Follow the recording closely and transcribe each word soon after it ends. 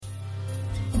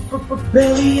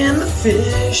Belly and the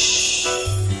fish.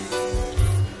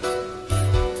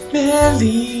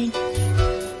 Belly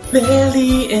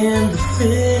and the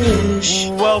fish.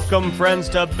 Welcome, friends,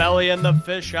 to Belly and the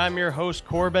Fish. I'm your host,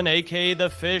 Corbin, a.k.a. The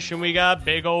Fish, and we got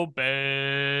big old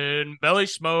Ben, Belly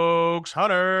Smokes,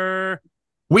 Hunter.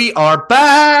 We are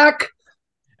back!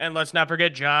 And let's not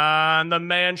forget John, the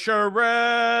man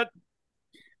Charette.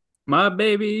 My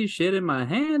baby shit in my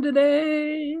hand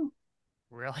today.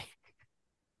 Really?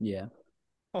 Yeah.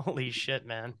 Holy shit,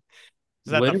 man.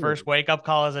 Is that Literally. the first wake-up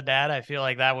call as a dad? I feel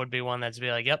like that would be one that's be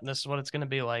like, yep, this is what it's going to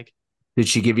be like. Did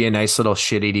she give you a nice little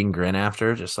shit-eating grin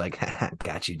after? Just like,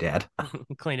 got you, Dad.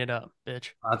 Clean it up, bitch.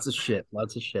 Lots of shit.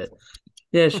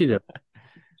 Yeah, she did.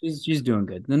 She's doing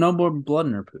good. There's no more blood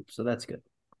in her poop, so that's good.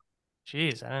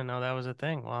 Jeez, I didn't know that was a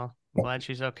thing. Well, I'm glad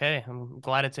she's okay. I'm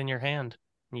glad it's in your hand.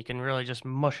 You can really just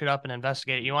mush it up and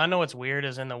investigate it. You want to know what's weird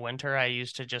is in the winter, I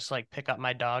used to just like pick up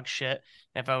my dog shit.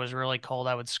 If I was really cold,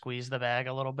 I would squeeze the bag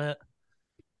a little bit.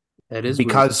 That is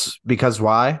because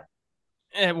why?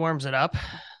 It warms it up.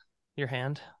 Your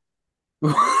hand.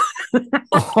 weird.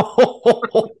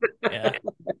 Yeah.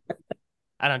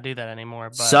 I don't do that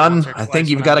anymore. But Son, once or I twice think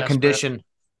you've when got I'm a desperate. condition.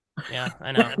 Yeah,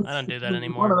 I know. I don't do that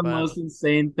anymore. One of the but most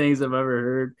insane things I've ever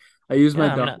heard. I use my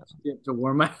Yeah, I'm dog not- shit to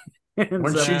warm my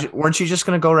hands up. Weren't you just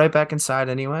going to go right back inside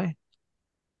anyway?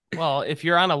 Well, if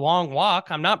you're on a long walk,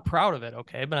 I'm not proud of it,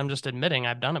 okay? But I'm just admitting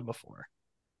I've done it before.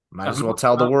 Might as well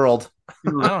tell the world.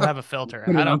 I don't have a filter.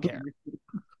 I don't care.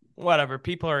 Whatever.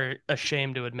 People are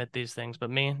ashamed to admit these things, but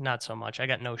me, not so much. I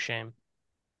got no shame.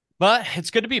 But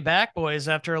it's good to be back, boys,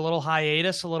 after a little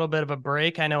hiatus, a little bit of a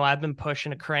break. I know I've been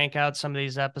pushing to crank out some of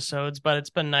these episodes, but it's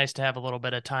been nice to have a little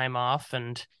bit of time off.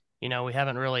 And, you know, we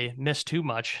haven't really missed too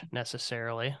much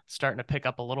necessarily. It's starting to pick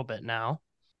up a little bit now.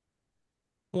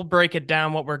 We'll break it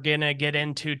down what we're going to get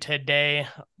into today.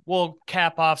 We'll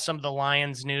cap off some of the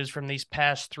Lions news from these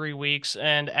past 3 weeks.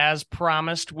 And as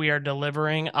promised, we are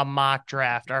delivering a mock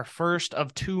draft. Our first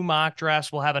of 2 mock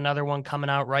drafts. We'll have another one coming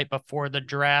out right before the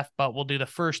draft, but we'll do the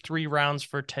first 3 rounds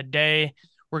for today.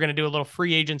 We're going to do a little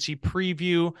free agency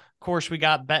preview. Of course, we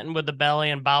got Betting with the Belly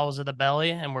and Bowels of the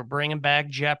Belly, and we're bringing back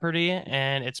Jeopardy,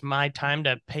 and it's my time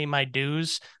to pay my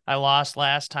dues. I lost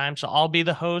last time, so I'll be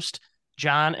the host.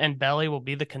 John and Belly will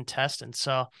be the contestants.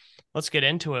 So let's get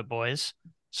into it, boys.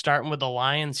 Starting with the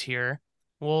Lions here,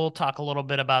 we'll talk a little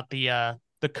bit about the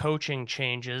coaching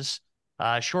changes.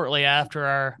 Shortly after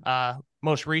our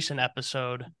most recent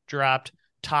episode dropped,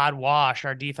 Todd Wash,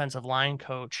 our defensive line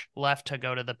coach, left to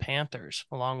go to the Panthers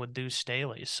along with Deuce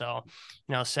Staley. So,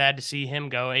 you know, sad to see him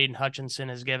go. Aiden Hutchinson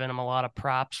has given him a lot of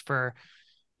props for,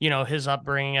 you know, his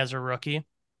upbringing as a rookie.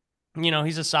 You know,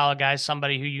 he's a solid guy,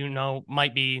 somebody who, you know,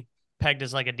 might be pegged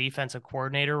as like a defensive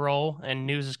coordinator role, and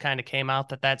news has kind of came out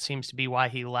that seems to be why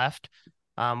he left.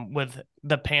 With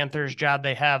the Panthers job,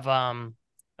 they have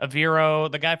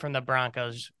Aviro, the guy from the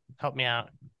Broncos. Help me out.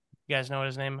 You guys know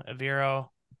his name? Aviro.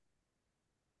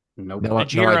 Nope.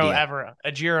 Ajiro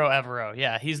Evero.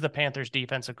 Yeah, he's the Panthers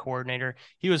defensive coordinator.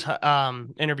 He was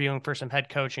interviewing for some head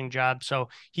coaching jobs, so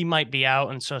he might be out.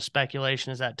 And so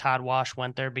speculation is that Todd Wash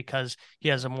went there because he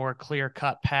has a more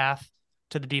clear-cut path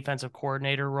to the defensive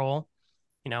coordinator role.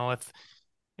 You know, if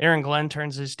Aaron Glenn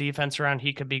turns his defense around,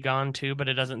 he could be gone too, but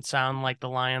it doesn't sound like the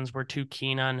Lions were too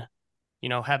keen on, you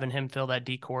know, having him fill that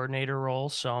D coordinator role.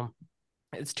 So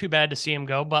it's too bad to see him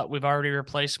go, but we've already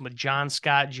replaced him with John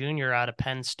Scott Jr. out of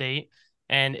Penn State.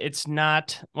 And it's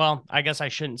not, well, I guess I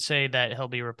shouldn't say that he'll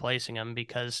be replacing him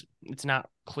because it's not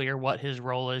clear what his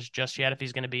role is just yet, if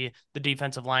he's going to be the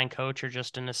defensive line coach or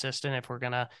just an assistant, if we're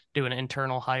going to do an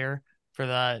internal hire for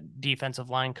the defensive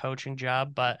line coaching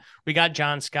job. But we got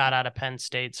John Scott out of Penn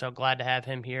State, so glad to have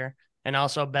him here. And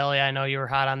also, Belly, I know you were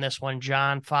hot on this one.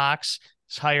 John Fox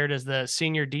is hired as the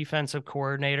senior defensive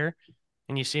coordinator,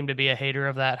 and you seem to be a hater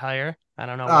of that hire. I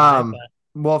don't know why.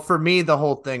 Well, for me, the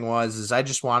whole thing was I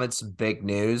just wanted some big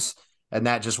news, and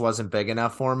that just wasn't big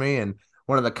enough for me. And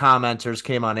one of the commenters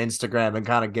came on Instagram and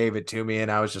kind of gave it to me, and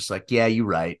I was just like, yeah, you're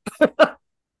right.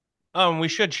 We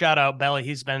should shout out Belly.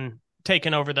 He's been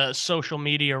taken over the social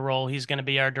media role. He's going to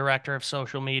be our director of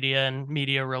social media and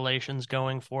media relations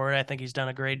going forward. I think he's done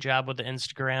a great job with the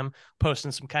Instagram,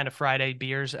 posting some kind of Friday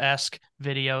Beers-esque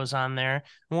videos on there.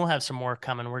 And we'll have some more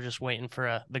coming. We're just waiting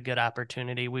for the good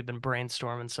opportunity. We've been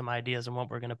brainstorming some ideas on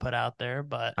what we're going to put out there,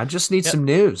 but I just need some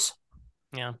news.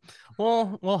 Yeah.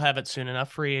 Well, we'll have it soon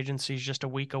enough. Free agency is just a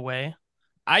week away.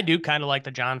 I do kind of like the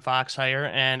John Fox hire,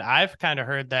 and I've kind of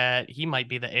heard that he might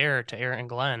be the heir to Aaron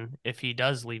Glenn if he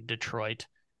does leave Detroit.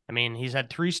 I mean, he's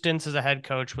had 3 stints as a head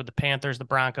coach with the Panthers, the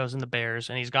Broncos, and the Bears,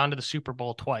 and he's gone to the Super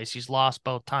Bowl twice. He's lost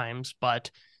both times,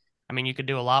 but I mean, you could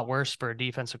do a lot worse for a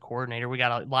defensive coordinator. We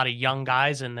got a lot of young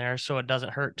guys in there, so it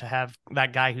doesn't hurt to have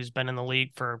that guy who's been in the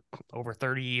league for over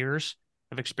 30 years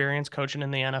of experience coaching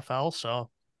in the NFL. So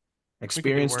we could do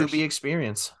Experience do worse. be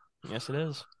experience. Yes, it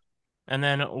is. And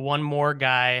then one more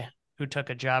guy who took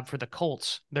a job for the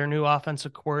Colts, their new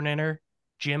offensive coordinator,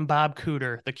 Jim Bob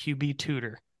Cooter, the QB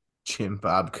tutor. Jim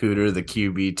Bob Cooter, the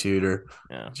QB tutor.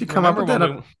 Yeah. Did you come up with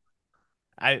that?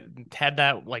 I had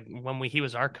that like when he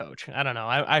was our coach. I don't know.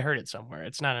 I heard it somewhere.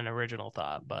 It's not an original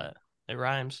thought, but it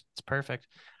rhymes. It's perfect.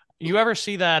 You ever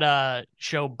see that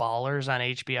show Ballers on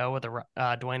HBO with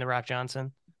Dwayne The Rock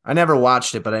Johnson? I never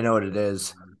watched it, but I know what it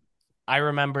is. I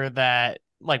remember that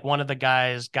like one of the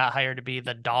guys got hired to be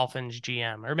the Dolphins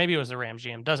GM, or maybe it was the Rams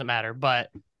GM. Doesn't matter, but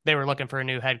they were looking for a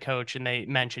new head coach, and they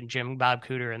mentioned Jim Bob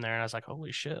Cooter in there, and I was like,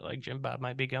 holy shit, like Jim Bob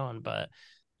might be going, but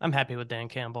I'm happy with Dan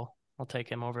Campbell. I'll take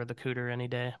him over the Cooter any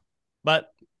day. But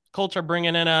Colts are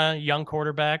bringing in a young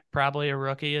quarterback, probably a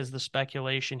rookie, is the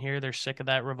speculation here. They're sick of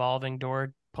that revolving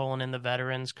door, pulling in the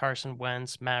veterans, Carson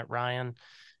Wentz, Matt Ryan,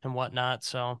 and whatnot.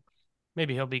 So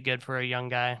maybe he'll be good for a young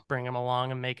guy, bring him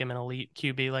along and make him an elite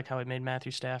QB like how he made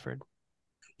Matthew Stafford.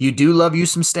 You do love you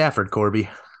some Stafford, Corby.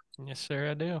 Yes, sir,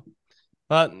 I do.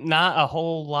 But not a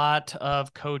whole lot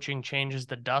of coaching changes.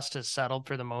 The dust has settled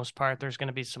for the most part. There's going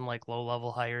to be some like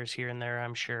low-level hires here and there,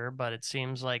 I'm sure, but it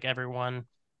seems like everyone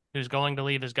who's going to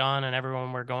leave is gone, and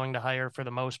everyone we're going to hire for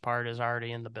the most part is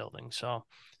already in the building. So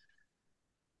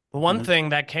the one thing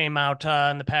that came out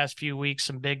in the past few weeks,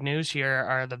 some big news here,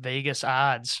 are the Vegas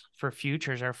odds for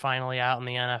futures are finally out in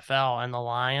the NFL, and the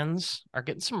Lions are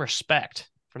getting some respect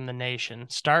from the nation.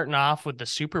 Starting off with the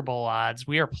Super Bowl odds,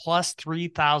 we are plus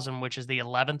 3,000, which is the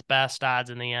 11th best odds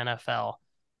in the NFL.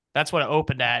 That's what it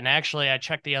opened at. And actually, I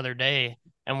checked the other day,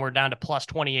 and we're down to plus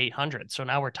 2,800. So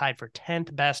now we're tied for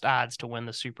 10th best odds to win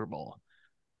the Super Bowl.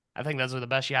 I think those are the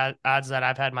best odds that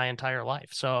I've had my entire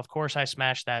life. So, of course, I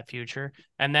smashed that future.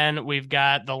 And then we've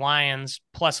got the Lions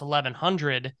plus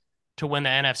 1,100 to win the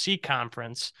NFC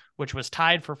conference, which was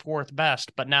tied for fourth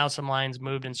best, but now some lines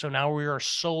moved. And so now we are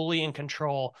solely in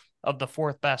control of the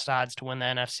fourth best odds to win the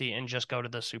NFC and just go to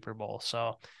the Super Bowl.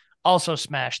 So also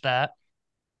smashed that.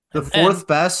 The fourth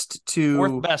best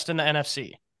in the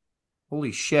NFC.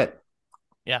 Holy shit.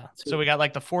 Yeah. So we got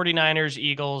like the 49ers,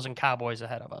 Eagles, and Cowboys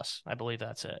ahead of us. I believe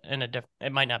that's it. And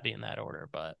it might not be in that order,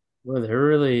 but. Well, they're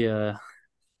really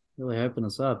hyping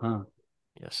us up, huh?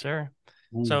 Yes, sir.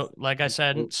 So, like I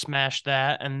said, smash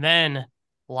that. And then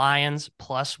Lions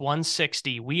plus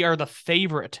 160. We are the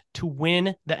favorite to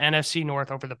win the NFC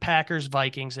North over the Packers,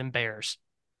 Vikings, and Bears.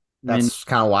 That's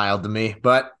kind of wild to me.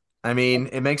 But, I mean,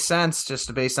 it makes sense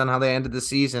just based on how they ended the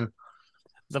season.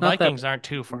 The Vikings aren't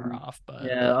too far off. But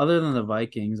yeah, other than the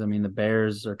Vikings, I mean, the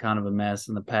Bears are kind of a mess.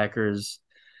 And the Packers,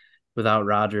 without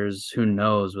Rodgers, who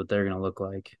knows what they're going to look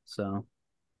like. So.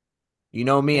 You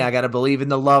know me, I got to believe in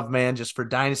the love, man, just for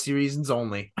dynasty reasons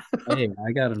only. Hey,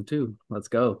 I got him too. Let's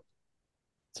go.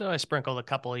 So I sprinkled a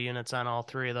couple of units on all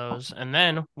three of those. And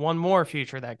then one more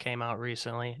future that came out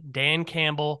recently. Dan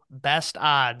Campbell, best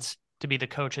odds to be the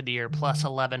coach of the year, plus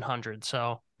 1,100.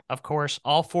 So, of course,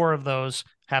 all four of those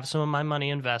have some of my money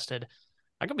invested.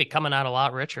 I could be coming out a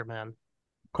lot richer, man.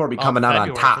 Corby coming out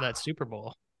on top for that Super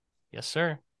Bowl. Yes,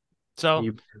 sir.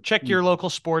 So check your local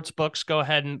sports books. Go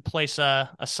ahead and place a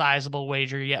sizable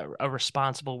wager, a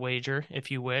responsible wager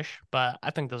if you wish. But I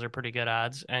think those are pretty good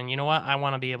odds. And you know what? I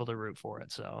want to be able to root for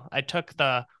it. So I took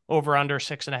the over under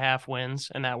 6.5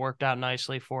 wins, and that worked out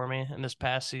nicely for me in this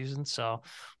past season. So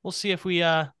we'll see if we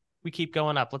keep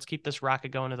going up. Let's keep this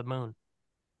rocket going to the moon.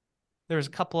 There's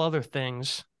a couple other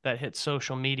things that hit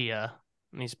social media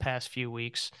in these past few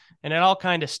weeks, and it all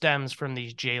kind of stems from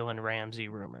these Jalen Ramsey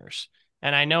rumors.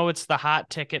 And I know it's the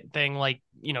hot ticket thing, like,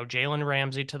 you know, Jalen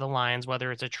Ramsey to the Lions,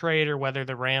 whether it's a trade or whether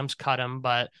the Rams cut him.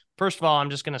 But first of all,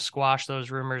 I'm just going to squash those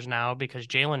rumors now because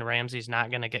Jalen Ramsey's not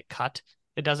going to get cut.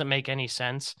 It doesn't make any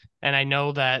sense. And I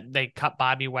know that they cut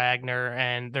Bobby Wagner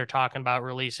and they're talking about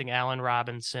releasing Allen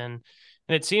Robinson.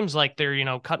 And it seems like they're, you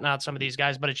know, cutting out some of these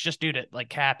guys, but it's just due to like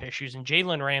cap issues. And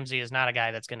Jalen Ramsey is not a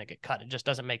guy that's going to get cut. It just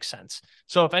doesn't make sense.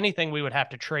 So if anything, we would have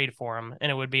to trade for him,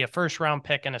 and it would be a first-round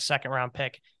pick and a second-round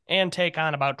pick and take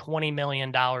on about $20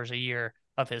 million a year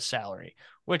of his salary,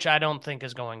 which I don't think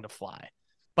is going to fly.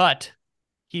 But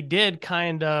he did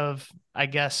kind of, I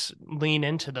guess, lean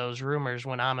into those rumors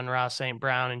when Amon-Ra St.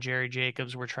 Brown and Jerry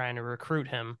Jacobs were trying to recruit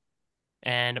him.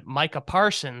 And Micah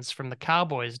Parsons from the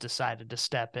Cowboys decided to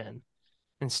step in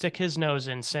and stick his nose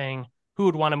in, saying who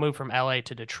would want to move from LA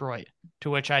to Detroit,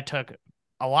 to which I took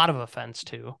a lot of offense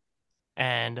to.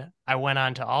 And I went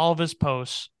on to all of his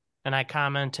posts and I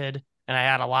commented, and I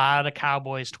had a lot of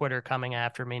Cowboys Twitter coming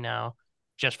after me now,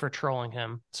 just for trolling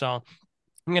him. So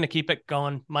I'm going to keep it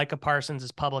going. Micah Parsons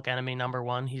is public enemy number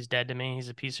one. He's dead to me. He's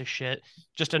a piece of shit.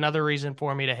 Just another reason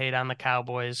for me to hate on the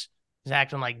Cowboys. He's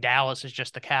acting like Dallas is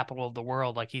just the capital of the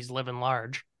world, like he's living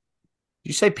large.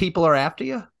 You say people are after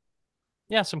you?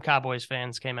 Yeah, some Cowboys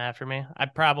fans came after me.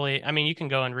 I mean, you can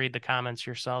go and read the comments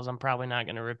yourselves. I'm probably not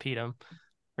going to repeat them.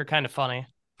 They're kind of funny.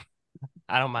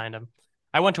 I don't mind them.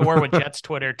 I went to war with Jets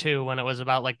Twitter too when it was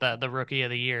about like the rookie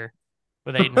of the year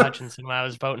with Aiden Hutchinson when I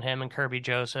was voting him and Kirby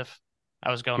Joseph.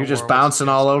 I was going. You're just bouncing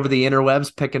all over the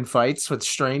interwebs, picking fights with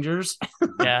strangers.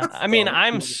 Yeah, I mean,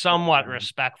 I'm somewhat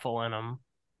respectful in them.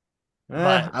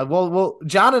 Well,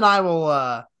 John and I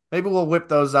will. Maybe we'll whip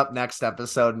those up next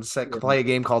episode and play a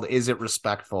game called "Is It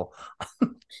Respectful?"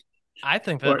 I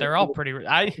think that they're all pretty.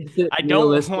 I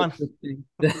don't want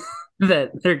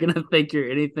that they're gonna think you're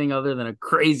anything other than a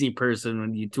crazy person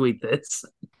when you tweet this.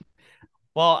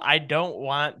 Well, I don't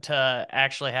want to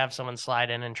actually have someone slide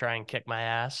in and try and kick my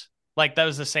ass. Like that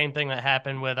was the same thing that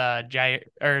happened with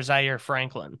Zaire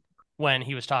Franklin when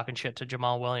he was talking shit to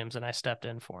Jamal Williams and I stepped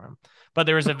in for him. But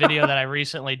there was a video that I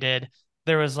recently did.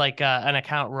 There was like an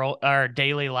account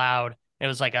Daily Loud. It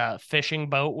was like a fishing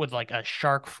boat with like a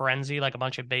shark frenzy, like a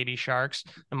bunch of baby sharks.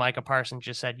 And Micah Parsons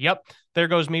just said, "Yep, there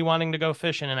goes me wanting to go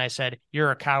fishing." And I said,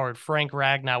 "You're a coward. Frank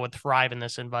Ragnow would thrive in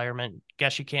this environment.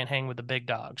 Guess you can't hang with the big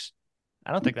dogs."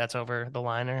 I don't think that's over the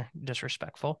line or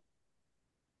disrespectful.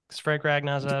 Because Frank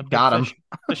Ragnar's a big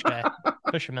fish guy,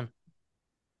 fisherman.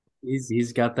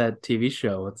 He's got that TV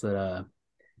show. What's it?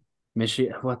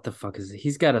 Michigan. What the fuck is it?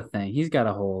 He's got a thing. He's got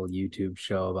a whole YouTube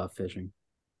show about fishing.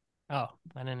 Oh,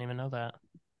 I didn't even know that.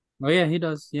 Oh yeah, he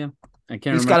does. Yeah, I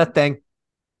can't. He's got a thing.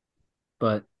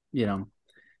 But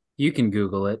you can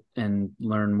Google it and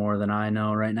learn more than I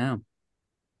know right now.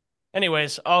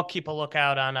 Anyways, I'll keep a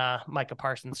lookout on Micah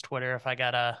Parsons' Twitter if I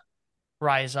gotta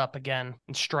rise up again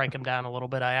and strike him down a little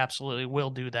bit. I absolutely will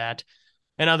do that.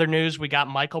 In other news, we got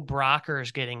Michael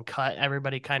Brockers getting cut.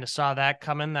 Everybody kind of saw that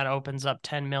coming. That opens up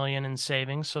 $10 million in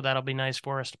savings, so that'll be nice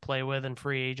for us to play with in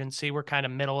free agency. We're kind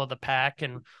of middle of the pack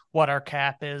and what our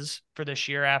cap is for this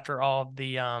year after all of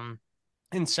the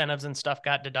incentives and stuff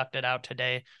got deducted out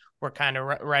today. We're kind of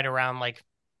right around like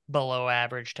below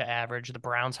average to average. The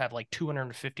Browns have like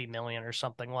 $250 million or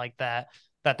something like that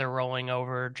they're rolling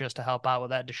over just to help out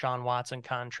with that Deshaun Watson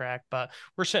contract. But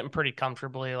we're sitting pretty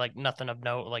comfortably, like nothing of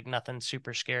note, like nothing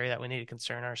super scary that we need to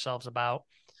concern ourselves about.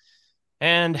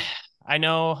 And I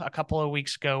know a couple of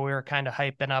weeks ago, we were kind of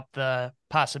hyping up the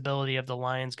possibility of the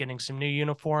Lions getting some new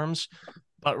uniforms,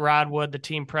 but Rod Wood, the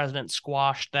team president,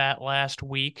 squashed that last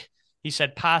week. He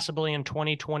said possibly in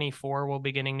 2024, we'll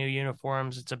be getting new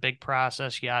uniforms. It's a big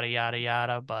process, yada, yada,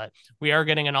 yada. But we are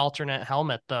getting an alternate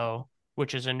helmet, though,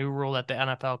 which is a new rule that the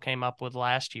NFL came up with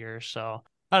last year. So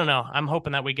I don't know. I'm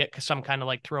hoping that we get some kind of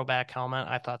like throwback helmet.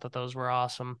 I thought that those were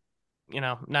awesome.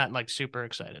 Not like super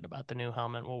excited about the new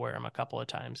helmet. We'll wear them a couple of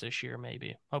times this year,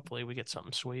 maybe. Hopefully we get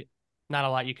something sweet. Not a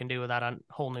lot you can do without a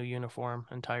whole new uniform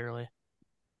entirely.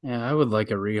 Yeah, I would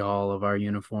like a rehaul of our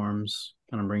uniforms.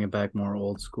 Kind of bring it back more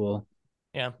old school.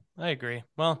 Yeah, I agree.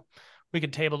 Well, we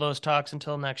could table those talks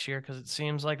until next year because it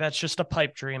seems like that's just a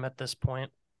pipe dream at this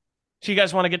point. So you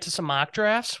guys want to get to some mock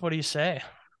drafts? What do you say?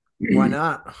 Why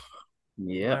not?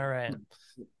 Yeah. All right.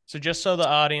 So just so the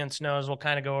audience knows, we'll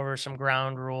kind of go over some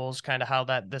ground rules, kind of how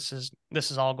this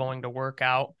is all going to work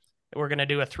out. We're going to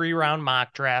do a 3-round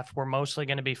mock draft. We're mostly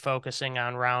going to be focusing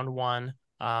on round 1.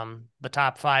 The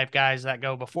top 5 guys that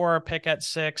go before our pick at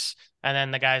 6, and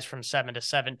then the guys from 7 to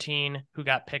 17 who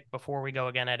got picked before we go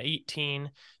again at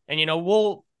 18. And,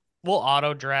 we'll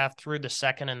auto draft through the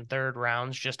 2nd and 3rd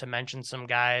rounds just to mention some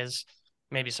guys,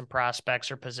 maybe some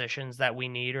prospects or positions that we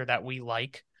need or that we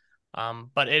like.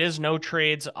 But it is no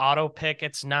trades auto pick.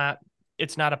 It's not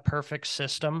a perfect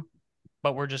system,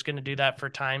 but we're just going to do that for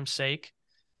time's sake.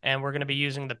 And we're going to be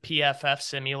using the PFF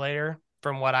simulator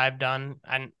from what I've done.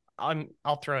 And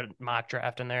I'll throw a mock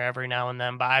draft in there every now and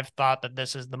then, but I've thought that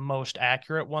this is the most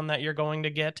accurate one that you're going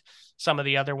to get. Some of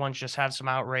the other ones just have some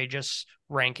outrageous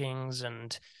rankings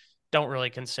and don't really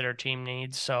consider team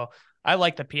needs. So I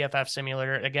like the PFF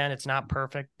simulator. Again, it's not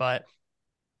perfect, but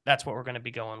that's what we're going to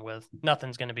be going with.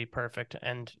 Nothing's going to be perfect.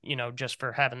 And, just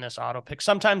for having this auto pick,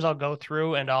 sometimes I'll go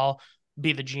through and I'll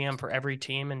be the GM for every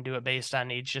team and do it based on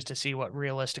needs just to see what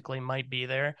realistically might be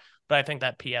there. But I think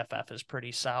that PFF is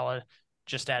pretty solid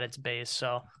just at its base.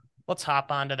 So let's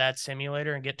hop onto that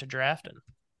simulator and get to drafting.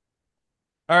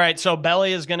 All right. So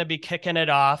Belly is going to be kicking it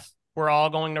off. We're all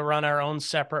going to run our own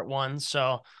separate ones.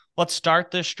 So let's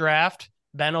start this draft.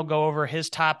 Ben will go over his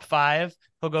top 5.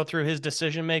 He'll go through his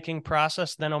decision-making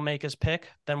process. Then he'll make his pick.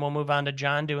 Then we'll move on to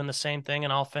John doing the same thing,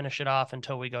 and I'll finish it off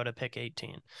until we go to pick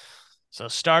 18. So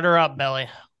start her up, Belly.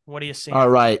 What do you see? All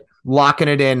right. Locking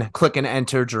it in. Clicking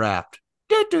enter draft.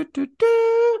 Do, do, do,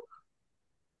 do.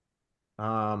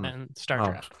 And start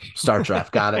draft. Start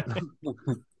draft. Got it.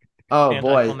 Oh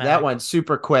boy, that Anticlimactic. went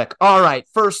super quick. All right.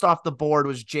 First off the board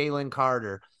was Jalen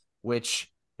Carter,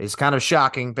 which is kind of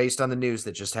shocking based on the news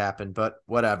that just happened, but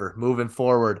whatever. Moving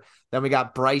forward. Then we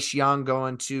got Bryce Young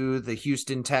going to the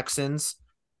Houston Texans.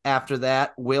 After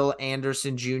that, Will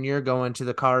Anderson Jr. going to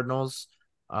the Cardinals.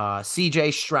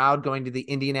 CJ Stroud going to the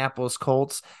Indianapolis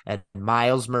Colts, and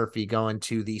Miles Murphy going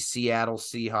to the Seattle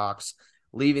Seahawks,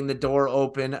 leaving the door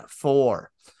open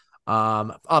for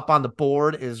up on the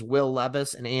board is Will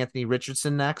Levis and Anthony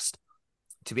Richardson next.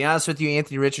 To be honest with you,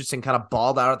 Anthony Richardson kind of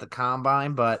balled out at the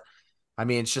combine, but I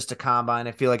mean, it's just a combine.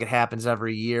 I feel like it happens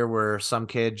every year where some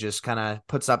kid just kind of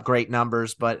puts up great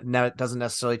numbers, but it doesn't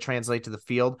necessarily translate to the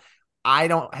field. I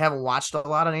haven't watched a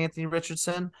lot of Anthony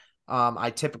Richardson. I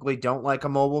typically don't like a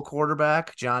mobile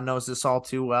quarterback. John knows this all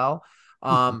too well.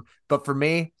 But for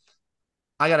me,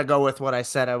 I got to go with what I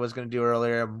said I was going to do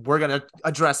earlier. We're going to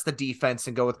address the defense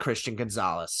and go with Christian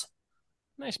Gonzalez.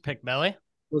 Nice pick, Belly.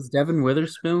 Was Devin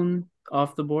Witherspoon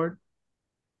off the board?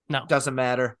 No. Doesn't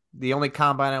matter. The only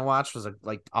combine I watched was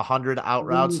like 100 out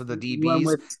routes of the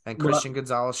DBs, and Christian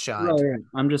Gonzalez shined. Right.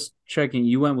 I'm just checking.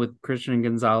 You went with Christian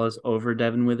Gonzalez over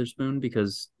Devin Witherspoon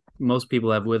because most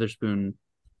people have Witherspoon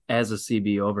as a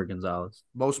CB over Gonzalez.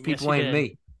 Most people ain't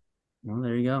me. Well,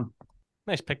 there you go.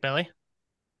 Nice pick, Belly.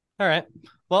 All right.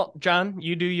 Well, John,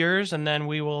 you do yours, and then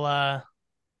we will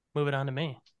move it on to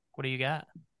me. What do you got?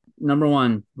 Number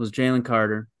 1 was Jalen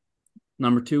Carter.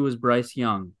 Number 2 was Bryce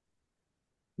Young.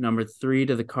 Number 3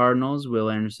 to the Cardinals, Will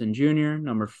Anderson Jr.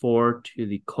 Number 4 to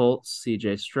the Colts,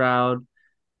 CJ Stroud.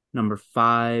 Number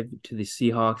 5 to the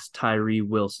Seahawks, Tyree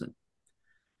Wilson.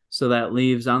 So that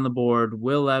leaves on the board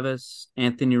Will Levis,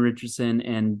 Anthony Richardson,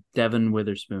 and Devin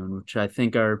Witherspoon, which I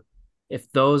think are,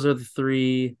 if those are the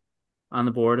 3 on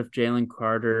the board, if Jalen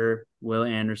Carter, Will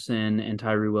Anderson, and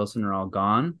Tyree Wilson are all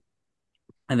gone,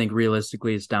 I think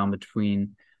realistically it's down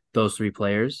between those 3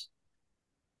 players.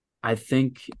 I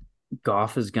think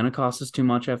Goff is going to cost us too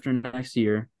much after next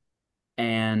year,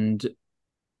 and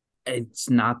it's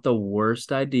not the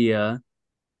worst idea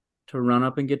to run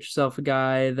up and get yourself a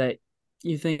guy that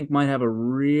you think might have a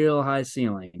real high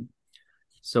ceiling.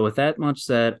 So with that much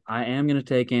said, I am going to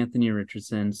take Anthony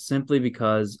Richardson simply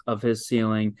because of his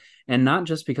ceiling and not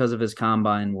just because of his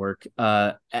combine work.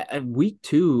 Week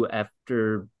 2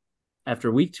 after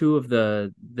week 2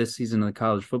 of this season of the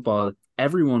college football,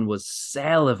 everyone was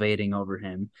salivating over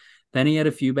him. Then he had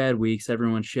a few bad weeks.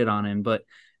 Everyone shit on him. But,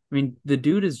 I mean, the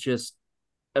dude is just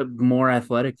more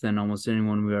athletic than almost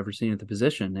anyone we've ever seen at the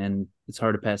position, and it's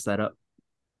hard to pass that up.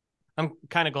 I'm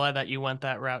kind of glad that you went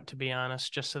that route, to be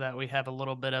honest, just so that we have a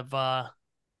little bit of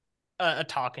a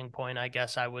talking point, I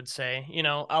guess I would say. You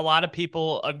know, a lot of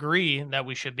people agree that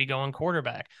we should be going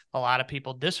quarterback. A lot of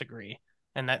people disagree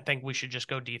and that think we should just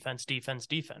go defense, defense,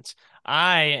 defense.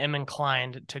 I am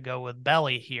inclined to go with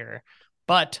Belly here,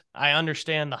 but I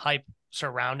understand the hype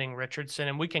surrounding Richardson,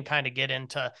 and we can kind of get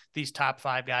into these top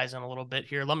 5 guys in a little bit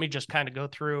here. Let me just kind of go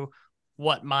through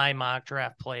what my mock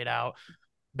draft played out.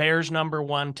 Bears number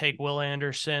 1, take Will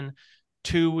Anderson.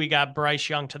 2, we got Bryce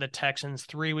Young to the Texans.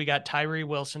 3, we got Tyree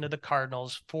Wilson to the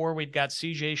Cardinals. 4, we've got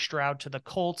CJ Stroud to the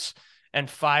Colts. And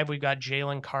 5, we've got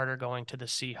Jalen Carter going to the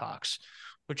Seahawks,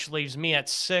 which leaves me at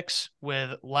 6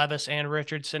 with Levis and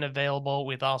Richardson available.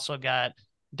 We've also got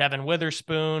Devin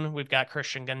Witherspoon. We've got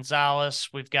Christian Gonzalez.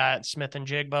 We've got Smith and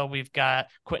Jigba. We've got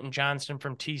Quentin Johnston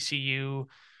from TCU.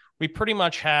 We pretty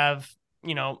much have,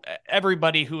 you know,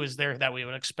 everybody who is there that we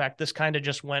would expect. This kind of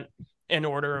just went in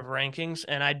order of rankings,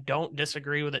 and I don't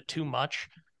disagree with it too much.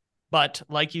 But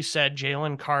like you said,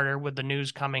 Jalen Carter, with the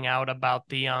news coming out about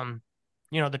the,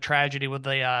 the tragedy with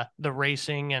the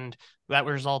racing, and that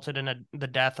resulted in the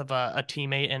death of a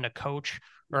teammate and a coach,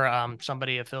 or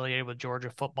somebody affiliated with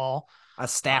Georgia football. A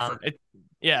staffer.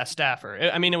 A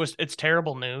staffer. I mean, it's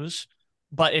terrible news,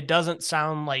 but it doesn't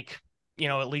sound like,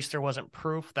 at least there wasn't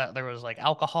proof that there was like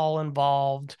alcohol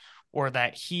involved or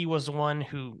that he was the one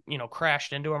who,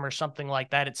 crashed into him or something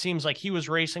like that. It seems like he was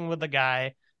racing with the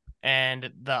guy and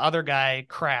the other guy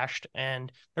crashed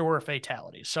and there were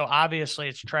fatalities. So obviously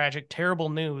it's tragic, terrible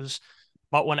news.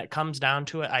 But when it comes down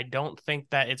to it, I don't think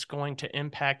that it's going to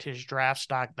impact his draft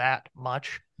stock that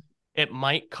much. It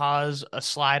might cause a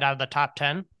slide out of the top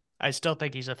 10. I still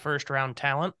think he's a first round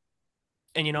talent.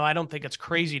 And, I don't think it's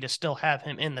crazy to still have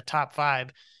him in the top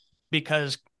 5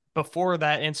 because before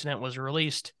that incident was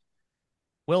released,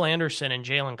 Will Anderson and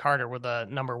Jalen Carter were the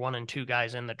number 1 and 2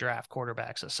 guys in the draft,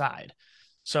 quarterbacks aside.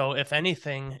 So if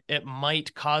anything, it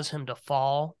might cause him to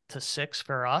fall to 6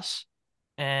 for us.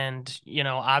 And,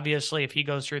 obviously if he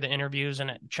goes through the interviews and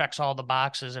it checks all the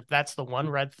boxes, if that's the one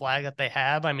red flag that they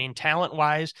have, I mean, talent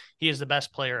wise, he is the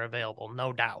best player available,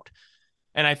 no doubt.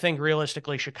 And I think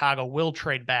realistically, Chicago will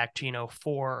trade back to,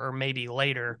 4 or maybe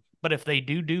later. But if they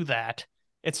do that,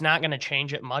 it's not going to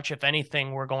change it much. If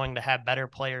anything, we're going to have better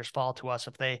players fall to us.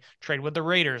 If they trade with the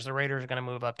Raiders are going to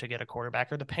move up to get a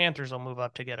quarterback, or the Panthers will move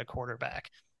up to get a quarterback.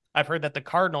 I've heard that the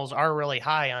Cardinals are really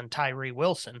high on Tyree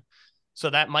Wilson, so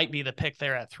that might be the pick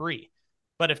there at 3.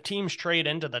 But if teams trade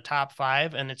into the top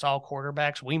 5 and it's all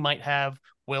quarterbacks, we might have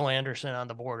Will Anderson on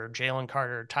the board, or Jalen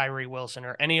Carter, or Tyree Wilson,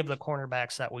 or any of the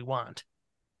cornerbacks that we want.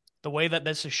 The way that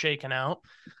this is shaken out,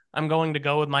 I'm going to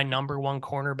go with my number 1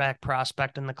 cornerback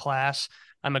prospect in the class.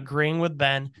 I'm agreeing with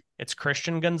Ben. It's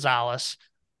Christian Gonzalez.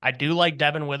 I do like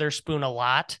Devin Witherspoon a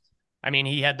lot. I mean,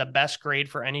 he had the best grade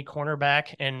for any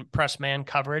cornerback in press man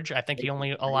coverage. I think he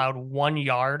only allowed 1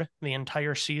 yard the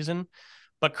entire season.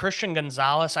 But Christian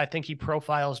Gonzalez, I think he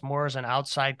profiles more as an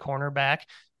outside cornerback.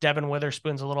 Devin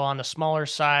Witherspoon's a little on the smaller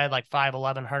side, like 5'11",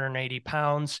 180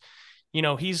 pounds.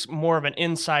 He's more of an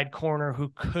inside corner who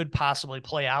could possibly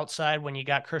play outside, when you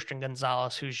got Christian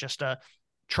Gonzalez, who's just a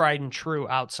tried and true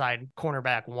outside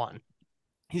cornerback 1.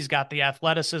 He's got the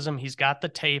athleticism. He's got the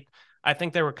tape. I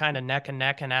think they were kind of neck and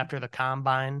neck. And after the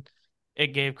combine, it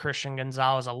gave Christian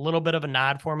Gonzalez a little bit of a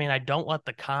nod for me. And I don't let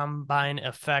the combine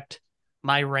affect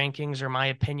my rankings or my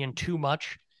opinion too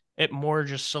much. It more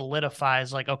just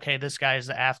solidifies like, okay, this guy is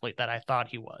the athlete that I thought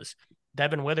he was.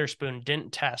 Devin Witherspoon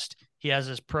didn't test. He has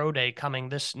his pro day coming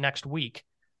this next week.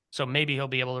 So maybe he'll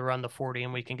be able to run the 40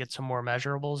 and we can get some more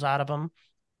measurables out of him.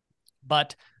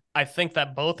 But I think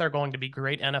that both are going to be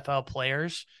great NFL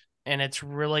players. And it's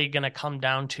really going to come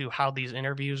down to how these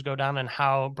interviews go down and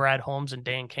how Brad Holmes and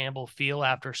Dan Campbell feel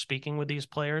after speaking with these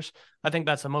players. I think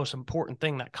that's the most important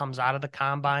thing that comes out of the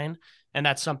combine. And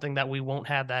that's something that we won't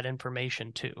have that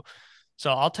information to.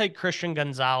 So I'll take Christian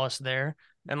Gonzalez there.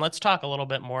 And let's talk a little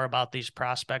bit more about these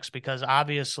prospects, because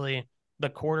obviously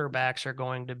the quarterbacks are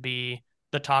going to be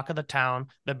the talk of the town.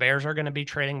 The Bears are going to be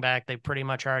trading back. They pretty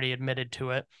much already admitted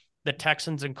to it. The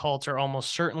Texans and Colts are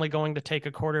almost certainly going to take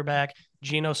a quarterback.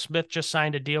 Geno Smith just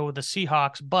signed a deal with the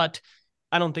Seahawks, but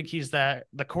I don't think he's the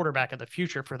quarterback of the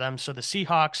future for them. So the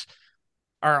Seahawks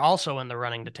are also in the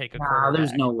running to take a quarterback.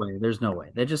 There's no way. There's no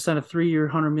way. They just signed a 3-year,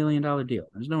 $100 million deal.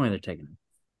 There's no way they're taking him.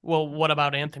 Well, what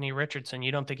about Anthony Richardson?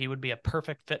 You don't think he would be a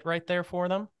perfect fit right there for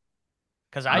them?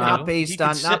 Because I not do.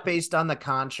 Based on the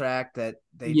contract that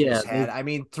they just had. I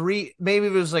mean, 3, maybe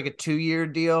it was like a 2-year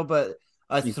deal, but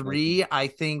a 3, I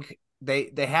think they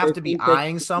have to be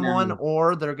eyeing someone,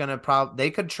 or they're gonna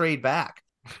they could trade back.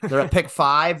 They're at pick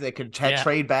 5. They could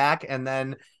trade back, and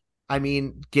then I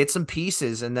mean, get some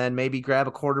pieces, and then maybe grab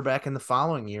a quarterback in the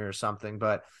following year or something.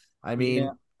 But I mean,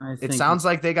 it sounds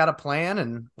like they got a plan,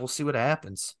 and we'll see what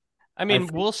happens. I mean,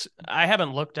 I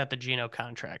haven't looked at the Geno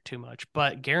contract too much,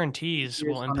 but guarantees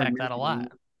will impact that a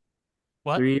lot.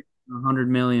 What? 100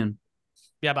 million.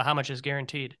 Yeah, but how much is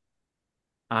guaranteed?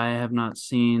 I have not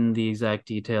seen the exact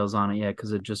details on it yet,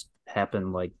 because it just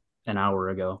happened like an hour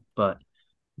ago. But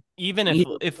even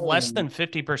if less than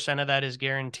 50% of that is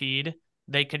guaranteed,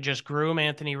 they could just groom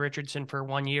Anthony Richardson for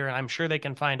 1 year, and I'm sure they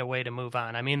can find a way to move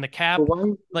on. I mean, the cap.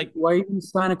 Why even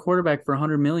sign a quarterback for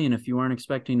 100 million if you aren't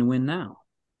expecting to win now?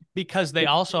 Because they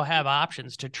also have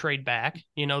options to trade back.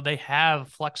 They have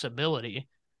flexibility.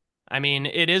 I mean,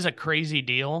 it is a crazy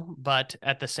deal, but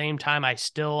at the same time, I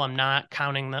still am not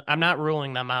counting them. I'm not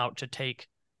ruling them out to take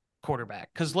quarterback.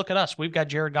 Because look at us. We've got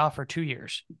Jared Goff for 2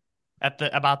 years at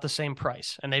about the same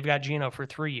price, and they've got Geno for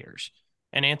 3 years.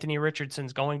 And Anthony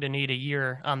Richardson's going to need a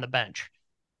year on the bench.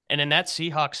 And in that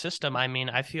Seahawks system, I mean,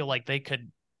 I feel like they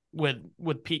could,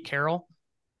 with Pete Carroll,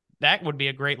 that would be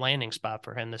a great landing spot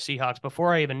for him, the Seahawks.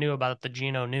 Before I even knew about the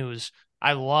Geno news,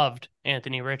 I loved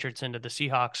Anthony Richardson to the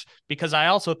Seahawks, because I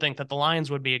also think that the Lions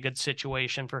would be a good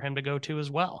situation for him to go to as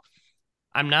well.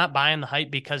 I'm not buying the hype,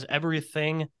 because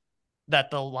everything that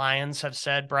the Lions have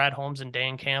said, Brad Holmes and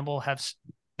Dan Campbell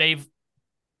they've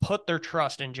put their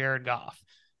trust in Jared Goff.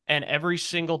 And every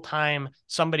single time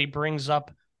somebody brings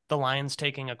up the Lions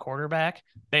taking a quarterback,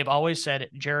 they've always said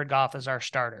Jared Goff is our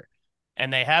starter.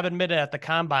 And they have admitted at the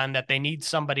combine that they need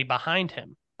somebody behind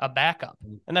him, a backup.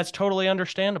 And that's totally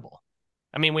understandable.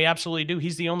 I mean, we absolutely do.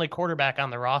 He's the only quarterback on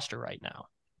the roster right now.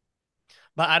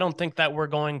 But I don't think that we're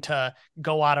going to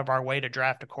go out of our way to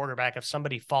draft a quarterback. If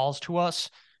somebody falls to us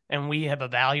and we have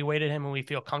evaluated him and we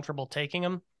feel comfortable taking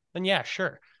him, then yeah,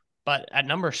 sure. But at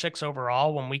number 6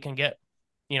 overall, when we can get,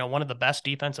 one of the best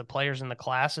defensive players in the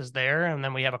class is there, and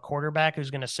then we have a quarterback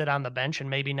who's going to sit on the bench and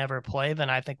maybe never play, then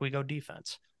I think we go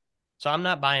defense. So I'm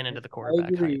not buying into the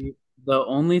quarterback hype. The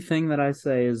only thing that I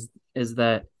say is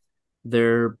that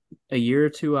they're a year or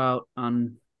two out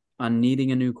on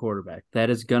needing a new quarterback. That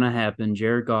is going to happen.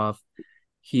 Jared Goff,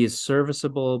 he is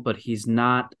serviceable, but he's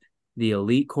not the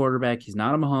elite quarterback. He's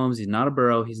not a Mahomes. He's not a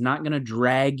Burrow. He's not going to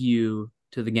drag you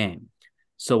to the game.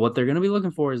 So what they're going to be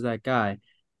looking for is that guy.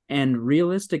 And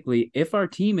realistically, if our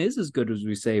team is as good as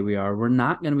we say we are, we're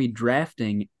not going to be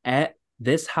drafting at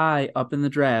this high up in the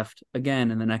draft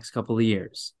again in the next couple of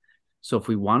years. So if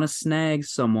we want to snag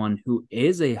someone who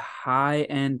is a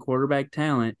high-end quarterback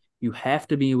talent, you have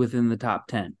to be within the top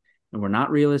 10. And we're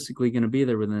not realistically going to be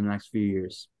there within the next few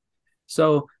years.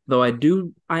 So, though I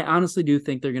honestly do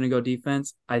think they're going to go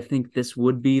defense. I think this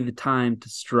would be the time to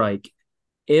strike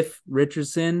if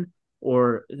Richardson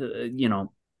or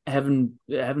heaven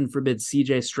forbid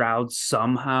CJ Stroud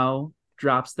somehow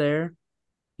drops there.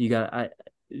 You got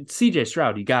CJ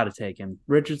Stroud, you got to take him.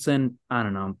 Richardson, I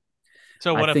don't know.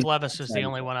 So what if Levis is the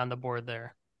only one on the board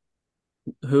there?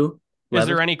 Who? Is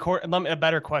there any a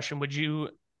better question? Would you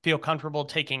feel comfortable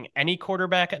taking any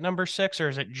quarterback at number 6, or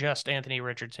is it just Anthony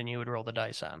Richardson you would roll the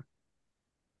dice on?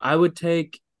 I would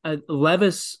take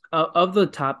Levis of the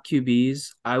top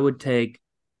QBs. I would take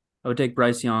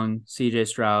Bryce Young, CJ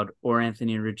Stroud, or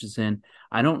Anthony Richardson.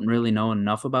 I don't really know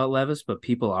enough about Levis, but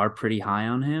people are pretty high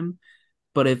on him.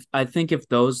 But if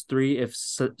those three, if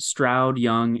Stroud,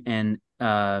 Young, and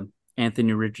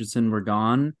Anthony Richardson were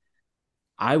gone,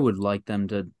 I would like them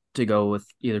to go with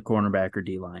either cornerback or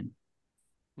D-line.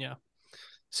 Yeah.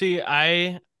 See,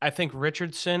 I think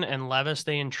Richardson and Levis,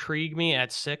 they intrigue me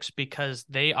at 6 because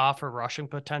they offer rushing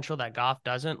potential that Goff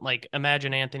doesn't. Like,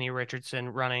 imagine Anthony Richardson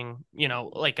running,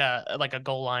 like a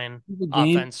goal line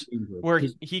offense where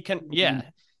he can, yeah.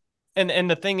 And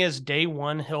the thing is, day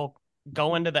one, he'll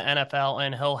go into the NFL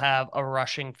and he'll have a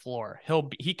rushing floor.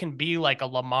 He can be like a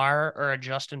Lamar or a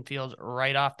Justin Fields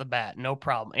right off the bat, no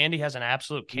problem. Andy has an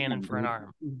absolute cannon for an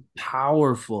arm.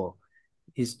 Powerful.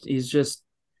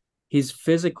 He's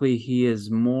physically, he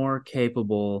is more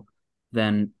capable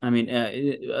than,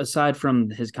 aside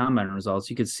from his combine results,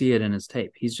 you could see it in his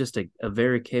tape. He's just a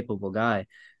very capable guy.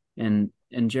 And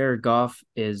Jared Goff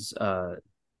is a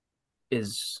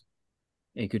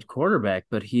good quarterback,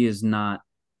 but he is not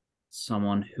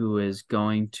someone who is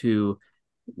going to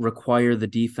require the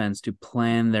defense to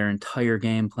plan their entire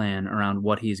game plan around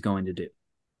what he's going to do.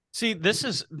 See, this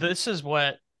is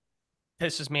what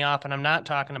pisses me off, and I'm not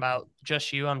talking about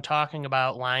just you. I'm talking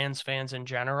about Lions fans in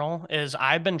general. Is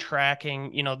I've been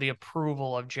tracking, the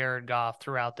approval of Jared Goff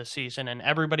throughout the season, and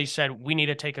everybody said we need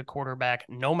to take a quarterback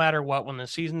no matter what. When the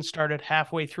season started,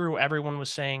 halfway through, everyone was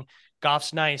saying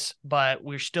Goff's nice, but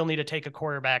we still need to take a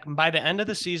quarterback. And by the end of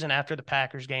the season, after the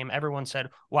Packers game, everyone said,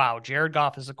 wow, Jared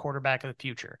Goff is the quarterback of the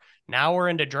future. Now we're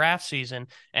into draft season,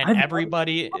 and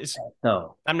everybody is –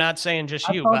 though. I'm not saying just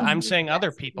you, but I'm saying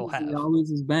other people have. He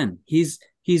always has been.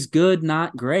 He's good,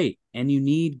 not great. And you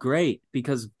need great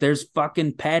because there's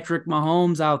fucking Patrick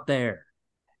Mahomes out there.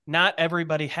 Not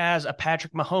everybody has a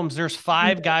Patrick Mahomes. There's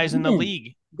 5 guys in the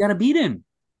league. You got to beat him.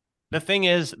 The thing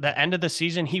is, the end of the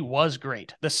season, he was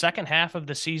great. The second half of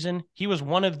the season, he was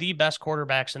one of the best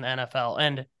quarterbacks in the NFL.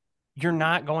 And you're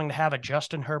not going to have a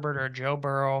Justin Herbert or a Joe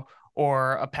Burrow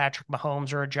or a Patrick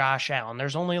Mahomes or a Josh Allen.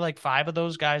 There's only like 5 of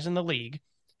those guys in the league.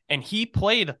 And he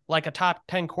played like a top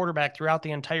 10 quarterback throughout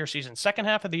the entire season. Second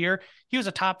half of the year, he was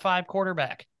a top 5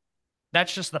 quarterback.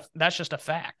 That's just a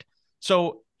fact.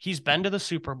 So he's been to the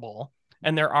Super Bowl,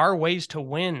 and there are ways to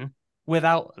win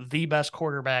without the best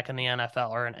quarterback in the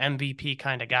NFL or an MVP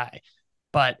kind of guy.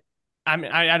 But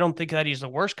I don't think that he's the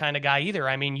worst kind of guy either.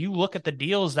 I mean, you look at the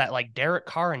deals that like Derek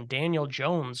Carr and Daniel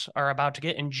Jones are about to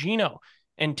get in Geno,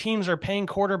 and teams are paying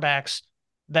quarterbacks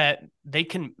that they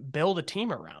can build a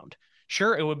team around.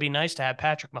 Sure, it would be nice to have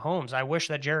Patrick Mahomes. I wish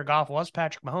that Jared Goff was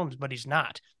Patrick Mahomes, but he's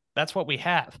not. That's what we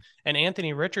have. And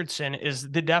Anthony Richardson is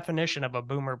the definition of a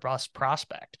boomer bust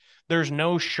prospect. There's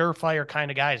no surefire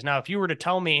kind of guys. Now, if you were to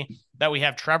tell me that we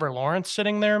have Trevor Lawrence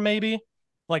sitting there, maybe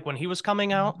like when he was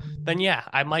coming out, then yeah,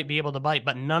 I might be able to bite.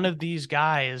 But none of these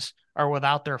guys are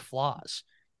without their flaws.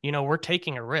 We're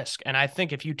taking a risk. And I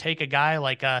think if you take a guy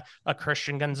like a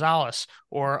Christian Gonzalez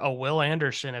or a Will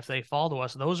Anderson, if they fall to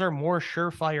us, those are more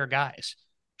surefire guys.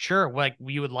 Sure, like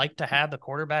we would like to have the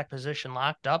quarterback position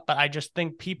locked up, but I just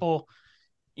think people,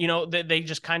 they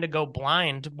just kind of go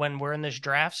blind when we're in this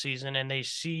draft season and they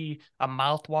see a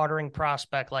mouth-watering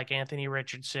prospect like Anthony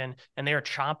Richardson, and they are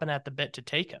chomping at the bit to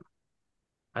take him.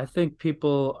 I think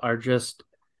people are just,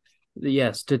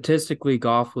 statistically,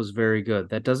 Goff was very good.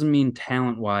 That doesn't mean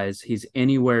talent-wise he's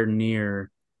anywhere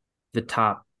near the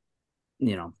top,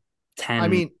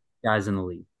 10 guys in the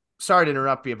league. Sorry to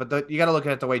interrupt you, but you got to look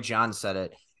at it the way John said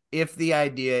it. if the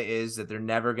idea is that they're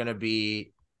never going to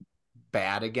be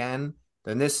bad again,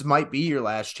 then this might be your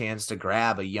last chance to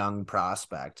grab a young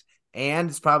prospect. And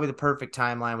it's probably the perfect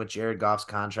timeline with Jared Goff's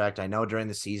contract. I know during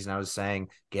the season I was saying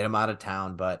get him out of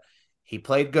town, but he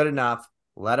played good enough.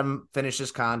 Let him finish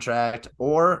his contract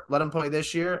or let him play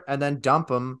this year and then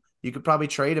dump him. You could probably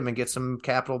trade him and get some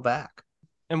capital back.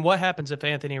 And what happens if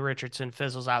Anthony Richardson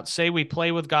fizzles out? Say we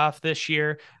play with Goff this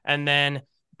year and then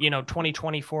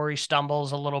 2024, he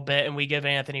stumbles a little bit and we give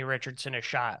Anthony Richardson a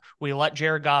shot. We let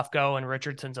Jared Goff go and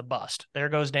Richardson's a bust. There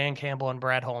goes Dan Campbell and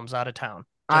Brad Holmes out of town.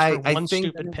 Just for I one think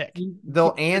stupid pick.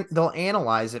 They'll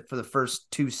analyze it for the first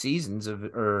 2 seasons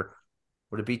or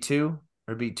would it be 2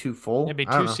 or be 2 full? It'd be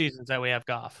 2 seasons that we have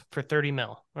Goff for 30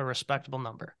 mil, a respectable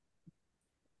number.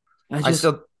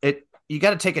 You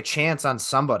got to take a chance on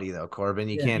somebody though, Corbin.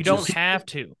 You don't have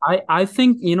to. I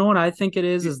think, you know what I think it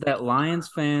is that Lions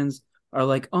fans are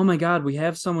like, oh my God, we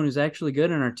have someone who's actually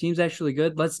good and our team's actually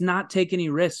good. Let's not take any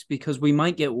risks because we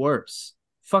might get worse.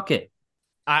 Fuck it.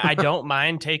 I don't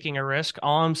mind taking a risk.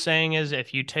 All I'm saying is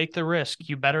if you take the risk,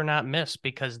 you better not miss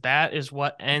because that is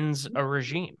what ends a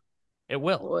regime. It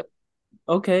will.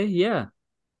 Okay, yeah.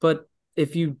 But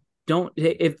if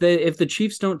the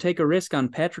Chiefs don't take a risk on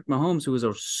Patrick Mahomes, who is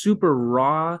a super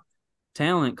raw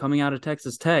talent coming out of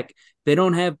Texas Tech, they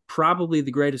don't have probably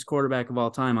the greatest quarterback of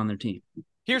all time on their team.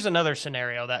 Here's another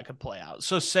scenario that could play out.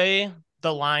 So say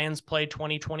the Lions play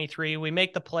 2023, we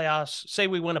make the playoffs, say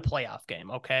we win a playoff game,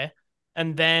 okay?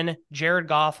 And then Jared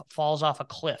Goff falls off a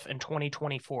cliff in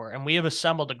 2024, and we have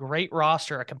assembled a great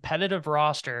roster, a competitive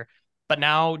roster, but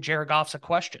now Jared Goff's a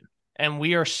question. And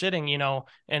we are sitting, in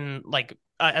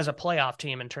as a playoff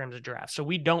team in terms of draft. So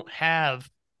we don't have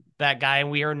that guy,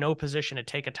 and we are in no position to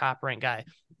take a top-ranked guy.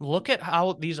 Look at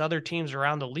how these other teams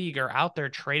around the league are out there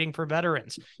trading for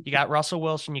veterans. You got Russell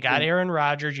Wilson, you got Aaron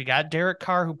Rodgers, you got Derek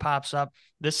Carr who pops up.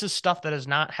 This is stuff that has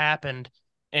not happened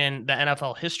in the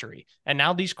NFL history. And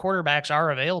now these quarterbacks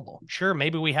are available. Sure,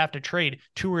 maybe we have to trade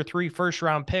 2 or 3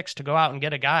 first-round picks to go out and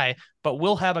get a guy, but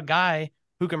we'll have a guy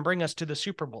who can bring us to the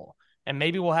Super Bowl. And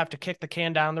maybe we'll have to kick the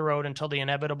can down the road until the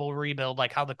inevitable rebuild,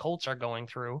 like how the Colts are going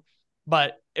through.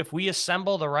 But if we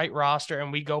assemble the right roster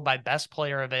and we go by best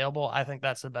player available, I think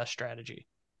that's the best strategy.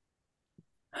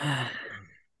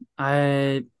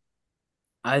 I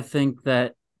think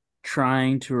that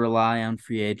trying to rely on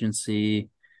free agency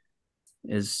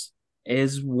is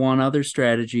one other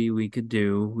strategy we could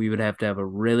do. We would have to have a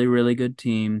really, really good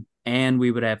team, and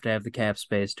we would have to have the cap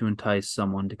space to entice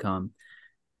someone to come.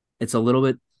 It's a little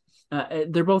bit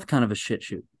they're both kind of a shit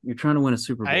shoot. You're trying to win a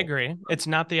Super Bowl. I agree. It's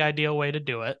not the ideal way to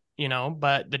do it,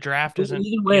 but the draft isn't a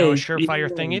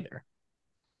surefire thing either.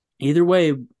 Either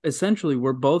way, essentially,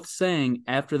 we're both saying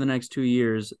after the next 2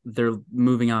 years, they're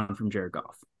moving on from Jared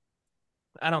Goff.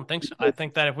 I don't think so. I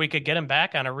think that if we could get him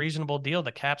back on a reasonable deal,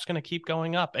 the cap's going to keep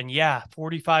going up. And yeah,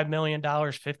 $45 million,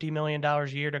 $50 million a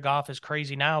year to Goff is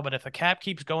crazy now. But if the cap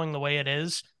keeps going the way it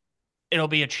is, it'll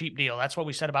be a cheap deal. That's what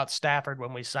we said about Stafford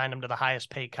when we signed him to the highest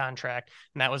paid contract.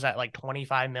 And that was at like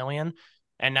 $25 million.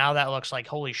 And now that looks like,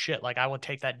 holy shit, like I would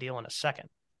take that deal in a second.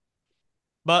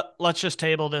 But let's just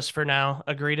table this for now.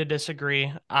 Agree to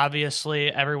disagree.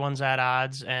 Obviously, everyone's at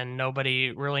odds and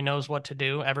nobody really knows what to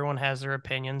do. Everyone has their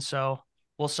opinion. So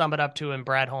we'll sum it up to in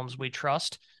Brad Holmes we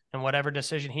trust. And whatever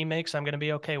decision he makes, I'm going to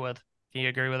be okay with. Do you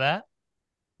agree with that?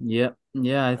 Yep.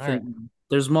 Yeah, I think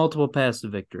there's multiple paths to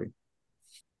victory.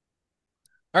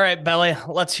 All right, Belly,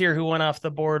 let's hear who went off the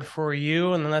board for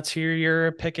you, and then let's hear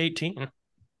your pick 18.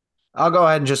 I'll go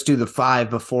ahead and just do the 5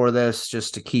 before this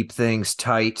just to keep things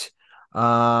tight.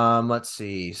 Let's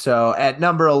see. So at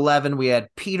number 11, we had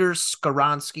Peter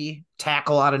Skoronski,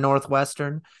 tackle out of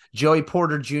Northwestern. Joey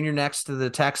Porter Jr. next to the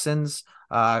Texans.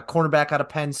 Cornerback out of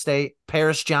Penn State.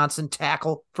 Paris Johnson,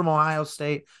 tackle from Ohio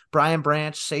State. Brian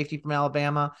Branch, safety from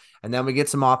Alabama. And then we get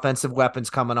some offensive weapons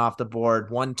coming off the board.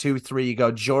 1, 2, 3. You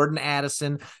go Jordan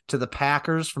Addison to the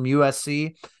Packers from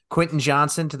USC. Quentin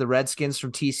Johnson to the Redskins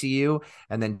from TCU.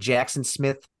 And then Jackson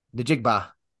Smith, Njigba,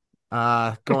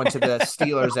 going to the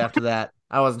Steelers after that.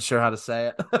 I wasn't sure how to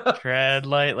say it. Tread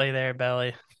lightly there,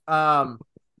 Belly.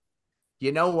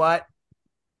 You know what?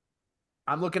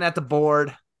 I'm looking at the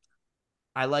board.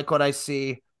 I like what I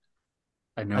see.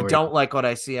 I don't like what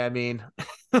I see. I mean,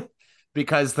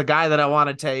 because the guy that I want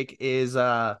to take is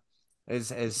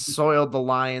soiled the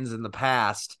Lions in the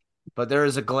past, but there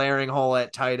is a glaring hole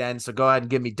at tight end. So go ahead and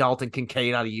give me Dalton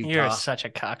Kincaid out of Utah. You're such a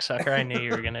cocksucker. I knew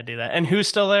you were going to do that. And who's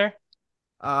still there?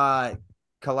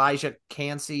 Kalijah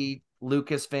Cansey,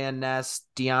 Lucas Van Ness,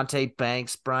 Deontay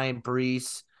Banks, Brian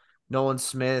Brees, Nolan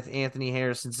Smith, Anthony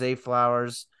Harrison, Zay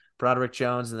Flowers, Broderick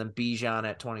Jones, and then Bijan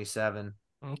at 27.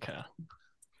 Okay.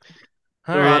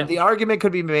 All right. The argument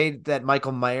could be made that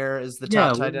Michael Mayer is the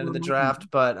top tight end in the draft,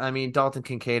 but I mean, Dalton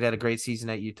Kincaid had a great season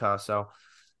at Utah, so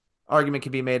argument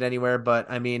can be made anywhere.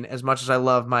 But I mean, as much as I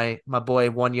love my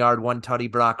boy 1 yard, 1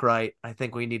 tutty Brock Wright, I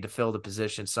think we need to fill the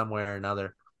position somewhere or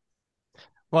another.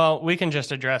 Well, we can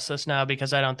just address this now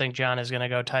because I don't think John is going to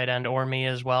go tight end or me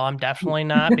as well. I'm definitely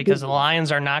not because the Lions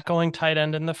are not going tight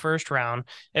end in the first round.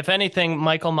 If anything,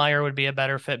 Michael Mayer would be a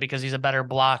better fit because he's a better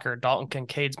blocker. Dalton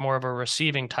Kincaid's more of a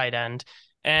receiving tight end.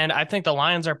 And I think the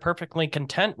Lions are perfectly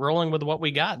content rolling with what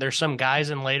we got. There's some guys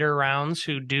in later rounds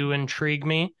who do intrigue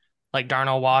me, like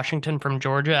Darnell Washington from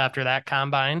Georgia after that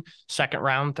combine, second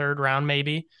round, third round,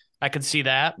 maybe. I could see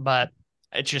that, but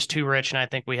it's just too rich, and I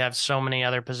think we have so many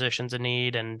other positions in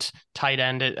need and tight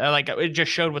end. It just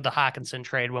showed with the Hawkinson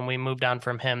trade when we moved on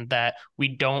from him that we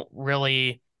don't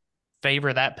really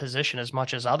favor that position as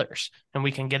much as others, and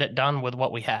we can get it done with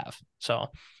what we have. So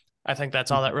I think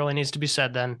that's all that really needs to be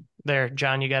said. Then there,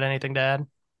 John, you got anything to add?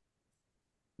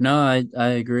 No, I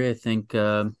agree. I think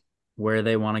where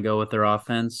they want to go with their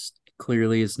offense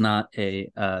clearly is not a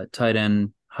tight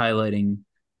end highlighting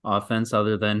offense,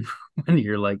 other than when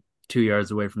you're like 2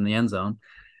 yards away from the end zone.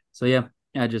 So yeah,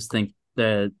 I just think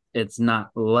that it's not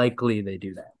likely they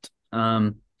do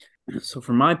that. So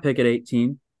for my pick at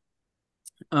 18,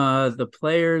 the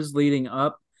players leading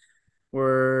up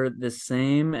were the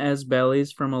same as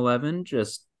Belly's from 11,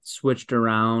 just switched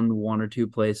around one or two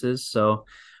places. So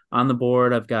on the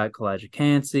board, I've got Kalijah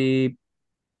Cansey,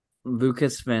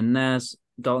 Lucas Van Ness,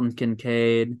 Dalton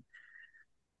Kincaid,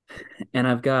 and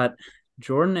I've got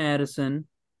Jordan Addison,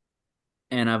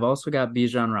 and I've also got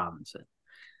Bijan Robinson.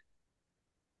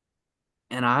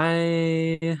 And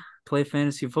I play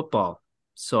fantasy football,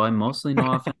 so I mostly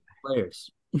know offensive players.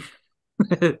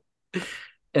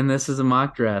 And this is a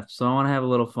mock draft, so I want to have a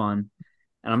little fun.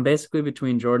 And I'm basically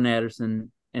between Jordan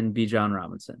Addison and Bijan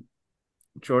Robinson.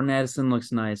 Jordan Addison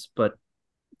looks nice, but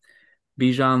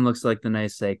Bijan looks like the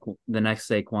next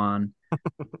Saquon.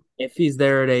 If he's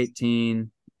there at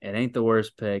 18, it ain't the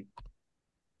worst pick.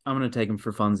 I'm gonna take him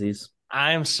for funsies.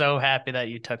 I am so happy that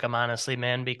you took him, honestly,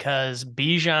 man, because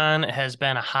Bijan has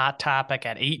been a hot topic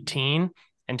at 18.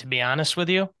 And to be honest with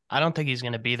you, I don't think he's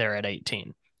going to be there at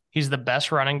 18. He's the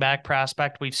best running back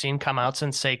prospect we've seen come out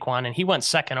since Saquon, and he went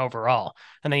second overall.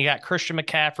 And then you got Christian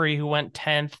McCaffrey, who went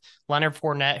 10th, Leonard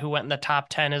Fournette, who went in the top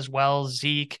 10 as well,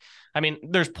 Zeke. I mean,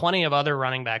 there's plenty of other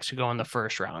running backs who go in the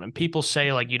first round, and people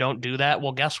say, like, you don't do that.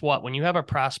 Well, guess what? When you have a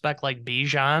prospect like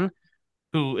Bijan,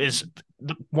 who is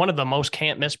one of the most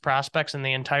can't miss prospects in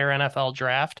the entire NFL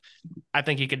draft, I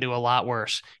think he could do a lot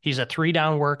worse. He's a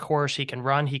 3-down workhorse. He can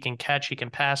run, he can catch, he can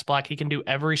pass block. He can do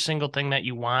every single thing that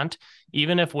you want.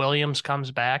 Even if Williams comes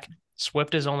back,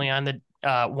 Swift is only on the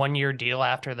 1-year deal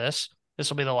after this. This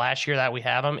will be the last year that we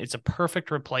have him. It's a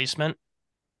perfect replacement.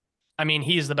 I mean,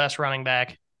 he's the best running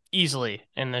back easily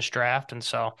in this draft. And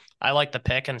so I like the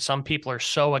pick. And some people are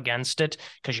so against it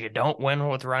because you don't win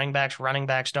with running backs. Running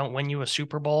backs don't win you a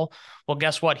Super Bowl. Well,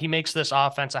 guess what? He makes this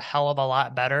offense a hell of a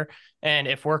lot better. And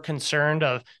if we're concerned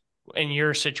of, in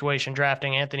your situation,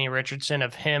 drafting Anthony Richardson,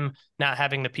 of him not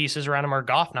having the pieces around him or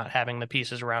Goff not having the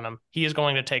pieces around him, he is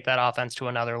going to take that offense to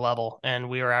another level. And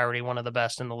we are already one of the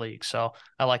best in the league. So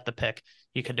I like the pick.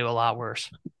 You could do a lot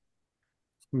worse.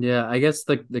 Yeah, I guess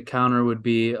the counter would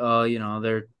be,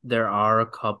 there are a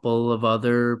couple of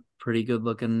other pretty good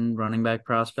looking running back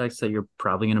prospects that you're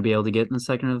probably going to be able to get in the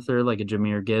second or the third, like a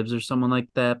Jahmyr Gibbs or someone like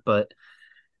that. But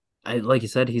like you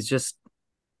said, he's just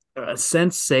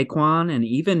since Saquon, and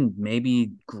even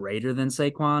maybe greater than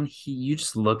Saquon, you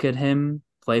just look at him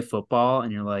play football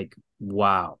and you're like,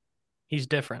 wow, He's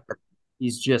different.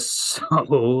 he's just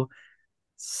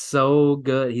so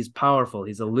good. He's powerful.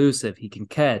 He's elusive. He can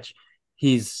catch.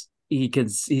 He's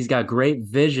got great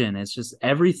vision. It's just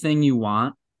everything you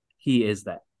want. He is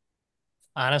that.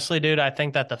 Honestly, dude, I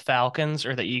think that the Falcons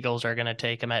or the Eagles are going to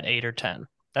take him at 8 or 10.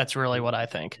 That's really what I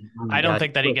think. Oh my I don't God.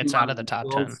 think that he gets out of the top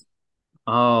 10.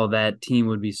 Oh, that team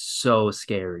would be so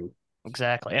scary.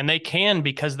 Exactly. And they can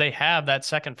because they have that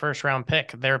second first round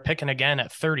pick. They're picking again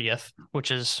at 30th, which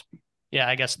is, yeah,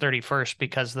 I guess 31st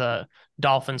because the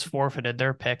Dolphins forfeited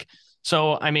their pick.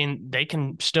 So, I mean, they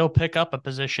can still pick up a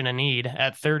position in need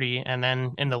at 30 and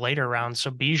then in the later rounds. So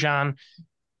Bijan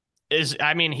is,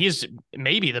 I mean, he's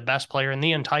maybe the best player in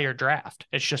the entire draft.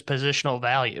 It's just positional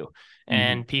value.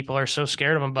 And people are so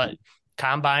scared of him. But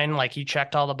combine, like, he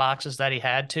checked all the boxes that he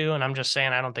had to. And I'm just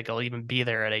saying, I don't think he'll even be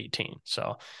there at 18.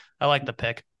 So I like the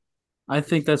pick. I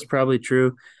think that's probably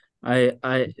true.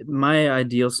 My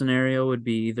ideal scenario would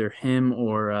be either him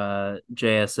or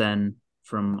JSN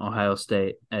from Ohio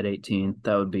State at 18.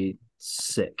 That would be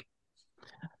sick.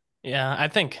 Yeah, I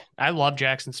think I love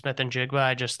Jackson Smith and Jigba.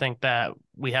 I just think that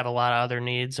we have a lot of other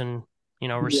needs, and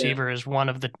Yeah. receiver is one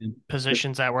of the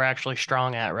positions that we're actually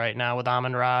strong at right now with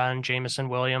Amon Ra and Jamison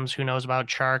Williams. Who knows about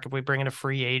Chark if we bring in a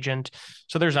free agent?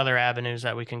 So there's other avenues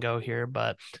that we can go here,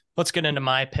 but let's get into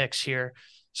my picks here.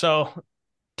 So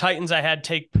Titans, I had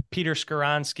take Peter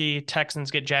Skoronski.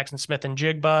 Texans get Jackson Smith and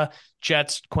Jigba.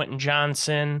 Jets, Quentin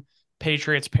Johnson.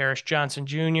 Patriots, Paris Johnson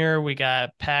Jr. We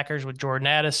got Packers with Jordan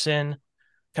Addison.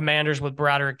 Commanders with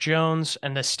Broderick Jones,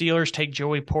 and the Steelers take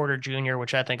Joey Porter Jr.,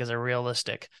 which I think is a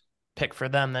realistic pick for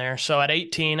them there. So at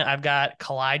 18, I've got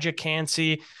Kalijah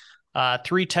Cansey,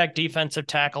 three-tech defensive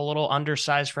tackle, a little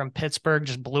undersized from Pittsburgh,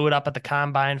 just blew it up at the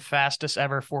combine, fastest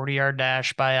ever 40-yard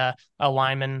dash by a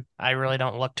lineman. I really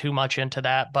don't look too much into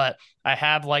that, but I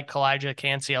have liked Kalijah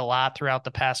Cansey a lot throughout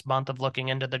the past month of looking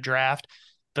into the draft.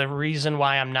 The reason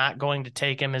why I'm not going to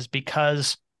take him is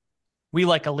because we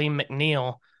like Aleem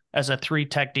McNeil as a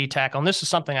three-tech D tackle. And this is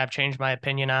something I've changed my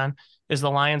opinion on, is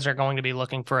the Lions are going to be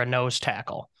looking for a nose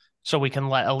tackle. So we can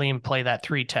let Aleem play that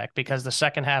three-tech, because the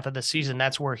second half of the season,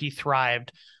 that's where he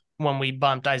thrived when we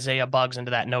bumped Isaiah Buggs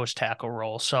into that nose tackle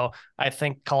role. So I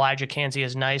think Kalijah Cansey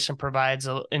is nice and provides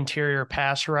an interior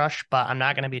pass rush, but I'm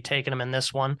not going to be taking him in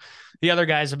this one. The other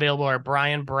guys available are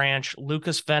Brian Branch,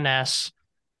 Lucas Van Ness,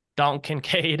 Dalton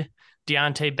Kincaid,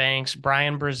 Deontay Banks,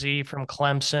 Brian Brzee from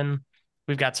Clemson.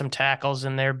 We've got some tackles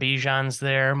in there. Bijan's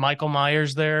there. Michael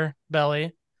Myers there,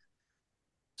 Belly.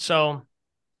 So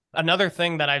another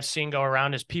thing that I've seen go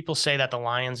around is people say that the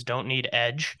Lions don't need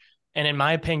edge. And in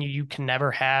my opinion, you can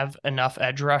never have enough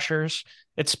edge rushers.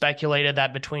 It's speculated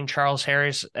that between Charles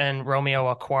Harris and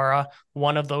Romeo Okwara,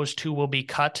 one of those two will be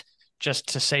cut just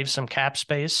to save some cap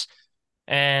space.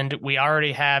 And we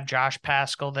already have Josh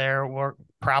Pascal there. We're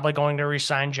probably going to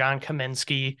resign John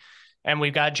Kaminsky. And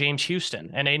we've got James Houston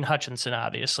and Aiden Hutchinson,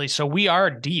 obviously. So we are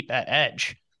deep at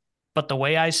edge. But the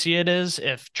way I see it is,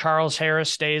 if Charles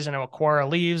Harris stays and Okwara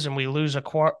leaves and we lose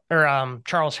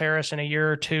Charles Harris in a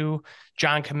year or two,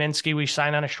 John Kaminsky, we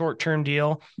sign on a short-term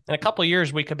deal. In a couple of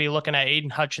years, we could be looking at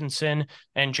Aiden Hutchinson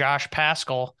and Josh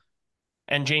Pascal,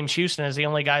 and James Houston is the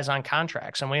only guys on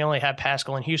contracts. And we only have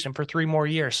Pascal and Houston for 3 more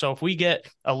years. So if we get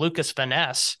a Lucas Van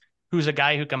Ness, who's a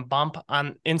guy who can bump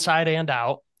on inside and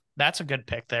out, that's a good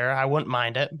pick there. I wouldn't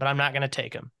mind it, but I'm not going to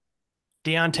take him.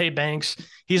 Deontay Banks,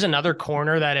 he's another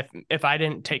corner that if I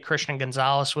didn't take Christian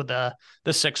Gonzalez with the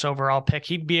 6 overall pick,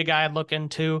 he'd be a guy I'd look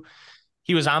into.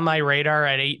 He was on my radar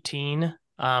at 18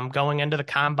 going into the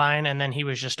combine, and then he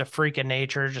was just a freak of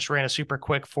nature, just ran a super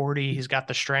quick 40. He's got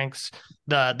the strengths,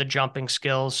 the jumping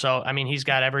skills. So, I mean, he's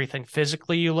got everything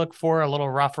physically you look for, a little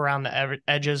rough around the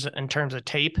edges in terms of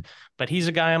tape, but he's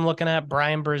a guy I'm looking at.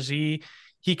 Brian Brzee,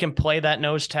 he can play that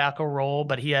nose tackle role,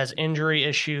 but he has injury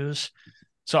issues.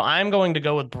 So I'm going to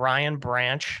go with Brian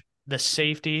Branch, the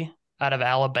safety out of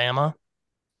Alabama.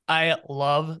 I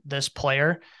love this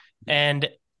player, and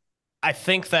I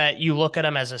think that you look at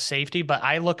him as a safety, but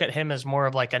I look at him as more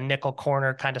of like a nickel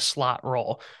corner kind of slot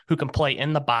role who can play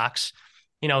in the box.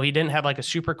 He didn't have like a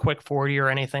super quick 40 or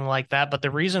anything like that. But the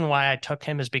reason why I took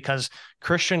him is because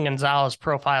Christian Gonzalez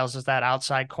profiles as that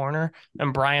outside corner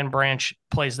and Brian Branch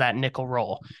plays that nickel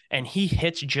role. And he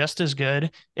hits just as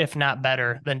good, if not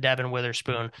better, than Devin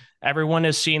Witherspoon. Everyone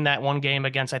has seen that one game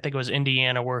against, I think it was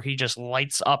Indiana, where he just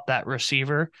lights up that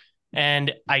receiver.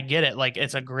 And I get it. Like,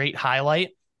 it's a great highlight,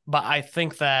 but I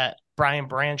think that Brian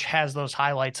Branch has those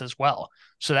highlights as well.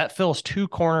 So that fills 2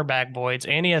 cornerback voids,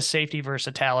 and he has safety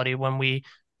versatility when we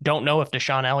don't know if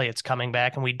Deshaun Elliott's coming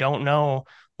back and we don't know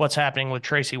what's happening with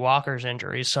Tracy Walker's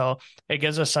injuries. So it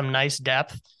gives us some nice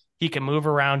depth. He can move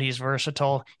around. He's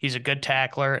versatile. He's a good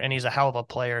tackler, and he's a hell of a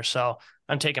player. So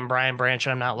I'm taking Brian Branch,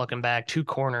 and I'm not looking back. 2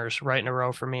 corners right in a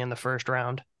row for me in the first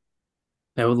round.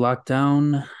 That would lock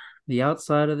down the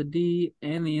outside of the D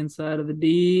and the inside of the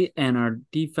D, and our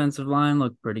defensive line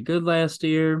looked pretty good last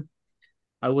year.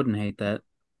 I wouldn't hate that.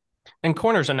 And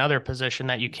corner's another position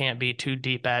that you can't be too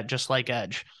deep at, just like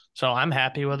edge. So I'm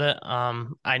happy with it.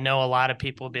 I know a lot of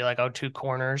people will be like, oh, 2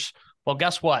 corners. Well,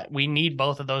 guess what? We need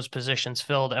both of those positions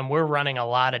filled, and we're running a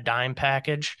lot of dime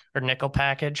package or nickel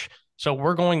package. So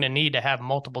we're going to need to have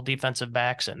multiple defensive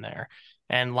backs in there.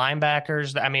 And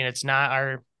linebackers, I mean, it's not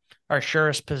our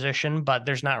surest position, but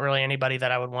there's not really anybody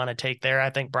that I would want to take there. I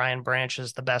think Brian Branch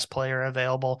is the best player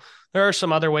available. There are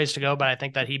some other ways to go, but I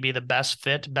think that he'd be the best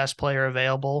fit, best player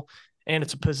available, and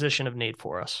it's a position of need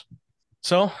for us.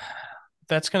 So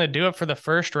that's going to do it for the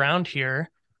first round here.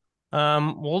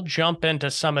 We'll jump into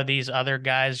some of these other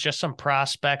guys, just some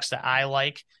prospects that I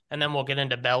like, and then we'll get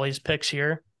into Belly's picks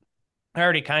here. I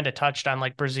already kind of touched on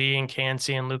like Brzee and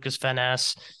Cansey and Lucas Van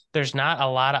Ness. There's not a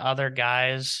lot of other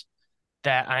guys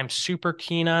that I'm super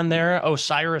keen on there.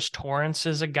 Osiris Torrance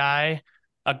is a guard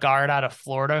out of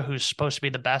Florida who's supposed to be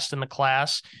the best in the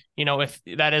class. If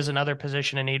that is another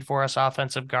position in need for us,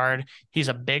 offensive guard, he's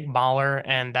a big baller,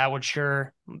 and that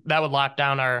would lock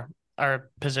down our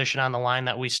position on the line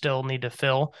that we still need to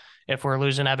fill if we're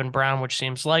losing Evan Brown, which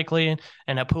seems likely,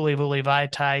 and Apuli Vuli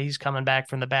Vaitai, he's coming back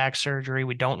from the back surgery.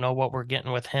 We don't know what we're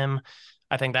getting with him.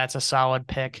 I think that's a solid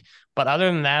pick. But other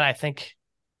than that, I think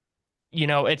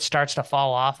it starts to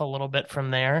fall off a little bit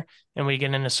from there, and we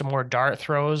get into some more dart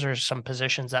throws or some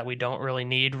positions that we don't really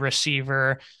need: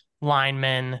 receiver,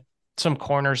 lineman, some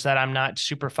corners that I'm not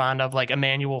super fond of, like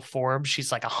Emmanuel Forbes.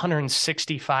 She's like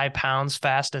 165 pounds,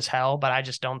 fast as hell, but I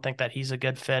just don't think that he's a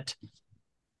good fit.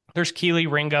 There's Keely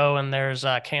Ringo and there's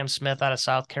Cam Smith out of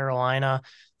South Carolina.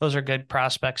 Those are good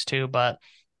prospects too, but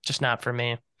just not for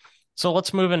me. So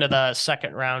let's move into the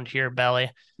second round here,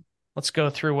 Belly. Let's go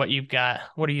through what you've got.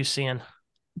 What are you seeing?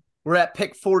 We're at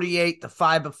pick 48. The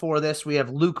 5 before this, we have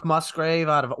Luke Musgrave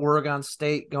out of Oregon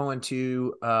State going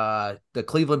to the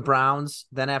Cleveland Browns.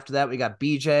 Then after that, we got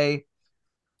BJ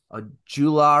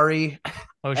Ojulari,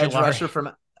 edge rusher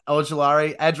from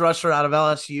Ojulari, edge rusher out of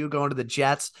LSU going to the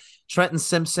Jets. Trenton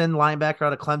Simpson, linebacker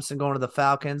out of Clemson, going to the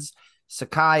Falcons.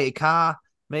 Sakai Ika,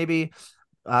 maybe,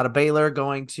 out of Baylor,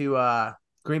 going to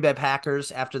Green Bay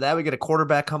Packers. After that, we get a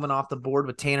quarterback coming off the board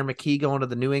with Tanner McKee going to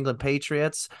the New England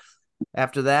Patriots.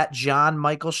 After that, John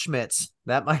Michael Schmitz.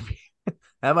 That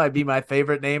might be my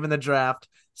favorite name in the draft.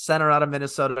 Center out of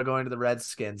Minnesota going to the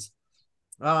Redskins.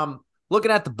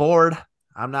 Looking at the board,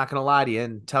 I'm not going to lie to you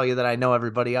and tell you that I know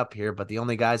everybody up here, but the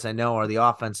only guys I know are the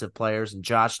offensive players, and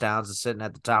Josh Downs is sitting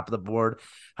at the top of the board.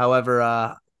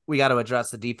 However, we got to address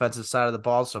the defensive side of the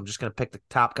ball, so I'm just going to pick the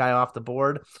top guy off the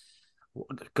board.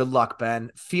 Good luck,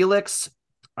 Ben. Felix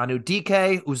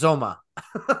Anudike Uzoma.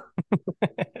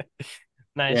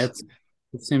 Nice. Yeah,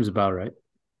 it seems about right.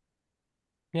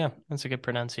 Yeah, that's a good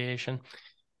pronunciation.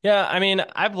 Yeah, I mean,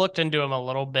 I've looked into him a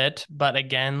little bit, but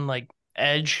again, like,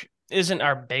 edge isn't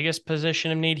our biggest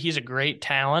position of need. He's a great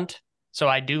talent, so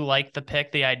I do like the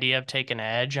pick, the idea of taking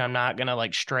edge. I'm not going to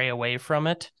like stray away from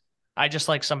it. I just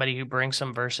like somebody who brings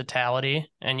some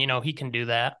versatility, and he can do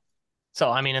that.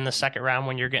 So, I mean, in the second round,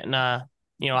 when you're getting a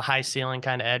high ceiling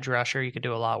kind of edge rusher, you could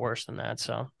do a lot worse than that.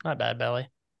 So, not bad, Belly.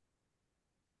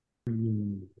 All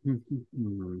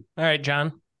right, John.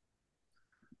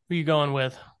 Who are you going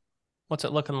with? What's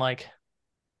it looking like?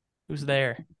 Who's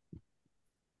there?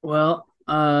 Well,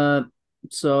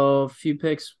 so a few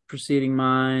picks preceding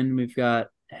mine. We've got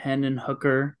Hendon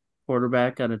Hooker,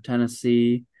 quarterback out of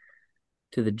Tennessee,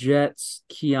 to the Jets.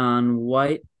 Keon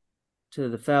White to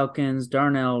the Falcons.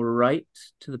 Darnell Wright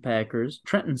to the Packers.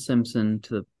 Trenton Simpson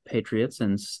to the Patriots.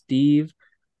 And Steve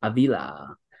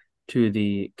Avila to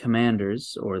the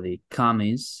Commanders, or the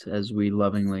Commies, as we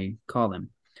lovingly call them.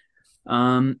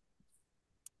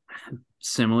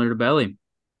 Similar to Belly.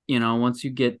 Once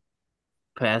you get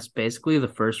past basically the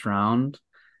first round,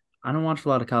 I don't watch a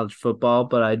lot of college football,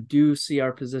 but I do see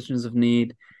our positions of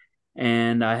need.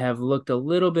 And I have looked a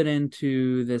little bit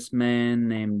into this man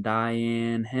named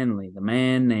Diane Henley, the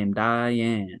man named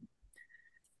Diane.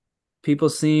 People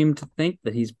seem to think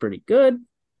that he's pretty good.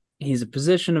 He's a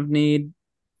position of need,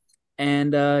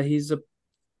 and he's a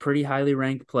pretty highly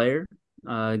ranked player.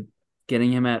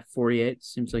 Getting him at 48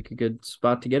 seems like a good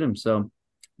spot to get him. So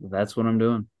that's what I'm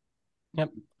doing. Yep.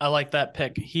 I like that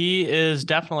pick. He is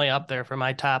definitely up there for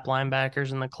my top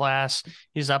linebackers in the class.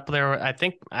 He's up there. I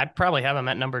think I'd probably have him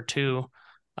at number 2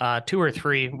 or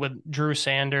 3, with Drew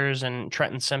Sanders and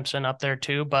Trenton Simpson up there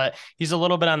too. But he's a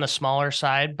little bit on the smaller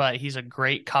side, but he's a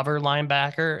great cover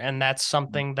linebacker. And that's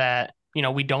something that,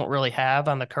 we don't really have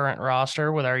on the current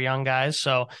roster with our young guys.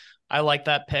 So I like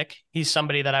that pick. He's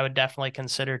somebody that I would definitely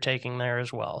consider taking there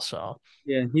as well. So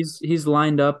yeah, he's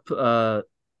lined up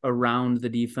around the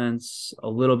defense a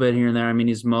little bit here and there. I mean,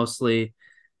 he's mostly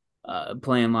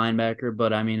playing linebacker,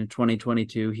 but I mean, in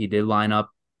 2022, he did line up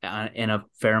in a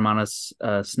fair amount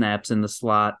of snaps in the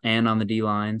slot and on the D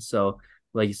line. So,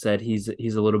 like you said, he's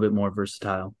a little bit more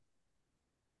versatile.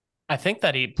 I think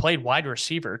that he played wide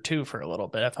receiver too for a little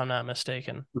bit, if I'm not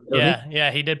mistaken. Really?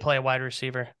 Yeah, he did play a wide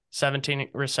receiver. 17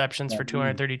 receptions for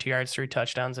 232 yards, 3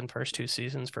 touchdowns in first 2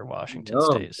 seasons for Washington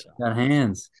State. So. Got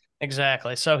hands.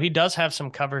 Exactly. So he does have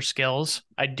some cover skills.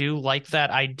 I do like that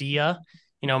idea.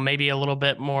 Maybe a little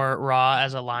bit more raw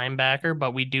as a linebacker,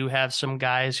 but we do have some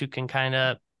guys who can kind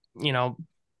of,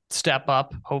 step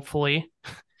up, hopefully,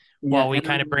 while we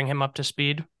kind of bring him up to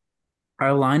speed.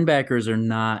 Our linebackers are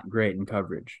not great in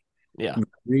coverage. Yeah.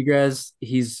 Rodriguez,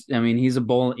 he's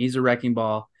a wrecking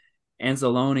ball.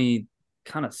 Anzalone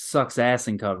kind of sucks ass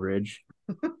in coverage.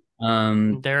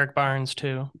 Derek Barnes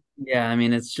too. Yeah, I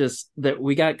mean, it's just that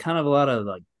we got kind of a lot of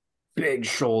like big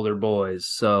shoulder boys.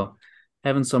 So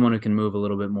having someone who can move a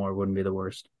little bit more wouldn't be the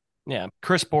worst. Yeah,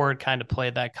 Chris Board kind of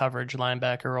played that coverage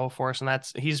linebacker role for us, and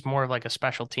he's more of like a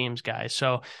special teams guy.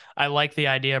 So I like the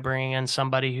idea of bringing in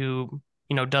somebody who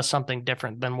does something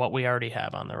different than what we already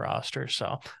have on the roster.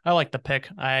 So I like the pick.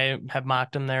 I have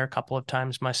mocked him there a couple of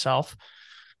times myself.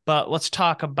 But let's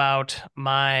talk about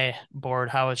my board,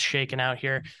 how it's shaken out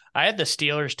here. I had the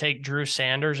Steelers take Drew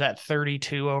Sanders at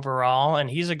 32 overall, and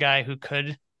he's a guy who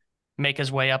could make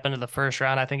his way up into the first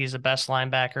round. I think he's the best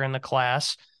linebacker in the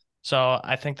class. So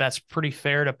I think that's pretty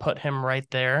fair to put him right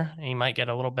there. He might get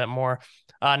a little bit more.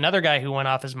 Another guy who went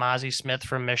off is Mozzie Smith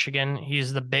from Michigan.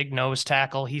 He's the big nose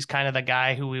tackle. He's kind of the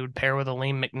guy who we would pair with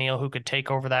Aleem McNeil, who could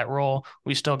take over that role.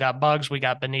 We still got Bugs. We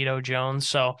got Benito Jones.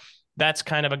 So that's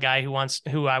kind of a guy who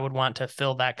I would want to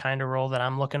fill that kind of role that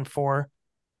I'm looking for.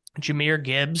 Jahmyr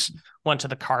Gibbs went to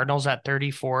the Cardinals at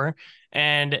 34,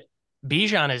 and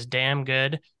Bijan is damn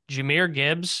good. Jahmyr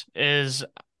Gibbs is,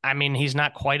 I mean, he's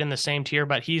not quite in the same tier,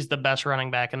 but he's the best running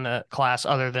back in the class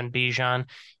other than Bijan.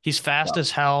 He's fast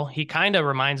as hell. He kind of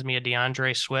reminds me of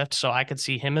DeAndre Swift, so I could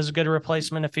see him as a good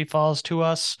replacement if he falls to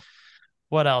us.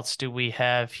 What else do we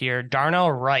have here?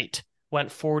 Darnell Wright went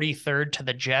 43rd to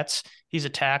the Jets. He's a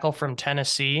tackle from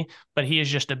Tennessee, but he is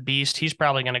just a beast. He's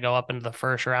probably going to go up into the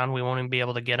first round. We won't even be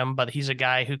able to get him, but he's a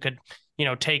guy who could,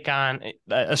 take on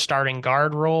a starting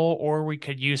guard role, or we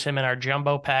could use him in our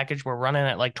jumbo package. We're running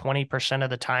it like 20% of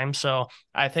the time. So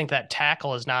I think that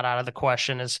tackle is not out of the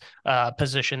question as a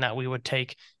position that we would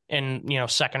take in,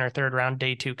 second or third round,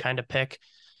 day two kind of pick.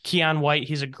 Keon White,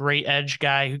 he's a great edge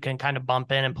guy who can kind of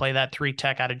bump in and play that 3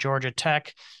 tech out of Georgia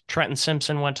Tech. Trenton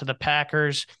Simpson went to the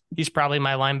Packers. He's probably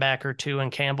my linebacker too,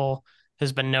 and Campbell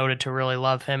has been noted to really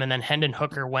love him. And then Hendon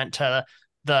Hooker went to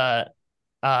the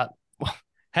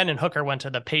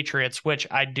Patriots, which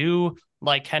I do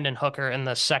like Hendon Hooker in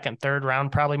the second, third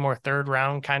round, probably more third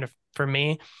round kind of for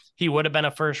me. He would have been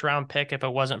a first round pick if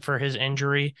it wasn't for his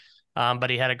injury. But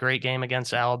he had a great game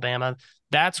against Alabama.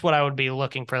 That's what I would be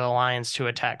looking for the Lions to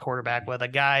attack quarterback with, a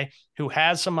guy who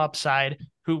has some upside,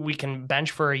 who we can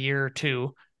bench for a year or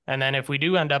two. And then if we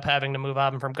do end up having to move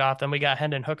on from Gotham, we got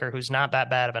Hendon Hooker, who's not that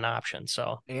bad of an option.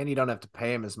 So, and you don't have to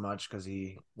pay him as much because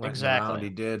he went exactly. around. He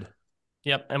did.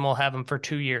 Yep. And we'll have him for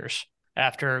 2 years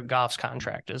after Goff's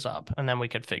contract is up, and then we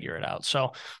could figure it out.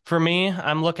 So for me,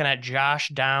 I'm looking at Josh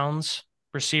Downs,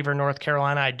 receiver, North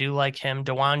Carolina. I do like him.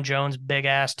 DeJuan Jones, big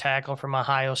ass tackle from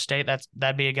Ohio State.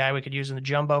 That'd be a guy we could use in the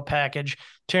jumbo package.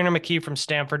 Turner McKee from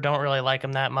Stanford. Don't really like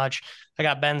him that much. I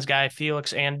got Ben's guy,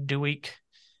 Felix and Duik,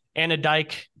 and a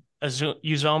Dyke,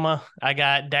 Uzoma. I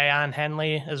got Deion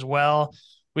Henley as well.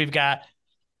 We've got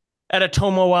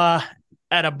Edatomoa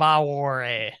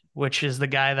Edabawore, which is the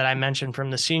guy that I mentioned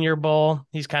from the Senior Bowl.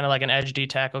 He's kind of like an edge D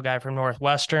tackle guy from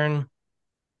Northwestern.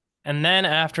 And then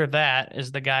after that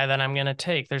is the guy that I'm going to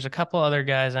take. There's a couple other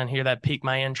guys on here that pique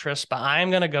my interest, but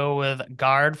I'm going to go with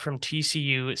guard from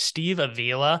TCU, Steve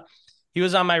Avila. He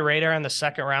was on my radar in the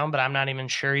second round, but I'm not even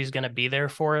sure he's going to be there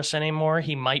for us anymore.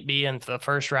 He might be in the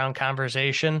first round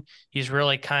conversation. He's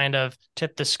really kind of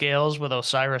tipped the scales with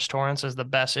Osiris Torrance as the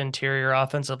best interior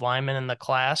offensive lineman in the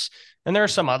class. And there are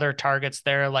some other targets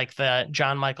there, like the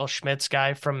John Michael Schmitz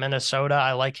guy from Minnesota.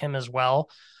 I like him as well.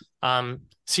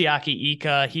 Siaki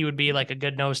Ika, he would be like a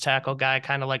good nose tackle guy,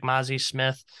 kind of like Mozzie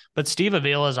Smith. But Steve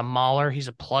Avila is a mauler. He's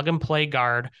a plug and play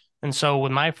guard. And so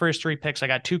with my first 3 picks, I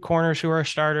got 2 corners who are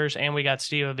starters, and we got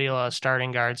Steve Avila, a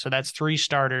starting guard. So that's 3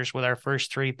 starters with our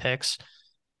first 3 picks.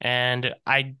 And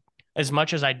as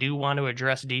much as I do want to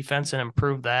address defense and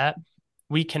improve that,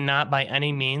 we cannot by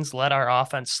any means let our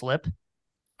offense slip.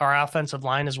 Our offensive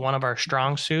line is one of our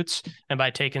strong suits. And by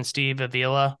taking Steve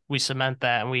Avila, we cement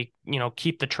that and we,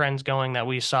 keep the trends going that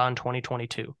we saw in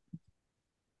 2022.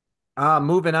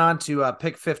 Moving on to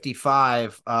pick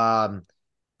 55.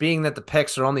 Being that the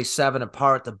picks are only 7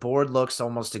 apart, the board looks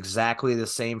almost exactly the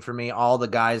same for me. All the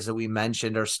guys that we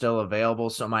mentioned are still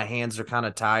available, so my hands are kind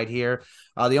of tied here.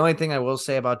 The only thing I will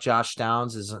say about Josh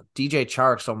Downs is DJ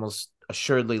Chark's almost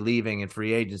assuredly leaving in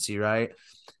free agency, right?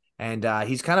 And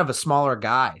he's kind of a smaller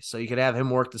guy, so you could have him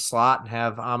work the slot and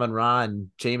have Amon-Ra and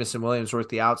Jamison Williams work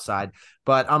the outside.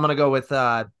 But I'm going to go with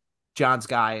John's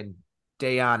guy and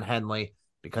Deion Henley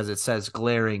because it says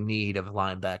glaring need of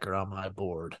linebacker on my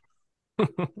board.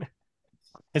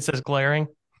 It says glaring.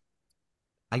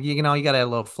 You got to add a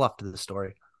little fluff to the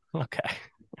story. Okay.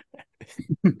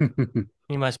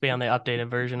 You must be on the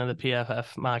updated version of the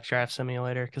PFF mock draft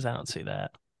simulator because I don't see that.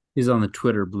 He's on the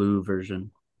Twitter blue version.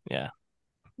 Yeah.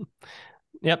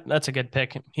 Yep, that's a good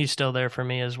pick. He's still there for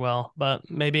me as well. But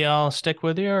maybe I'll stick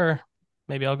with you, or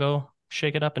maybe I'll go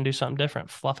shake it up and do something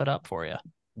different, fluff it up for you.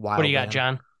 Wild What do you got, man.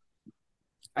 John?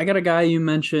 I got a guy you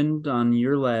mentioned on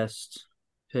your last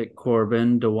pick,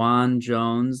 Corbin, DeJuan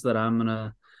Jones, that I'm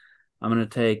gonna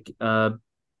take. I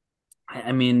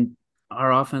mean,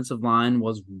 our offensive line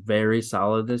was very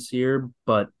solid this year,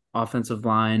 but offensive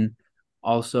line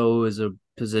also is a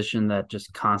position that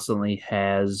just constantly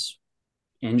has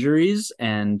injuries,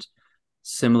 and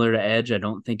similar to edge, I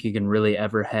don't think you can really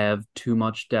ever have too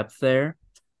much depth there.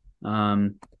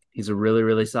 He's a really,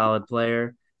 really solid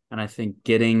player, and I think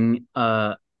getting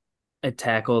a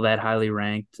tackle that highly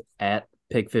ranked at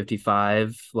pick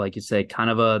 55, like you say,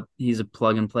 he's a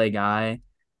plug and play guy.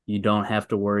 You don't have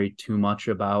to worry too much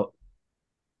about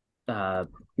uh,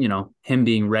 him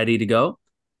being ready to go.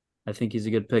 I think he's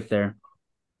a good pick there.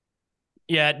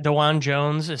 Yeah, DeJuan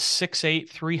Jones is 6'8",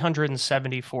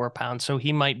 374 pounds, so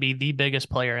he might be the biggest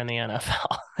player in the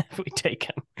NFL if we take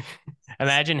him.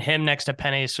 Imagine him next to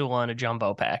Penei Sewell in a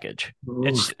jumbo package. Ooh.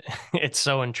 It's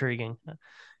so intriguing.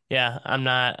 Yeah, I'm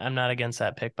not against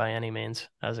that pick by any means.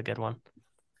 That was a good one.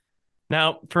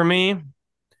 Now, for me,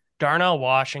 Darnell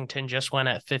Washington just went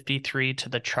at 53 to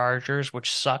the Chargers,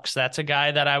 which sucks. That's a guy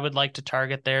that I would like to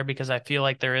target there because I feel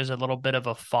like there is a little bit of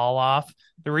a fall off.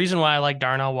 The reason why I like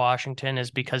Darnell Washington is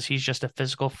because he's just a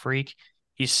physical freak.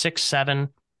 He's 6'7".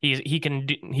 He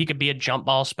could be a jump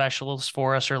ball specialist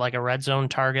for us or like a red zone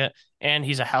target, and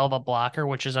he's a hell of a blocker,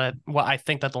 which is what I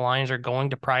think that the Lions are going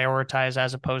to prioritize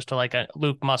as opposed to like a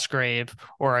Luke Musgrave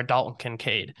or a Dalton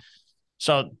Kincaid.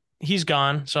 So he's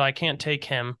gone, so I can't take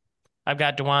him. I've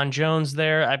got DeJuan Jones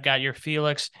there. I've got your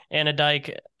Felix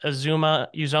Anadike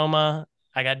Uzoma.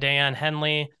 I got Dayon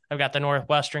Henley. I've got the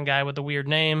Northwestern guy with the weird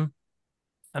name.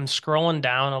 I'm scrolling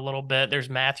down a little bit. There's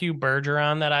Matthew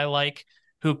Bergeron that I like,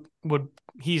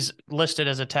 he's listed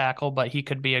as a tackle, but he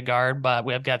could be a guard. But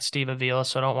we've got Steve Avila,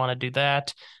 so I don't want to do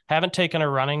that. Haven't taken a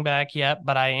running back yet,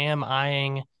 but I am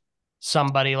eyeing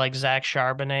somebody like Zach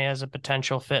Charbonnet as a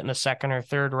potential fit in the second or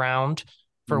third round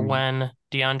for when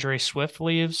DeAndre Swift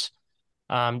leaves.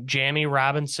 Jamie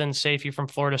Robinson, safety from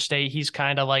Florida State. He's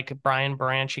kind of like Brian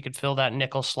Branch. He could fill that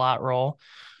nickel slot role.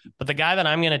 But the guy that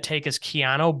I'm going to take is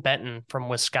Keanu Benton from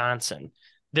Wisconsin.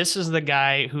 This is the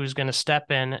guy who's going to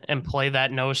step in and play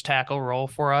that nose tackle role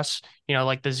for us,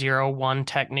 like the 0-1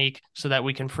 technique so that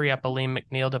we can free up Aleem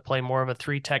McNeil to play more of a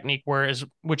 3 technique,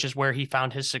 which is where he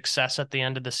found his success at the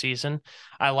end of the season.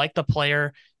 I like the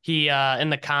player. He, in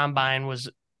the combine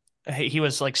he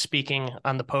was like speaking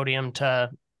on the podium to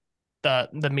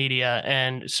the media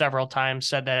and several times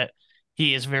said that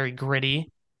he is very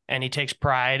gritty and he takes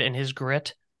pride in his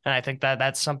grit. And I think that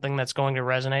that's something that's going to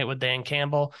resonate with Dan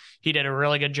Campbell. He did a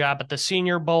really good job at the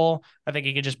Senior Bowl. I think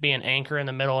he could just be an anchor in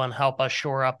the middle and help us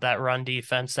shore up that run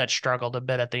defense that struggled a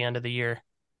bit at the end of the year.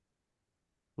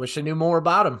 Wish I knew more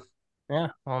about him. Yeah,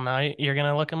 well, now you're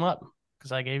going to look him up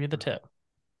because I gave you the tip.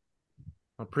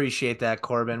 Appreciate that,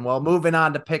 Corbin. Well, moving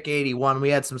on to pick 81, we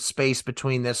had some space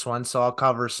between this one, so I'll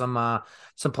cover some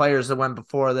players that went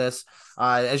before this.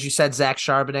 As you said, Zach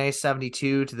Charbonnet,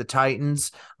 72 to the Titans.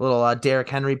 A little Derrick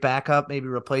Henry backup, maybe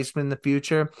replacement in the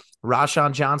future.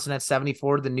 Rashawn Johnson at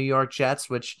 74 to the New York Jets,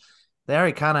 which they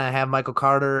already kind of have Michael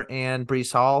Carter and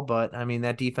Breece Hall, but I mean,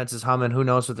 that defense is humming. Who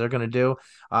knows what they're going to do?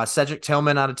 Cedric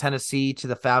Tillman out of Tennessee to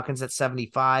the Falcons at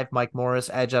 75. Mike Morris,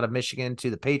 edge out of Michigan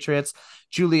to the Patriots.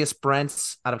 Julius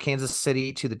Brents out of Kansas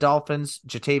City to the Dolphins.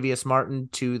 Jatavius Martin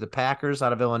to the Packers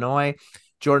out of Illinois.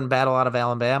 Jordan Battle out of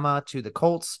Alabama to the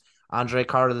Colts. Andre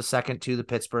Carter II to the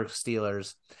Pittsburgh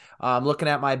Steelers. Looking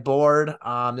at my board,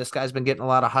 this guy's been getting a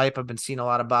lot of hype. I've been seeing a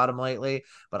lot about him lately,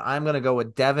 but I'm going to go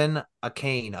with Devin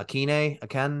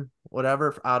Akine,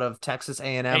 whatever, out of Texas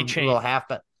A&M.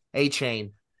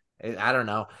 A-Chain. I don't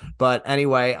know. But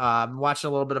anyway, I'm watching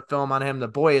a little bit of film on him. The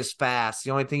boy is fast.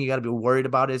 The only thing you got to be worried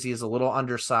about is he is a little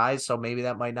undersized, so maybe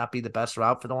that might not be the best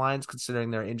route for the Lions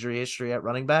considering their injury history at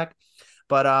running back.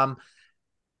 But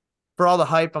for all the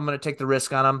hype, I'm going to take the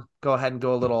risk on him. Go ahead and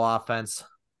go a little offense.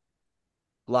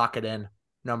 Lock it in.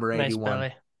 Number 81.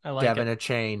 Nice, I like Devin it.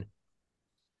 Achane.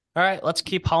 All right, let's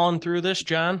keep hauling through this,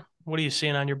 John. What are you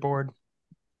seeing on your board?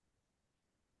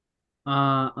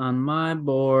 On my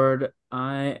board,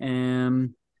 I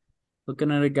am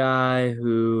looking at a guy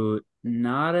who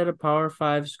not at a Power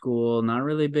 5 school, not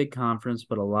really a big conference,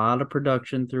 but a lot of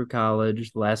production through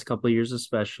college, the last couple of years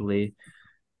especially.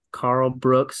 Carl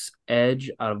Brooks,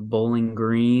 edge out of Bowling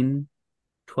Green,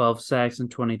 12 sacks in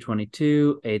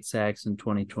 2022, 8 sacks in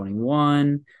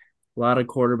 2021. A lot of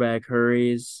quarterback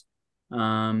hurries.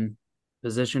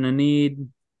 Position of need.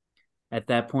 At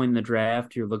that point in the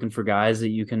draft, you're looking for guys that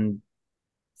you can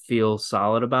feel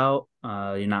solid about.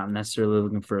 You're not necessarily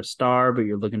looking for a star, but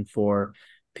you're looking for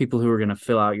people who are going to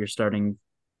fill out your starting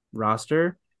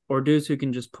roster or dudes who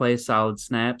can just play solid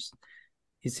snaps.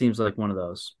 He seems like one of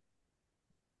those.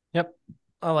 Yep.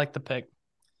 I like the pick.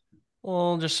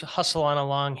 We'll just hustle on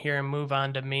along here and move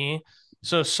on to me.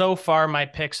 So far, my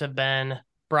picks have been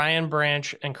Brian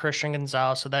Branch and Christian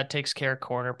Gonzalez. So that takes care of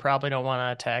corner. Probably don't want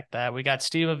to attack that. We got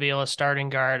Steve Avila, starting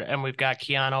guard, and we've got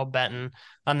Keanu Benton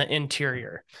on the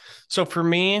interior. So for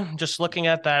me, just looking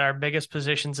at that, our biggest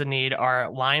positions in need are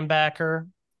linebacker,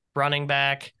 running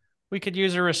back. We could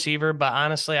use a receiver, but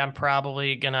honestly, I'm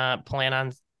probably going to plan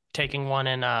on taking one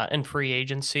in free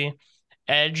agency.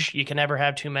 Edge, you can never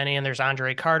have too many. And there's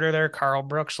Andre Carter there, Carl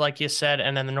Brooks, like you said,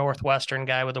 and then the Northwestern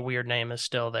guy with a weird name is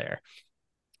still there.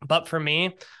 But for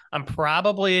me, I'm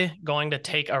probably going to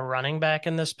take a running back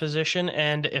in this position.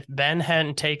 And if Ben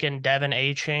hadn't taken Devin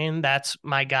A-Chain, that's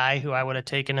my guy who I would have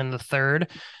taken in the third.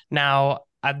 Now,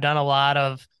 I've done a lot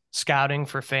of scouting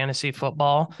for fantasy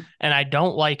football, and I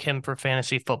don't like him for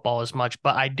fantasy football as much,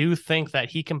 but I do think that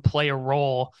he can play a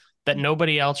role that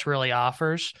nobody else really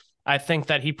offers. I think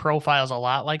that he profiles a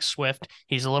lot like Swift.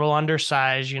 He's a little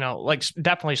undersized, like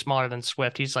definitely smaller than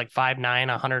Swift. He's like 5'9",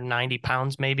 190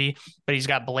 pounds maybe, but he's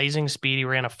got blazing speed. He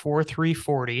ran a 4.3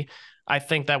 40. I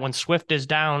think that when Swift is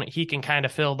down, he can kind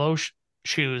of fill those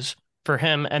shoes for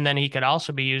him, and then he could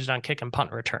also be used on kick and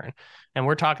punt return. And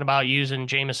we're talking about using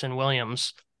Jamison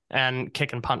Williams and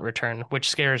kick and punt return, which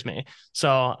scares me.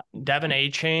 So Devin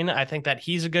A-Chain, I think that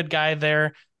he's a good guy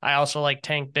there. I also like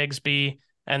Tank Bigsby.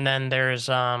 And then there's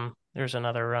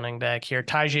another running back here,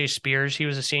 Tyjae Spears. He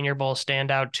was a Senior Bowl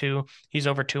standout too. He's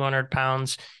over 200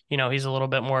 pounds. He's a little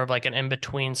bit more of like an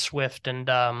in-between Swift and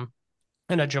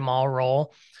a Jamal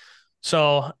role.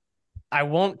 So I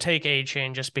won't take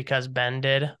A-Chain just because Ben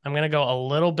did. I'm going to go a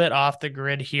little bit off the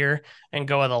grid here and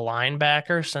go with a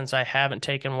linebacker since I haven't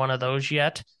taken one of those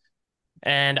yet.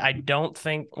 And I don't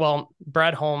think,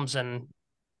 Brett Holmes in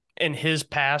his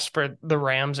past for the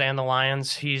Rams and the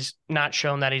Lions, he's not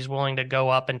shown that he's willing to go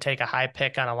up and take a high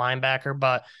pick on a linebacker,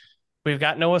 but we've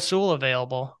got Noah Sewell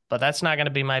available, but that's not going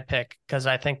to be my pick because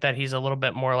I think that he's a little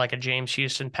bit more like a James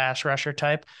Houston pass rusher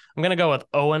type. I'm going to go with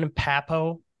Owen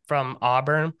Papo from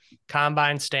Auburn,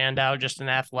 combine standout, just an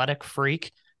athletic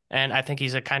freak. And I think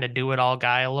he's a kind of do-it-all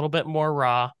guy, a little bit more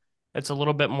raw. It's a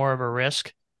little bit more of a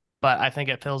risk, but I think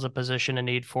it fills a position of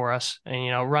need for us.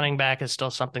 And, running back is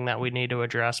still something that we need to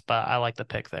address, but I like the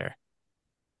pick there.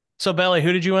 So, Belly,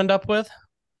 who did you end up with?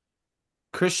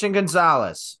 Christian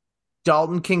Gonzalez,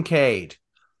 Dalton Kincaid,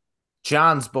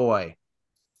 John's boy,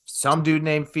 some dude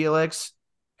named Felix,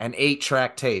 and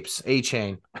 8-track tapes,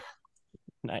 A-Chain.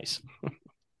 Nice.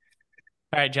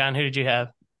 All right, John, who did you have?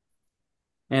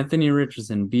 Anthony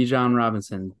Richardson, Bijan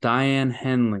Robinson, Diane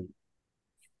Henley,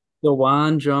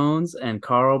 DeJuan Jones, and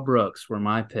Carl Brooks were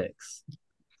my picks.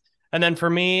 And then for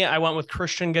me, I went with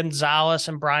Christian Gonzalez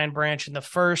and Brian Branch in the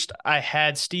first. I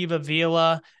had Steve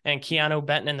Avila and Keanu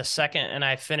Benton in the second, and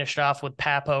I finished off with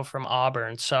Papo from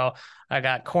Auburn. So I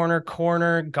got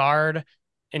corner, guard,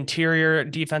 interior,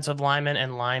 defensive lineman,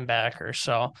 and linebacker.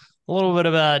 So a little bit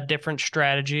of a different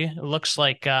strategy. It looks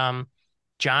like,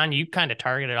 John, you kind of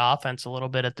targeted offense a little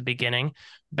bit at the beginning.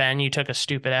 Ben, you took a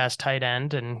stupid ass tight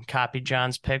end and copied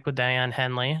John's pick with Diane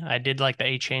Henley. I did like the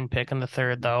A-Chain pick in the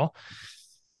third, though.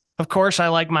 Of course, I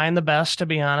like mine the best, to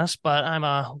be honest, but I'm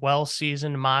a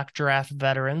well-seasoned mock draft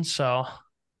veteran, so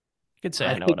you could say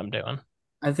I know what I'm doing.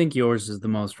 I think yours is the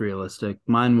most realistic.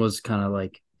 Mine was kind of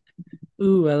like,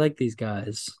 ooh, I like these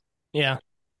guys. Yeah.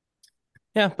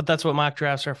 Yeah, but that's what mock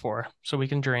drafts are for, so we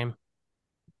can dream.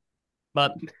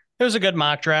 But it was a good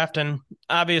mock draft, and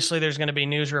obviously there's going to be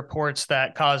news reports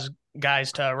that cause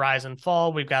guys to rise and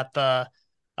fall. We've got the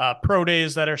pro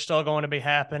days that are still going to be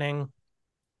happening.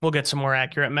 We'll get some more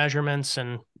accurate measurements,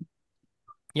 and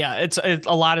yeah, it's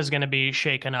a lot is going to be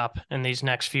shaken up in these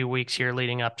next few weeks here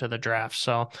leading up to the draft.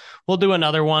 So we'll do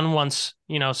another one once,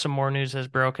 some more news has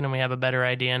broken and we have a better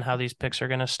idea on how these picks are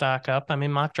going to stock up. I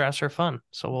mean, mock drafts are fun,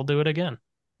 so we'll do it again.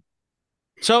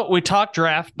 So we talked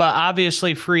draft, but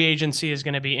obviously free agency is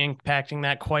going to be impacting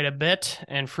that quite a bit,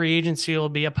 and free agency will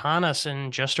be upon us in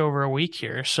just over a week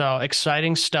here. So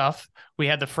exciting stuff. We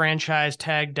had the franchise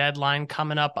tag deadline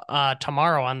coming up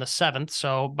tomorrow on the 7th.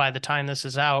 So by the time this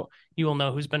is out, you will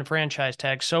know who's been franchise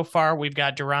tagged. So far, we've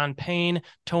got Deron Payne,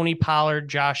 Tony Pollard,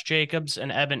 Josh Jacobs,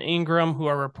 and Evan Ingram, who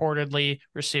are reportedly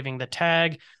receiving the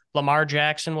tag. Lamar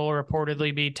Jackson will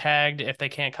reportedly be tagged if they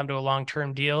can't come to a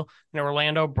long-term deal. And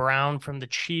Orlando Brown from the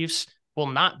Chiefs will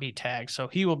not be tagged, so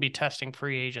he will be testing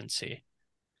free agency.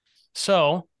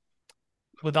 So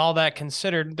with all that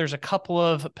considered, there's a couple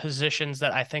of positions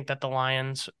that I think that the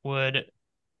Lions would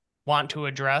want to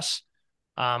address.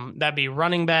 That'd be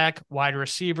running back, wide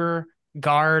receiver,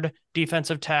 guard,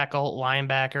 defensive tackle,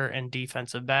 linebacker, and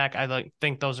defensive back. I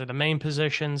think those are the main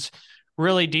positions.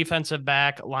 Really, defensive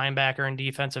back, linebacker, and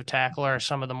defensive tackle are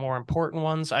some of the more important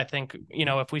ones. I think,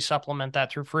 if we supplement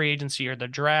that through free agency or the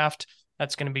draft,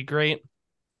 that's going to be great.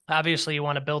 Obviously, you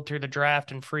want to build through the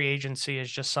draft, and free agency is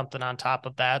just something on top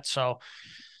of that. So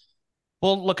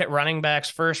we'll look at running backs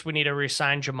first. We need to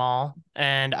re-sign Jamal.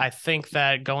 And I think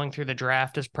that going through the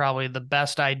draft is probably the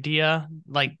best idea.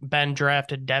 Like Ben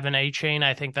drafted Devin A-Chain.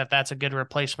 I think that that's a good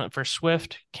replacement for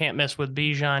Swift. Can't miss with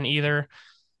Bijan either.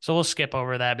 So we'll skip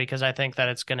over that because I think that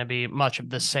it's going to be much of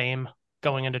the same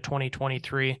going into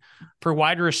 2023. For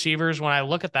wide receivers, when I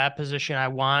look at that position, I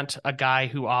want a guy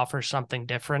who offers something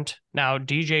different. Now,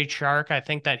 DJ Chark, I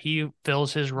think that he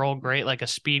fills his role great, like a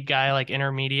speed guy, like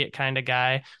intermediate kind of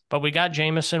guy. But we got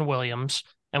Jamison Williams,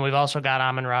 and we've also got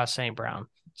Amon-Ra St. Brown.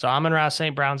 So Amon-Ra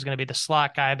St. Brown is going to be the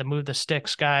slot guy, the move the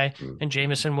sticks guy, and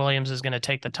Jamison Williams is going to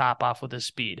take the top off with his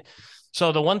speed.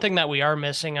 So the one thing that we are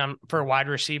missing for wide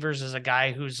receivers is a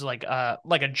guy who's like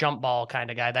a jump ball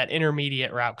kind of guy, that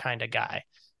intermediate route kind of guy.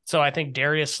 So I think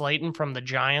Darius Slayton from the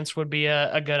Giants would be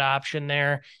a good option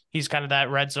there. He's kind of that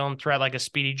red zone threat, like a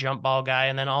speedy jump ball guy.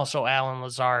 And then also Alan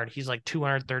Lazard. He's like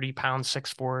 230 pounds,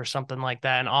 6'4" or something like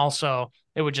that. And also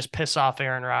it would just piss off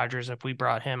Aaron Rodgers if we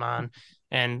brought him on.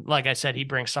 And like I said, he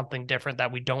brings something different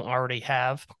that we don't already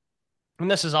have. And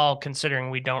this is all considering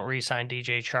we don't re-sign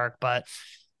DJ Chark, but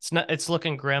it's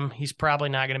looking grim. He's probably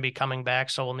not going to be coming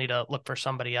back, so we'll need to look for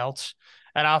somebody else.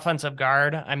 At offensive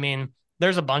guard, I mean,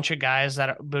 there's a bunch of guys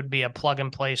that would be a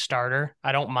plug-and-play starter.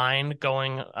 I don't mind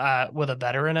going with a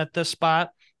veteran at this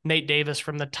spot. Nate Davis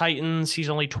from the Titans, he's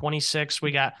only 26. We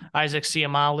got Isaac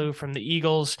Seumalo from the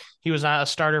Eagles. He was not a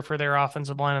starter for their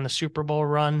offensive line in the Super Bowl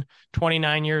run.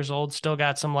 29 years old, still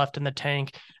got some left in the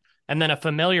tank. And then a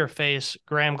familiar face,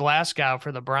 Graham Glasgow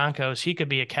for the Broncos. He could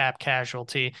be a cap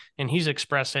casualty, and he's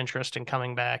expressed interest in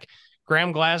coming back.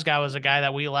 Graham Glasgow is a guy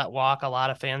that we let walk. A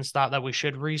lot of fans thought that we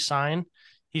should re-sign.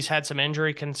 He's had some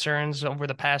injury concerns over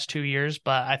the past 2 years,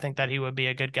 but I think that he would be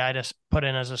a good guy to put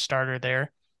in as a starter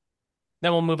there.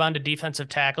 Then we'll move on to defensive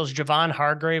tackles. Javon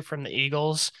Hargrave from the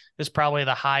Eagles is probably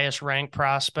the highest ranked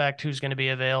prospect who's going to be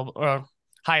available, or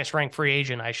highest ranked free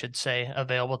agent, I should say,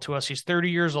 available to us. He's 30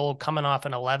 years old, coming off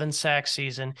an 11-sack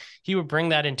season. He would bring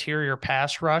that interior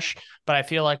pass rush, but I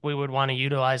feel like we would want to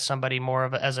utilize somebody more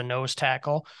of as a nose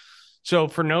tackle. So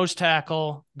for nose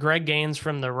tackle, Greg Gaines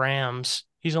from the Rams,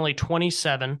 he's only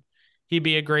 27. He'd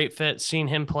be a great fit. Seen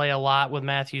him play a lot with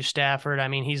Matthew Stafford. I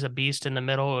mean, he's a beast in the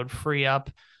middle. It would free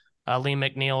up Lee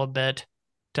McNeil a bit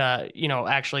to,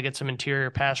 actually get some interior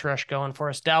pass rush going for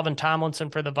us. Dalvin Tomlinson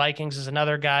for the Vikings is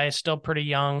another guy, still pretty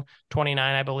young,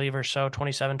 29, I believe, or so,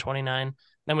 27, 29.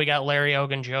 Then we got Larry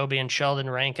Ogunjobi and Sheldon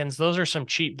Rankins. Those are some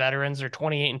cheap veterans. They're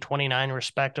 28 and 29,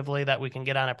 respectively, that we can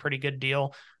get on a pretty good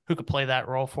deal who could play that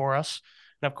role for us.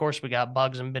 And, of course, we got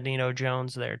Bugs and Benito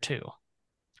Jones there, too.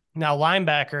 Now,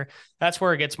 linebacker, that's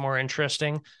where it gets more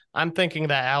interesting. I'm thinking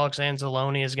that Alex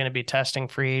Anzalone is going to be testing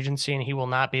free agency and he will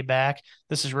not be back.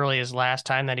 This is really his last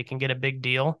time that he can get a big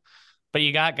deal. But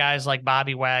you got guys like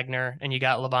Bobby Wagner and you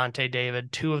got Levante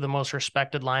David, two of the most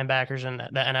respected linebackers in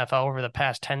the NFL over the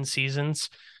past 10 seasons.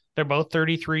 They're both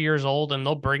 33 years old, and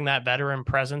they'll bring that veteran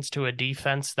presence to a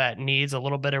defense that needs a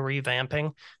little bit of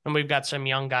revamping. And we've got some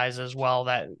young guys as well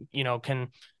that, can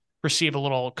receive a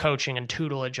little coaching and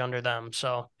tutelage under them.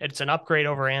 So it's an upgrade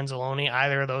over Anzalone.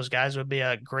 Either of those guys would be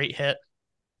a great hit.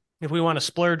 If we want to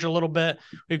splurge a little bit,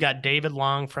 we've got David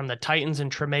Long from the Titans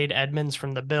and Tremaine Edmonds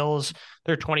from the Bills.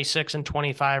 They're 26 and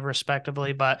 25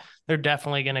 respectively, but they're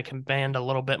definitely going to command a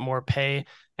little bit more pay.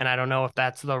 And I don't know if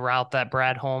that's the route that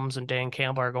Brad Holmes and Dan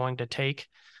Campbell are going to take.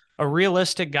 A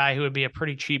realistic guy who would be a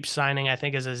pretty cheap signing, I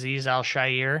think, is Azeez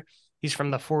Al-Shaair. He's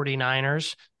from the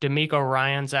 49ers. D'Amico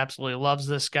Ryans absolutely loves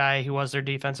this guy. He was their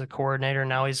defensive coordinator.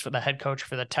 Now he's the head coach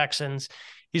for the Texans.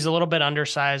 He's a little bit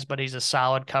undersized, but he's a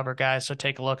solid cover guy. So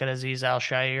take a look at Azeez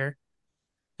Al-Shaair.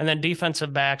 And then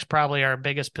defensive backs, probably our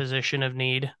biggest position of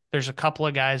need. There's a couple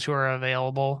of guys who are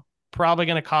available. Probably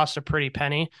going to cost a pretty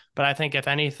penny, but I think if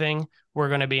anything, we're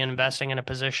going to be investing in a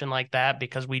position like that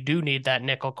because we do need that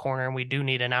nickel corner and we do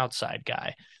need an outside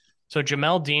guy. So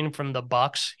Jamel Dean from the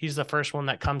Bucks, he's the first one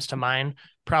that comes to mind.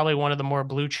 Probably one of the more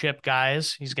blue chip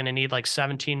guys. He's going to need like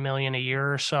 $17 million a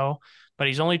year or so, but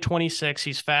he's only 26.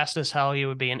 He's fast as hell. He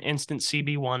would be an instant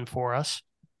CB1 for us.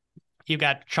 You've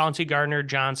got Chauncey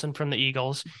Gardner-Johnson from the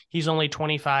Eagles. He's only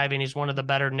 25, and he's one of the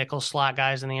better nickel slot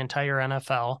guys in the entire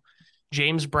NFL.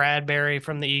 James Bradbury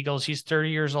from the Eagles. He's 30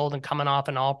 years old and coming off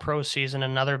an all-pro season,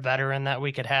 another veteran that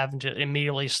we could have to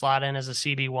immediately slot in as a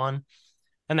CB1.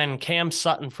 And then Cam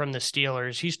Sutton from the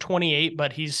Steelers. He's 28,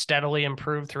 but he's steadily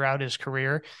improved throughout his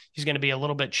career. He's going to be a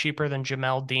little bit cheaper than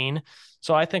Jamel Dean.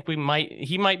 So I think he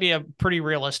might be a pretty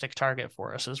realistic target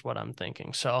for us, is what I'm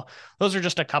thinking. So those are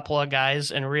just a couple of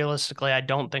guys. And realistically, I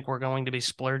don't think we're going to be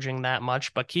splurging that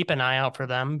much, but keep an eye out for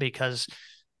them because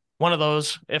one of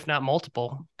those, if not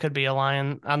multiple, could be a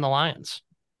Lion on the Lions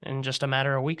in just a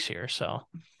matter of weeks here. So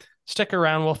stick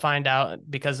around. We'll find out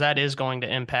because that is going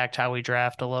to impact how we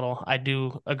draft a little. I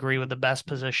do agree with the best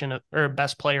position or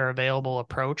best player available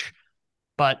approach,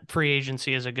 but free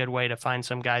agency is a good way to find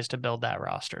some guys to build that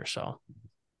roster. So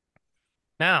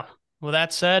now, with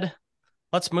that said,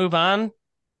 let's move on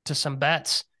to some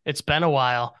bets. It's been a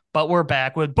while, but we're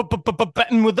back with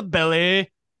betting with the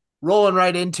belly. Rolling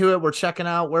right into it. We're checking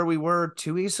out where we were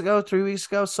 2 weeks ago, 3 weeks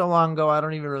ago, so long ago, I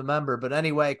don't even remember. But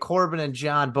anyway, Corbin and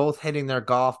John both hitting their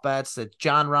golf bets. It's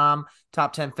John Rahm,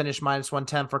 top 10 finish, minus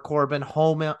 110 for Corbin.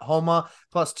 Homa,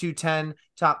 plus 210,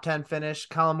 top 10 finish.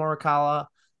 Colin Morikawa,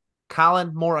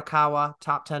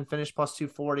 top 10 finish, plus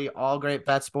 240. All great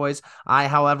bets, boys. I,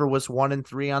 however, was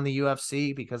 1-3 on the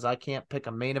UFC because I can't pick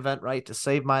a main event right to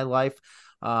save my life.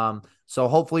 So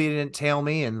hopefully you didn't tail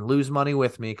me and lose money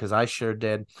with me because I sure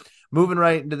did. Moving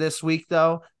right into this week,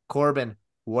 though, Corbin,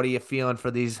 what are you feeling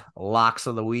for these locks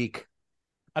of the week?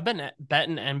 I've been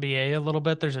betting NBA a little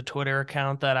bit. There's a Twitter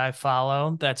account that I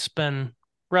follow that's been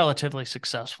relatively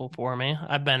successful for me.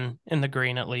 I've been in the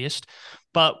green at least,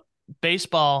 but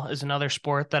baseball is another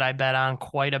sport that I bet on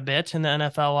quite a bit in the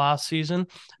NFL offseason.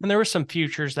 And there were some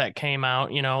futures that came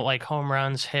out, like home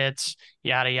runs, hits,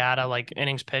 yada, yada, like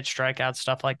innings pitched, strikeouts,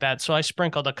 stuff like that. So I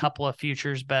sprinkled a couple of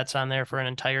futures bets on there for an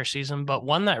entire season. But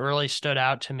one that really stood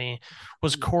out to me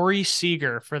was Corey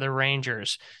Seager for the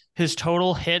Rangers. His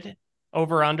total hit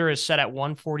over under is set at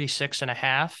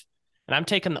 146.5. And I'm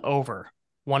taking the over.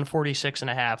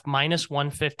 146.5 minus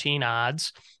 115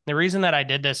 odds. The reason that I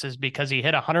did this is because he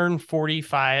hit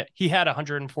 145. He had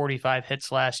 145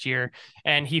 hits last year,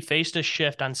 and he faced a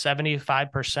shift on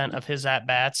 75% of his at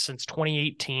bats since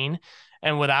 2018.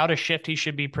 And without a shift, he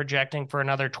should be projecting for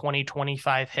another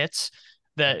 25 hits.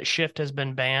 The shift has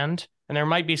been banned, and there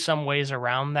might be some ways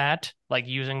around that, like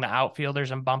using the outfielders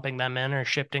and bumping them in or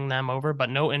shifting them over, but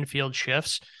no infield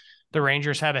shifts. The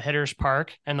Rangers have a hitter's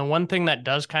park. And the one thing that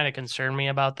does kind of concern me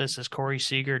about this is Corey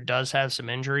Seager does have some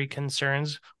injury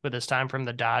concerns with his time from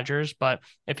the Dodgers. But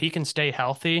if he can stay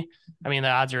healthy, I mean, the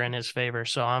odds are in his favor.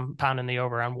 So I'm pounding the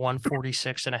over on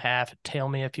 146.5. Tail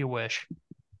me if you wish.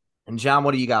 And John,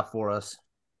 what do you got for us?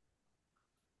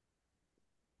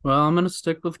 Well, I'm going to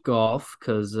stick with golf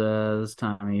because this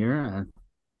time of year,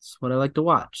 it's what I like to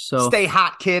watch. So stay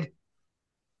hot, kid.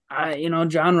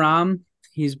 John Rahm,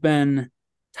 he's been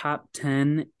top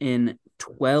 10 in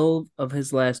 12 of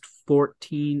his last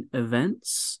 14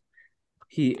 events.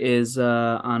 He is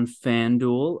on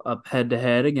FanDuel up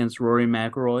head-to-head against Rory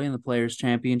McIlroy in the Players'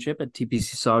 Championship at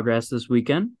TPC Sawgrass this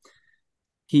weekend.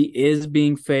 He is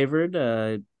being favored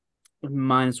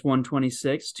minus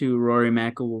 126 to Rory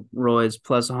McIlroy's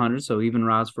plus 100, so even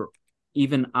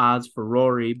odds for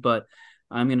Rory, but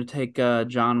I'm going to take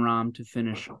John Rahm to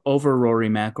finish over Rory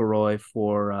McIlroy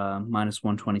for minus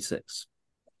 126.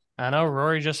 I know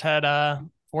Rory just had a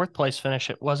fourth place finish,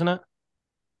 wasn't it?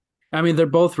 I mean, they're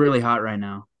both really hot right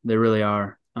now. They really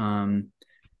are.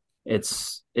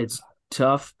 It's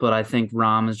tough, but I think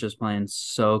Rahm is just playing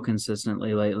so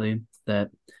consistently lately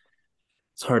that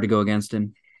it's hard to go against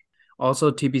him. Also,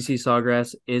 TPC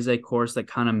Sawgrass is a course that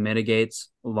kind of mitigates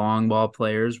long ball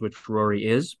players, which Rory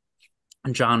is.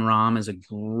 And John Rahm is a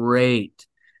great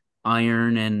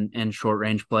iron and short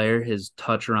range player. His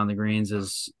touch around the greens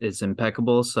is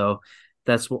impeccable. So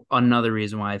that's another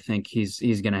reason why I think he's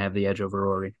going to have the edge over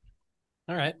Rory.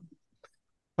 All right.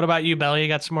 What about you, Belly? You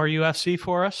got some more UFC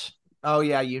for us? Oh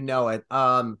yeah, you know it.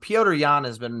 Petr Yan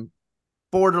has been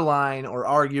borderline or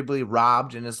arguably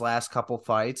robbed in his last couple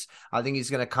fights. I think he's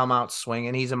going to come out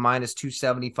swinging. He's a minus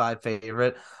 275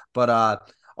 favorite, but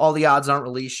all the odds aren't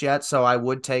released yet, so I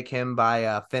would take him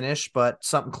by finish, but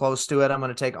something close to it. I'm going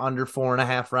to take under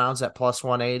 4.5 rounds at plus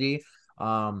 180.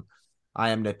 I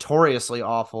am notoriously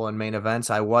awful in main events.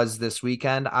 I was this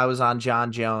weekend. I was on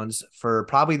John Jones for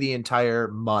probably the entire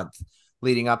month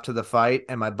leading up to the fight,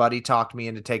 and my buddy talked me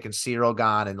into taking Cyril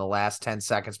Gane in the last 10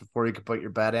 seconds before you could put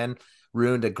your bet in.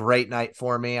 Ruined a great night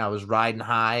for me. I was riding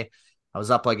high. I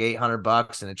was up like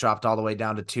 $800 and it dropped all the way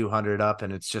down to 200 up,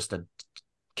 and it's just a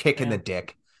kick in the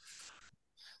dick.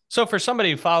 So for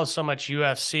somebody who follows so much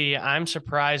UFC, I'm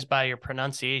surprised by your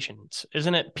pronunciations.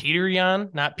 Isn't it Petr Yan,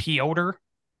 not Piotr?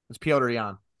 It's Petr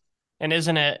Yan. And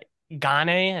isn't it Gane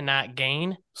and not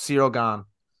Gain? Cyril Gane. All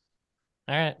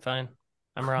right, fine.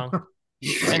 I'm wrong.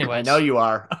 Anyways, I know you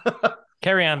are.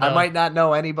 Carry on, Billy. I might not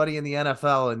know anybody in the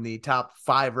NFL in the top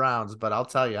 5 rounds, but I'll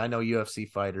tell you, I know UFC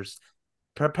fighters.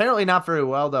 Apparently not very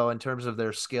well, though, in terms of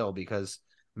their skill, because,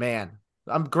 man,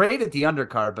 I'm great at the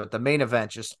undercard, but the main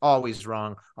event just always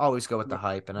wrong. Always go with the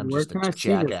hype, and I'm Where just a can I see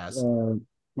this? jackass.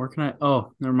 Where can I?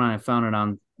 Oh, never mind. I found it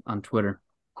on Twitter.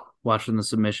 Watching the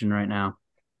submission right now.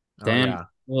 Oh, Damn. yeah.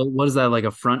 Well, what is that, like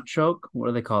a front choke? What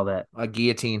do they call that? A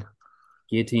guillotine.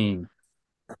 Guillotine.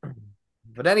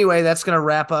 But anyway, that's going to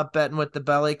wrap up Betting with the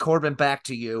Belly. Corbin, back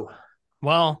to you.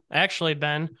 Well, actually,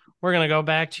 Ben, we're going to go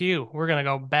back to you. We're going to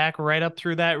go back right up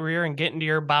through that rear and get into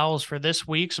your bowels for this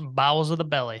week's Bowels of the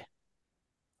Belly.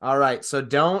 All right. So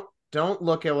don't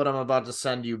look at what I'm about to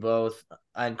send you both.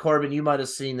 And Corbin, you might have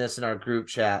seen this in our group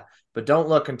chat, but don't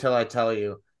look until I tell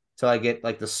you, till I get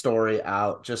like the story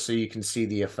out, just so you can see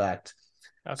the effect.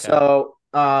 Okay. So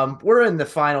we're in the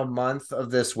final month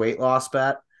of this weight loss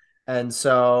bet. And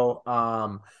so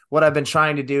what I've been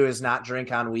trying to do is not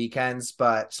drink on weekends,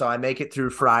 but so I make it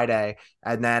through Friday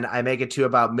and then I make it to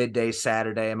about midday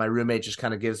Saturday and my roommate just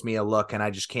kind of gives me a look and I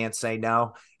just can't say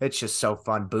no. It's just so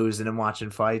fun boozing and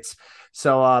watching fights.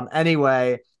 So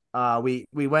anyway, we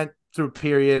went through a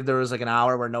period. There was like an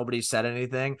hour where nobody said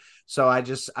anything. So I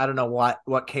don't know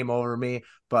what came over me,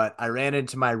 but I ran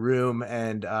into my room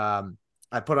and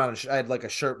I put on I had like a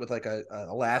shirt with like a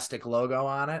elastic logo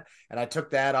on it, and I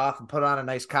took that off and put on a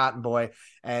nice cotton boy,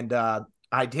 and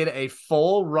I did a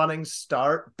full running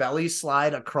start belly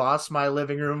slide across my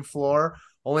living room floor.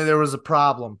 Only there was a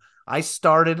problem. I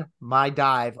started my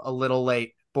dive a little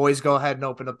late. Boys, go ahead and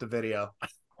open up the video.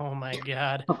 Oh my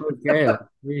God. Okay.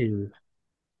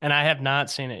 And I have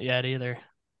not seen it yet either.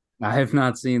 I have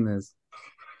not seen this.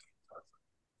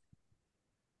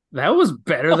 That was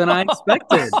better than I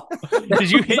expected. Did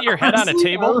you hit your head on a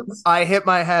table? I hit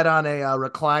my head on a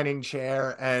reclining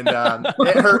chair, and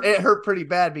it hurt pretty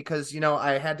bad because,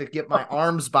 I had to get my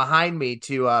arms behind me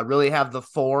to really have the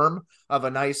form of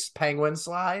a nice penguin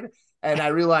slide. And I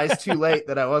realized too late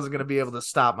that I wasn't going to be able to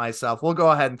stop myself. We'll go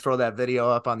ahead and throw that video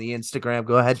up on the Instagram.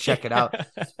 Go ahead, check it out.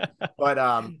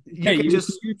 But you can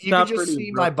just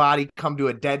see my body come to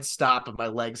a dead stop and my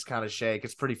legs kind of shake.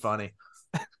 It's pretty funny.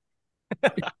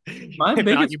 My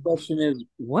biggest question is,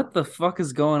 what the fuck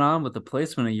is going on with the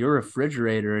placement of your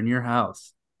refrigerator in your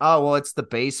house? Oh, well, it's the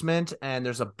basement and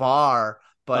there's a bar,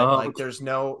 but there's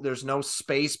no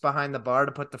space behind the bar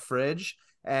to put the fridge.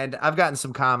 And I've gotten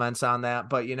some comments on that,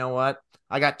 but you know what?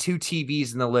 I got 2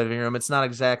 TVs in the living room. It's not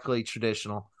exactly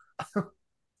traditional. I'm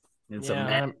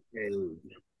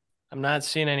not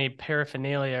seeing any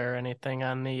paraphernalia or anything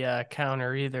on the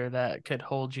counter either that could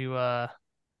hold you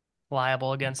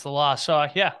liable against the law. So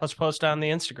let's post on the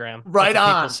Instagram. Right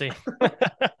on. See.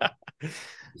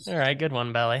 All right, good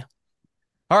one, Belly.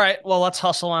 All right, well, let's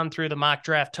hustle on through. The mock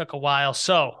draft took a while,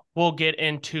 so we'll get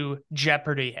into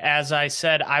Jeopardy. As I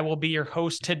said, I will be your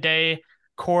host today.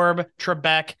 Corb,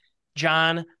 Trebek,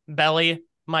 John, Belly,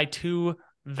 my 2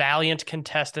 valiant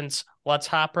contestants. Let's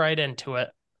hop right into it.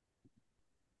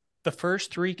 The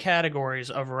first 3 categories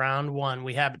of round 1,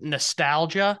 we have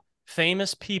nostalgia,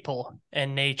 famous people,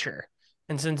 and nature.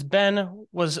 And since Ben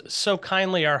was so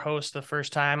kindly our host the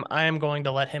first time, I am going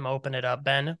to let him open it up.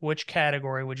 Ben, which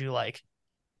category would you like?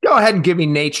 Go ahead and give me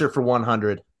nature for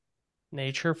 100.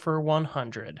 Nature for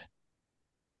 100.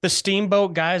 The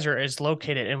Steamboat Geyser is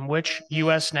located in which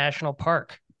U.S. national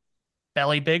park?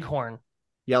 Belly Bighorn.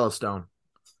 Yellowstone.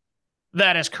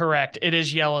 That is correct. It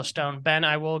is Yellowstone. Ben,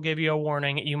 I will give you a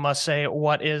warning. You must say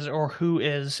what is or who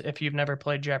is if you've never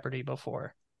played Jeopardy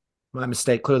before. My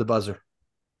mistake. Clear the buzzer.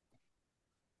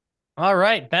 All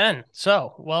right, Ben.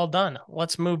 So, well done.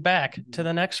 Let's move back to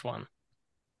the next one.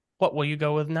 What will you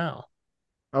go with now?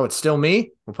 Oh, it's still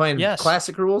me? We're playing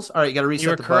classic rules? All right, you got to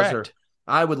reset the buzzer.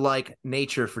 I would like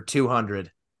nature for 200.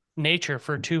 Nature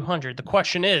for 200. The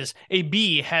question is, a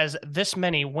bee has this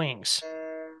many wings.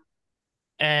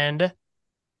 And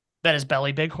that is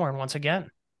Belly Bighorn once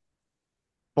again.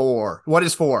 4. What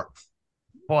is 4?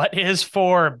 What is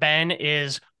 4? Ben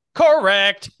is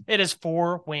correct. It is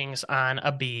 4 wings on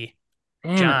a bee.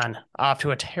 Damn. John, off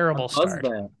to a terrible start.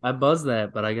 I buzzed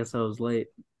that, but I guess I was late.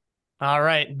 All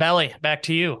right, Belly, back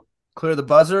to you. Clear the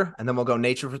buzzer, and then we'll go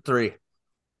nature for 3.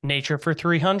 Nature for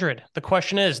 300. The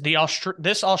question is,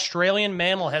 this Australian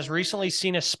mammal has recently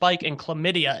seen a spike in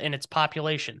chlamydia in its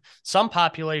population. Some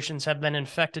populations have been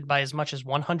infected by as much as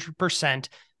 100%.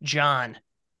 John.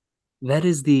 That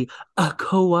is the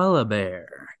koala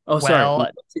bear. Oh, sorry.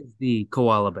 What is the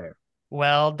koala bear?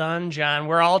 Well done, John.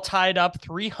 We're all tied up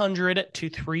 300 to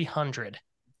 300.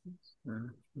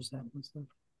 What's that?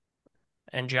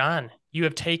 And John, you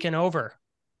have taken over.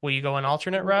 Will you go an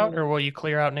alternate route or will you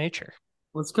clear out nature?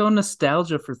 Let's go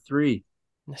nostalgia for 3.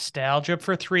 Nostalgia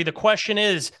for 3. The question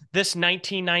is, this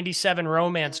 1997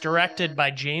 romance directed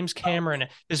by James Cameron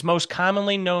is most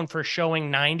commonly known for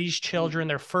showing 90s children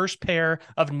their first pair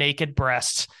of naked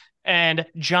breasts. And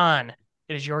John,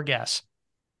 it is your guess.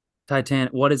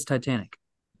 Titanic. What is Titanic?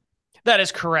 That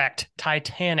is correct.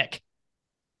 Titanic.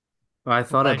 Oh, I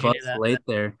thought I Glad you knew buzzed that. late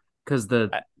there because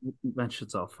that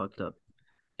shit's all fucked up.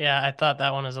 Yeah, I thought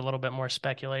that one was a little bit more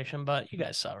speculation, but you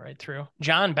guys saw right through.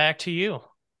 John, back to you.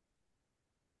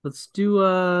 Let's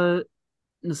do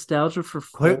nostalgia for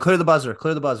 4. Clear the buzzer.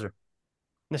 Clear the buzzer.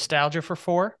 Nostalgia for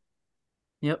 4.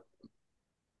 Yep.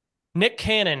 Nick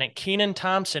Cannon, Kenan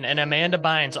Thompson, and Amanda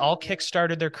Bynes all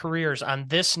kickstarted their careers on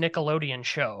this Nickelodeon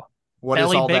show. What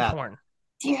Belly is all Bighorn.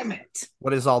 that? Damn it.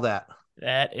 What is all that?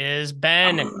 That is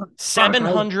Ben.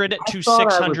 700 to thought I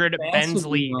 600, was Ben's faster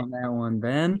lead. on that one,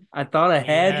 Ben. I thought I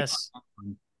had you Yes. on that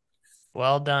one.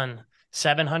 Well done.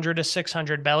 700 to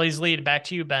 600, Belly's lead. Back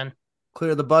to you, Ben.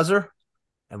 Clear the buzzer,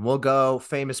 and we'll go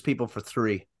famous people for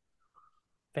 3.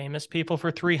 Famous people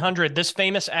for 300. This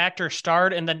famous actor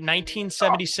starred in the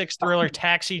 1976 thriller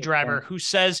Taxi Driver. Who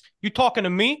says, "You talking to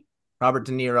me?" Robert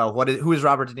De Niro. Who is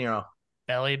Robert De Niro?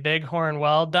 Belly Bighorn.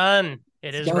 Well done.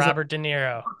 It is Robert De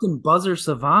Niro. Fucking buzzer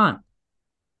savant.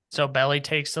 So Belly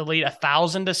takes the lead.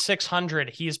 1,000 to 600.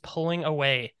 He is pulling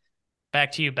away.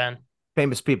 Back to you, Ben.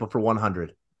 Famous people for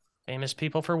 100. Famous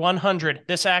people for 100.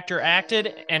 This actor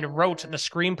acted and wrote the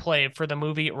screenplay for the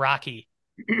movie Rocky.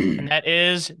 And that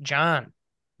is John.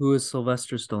 Who is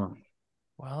Sylvester Stallone?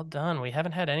 Well done. We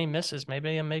haven't had any misses.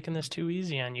 Maybe I'm making this too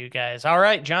easy on you guys. All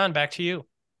right, John, back to you.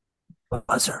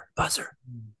 Buzzer.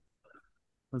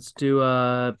 Let's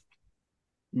do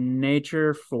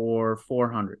nature for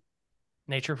 400.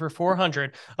 Nature for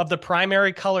 400. Of the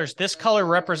primary colors, this color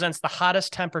represents the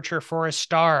hottest temperature for a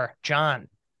star. John.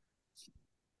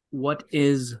 What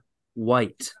is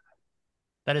white?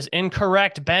 That is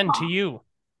incorrect. Ben, to you.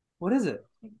 What is it?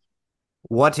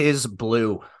 What is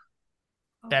blue?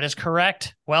 That is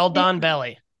correct. Well done,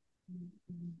 Belly.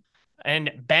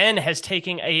 And Ben has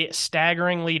taken a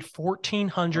staggering lead,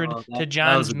 1,400 to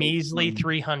John's measly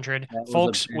 300.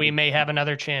 Folks, we may have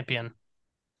another champion.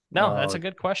 No, that's a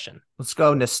good question. Let's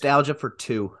go nostalgia for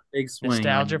 2. Big swing.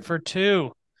 Nostalgia for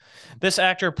 2. This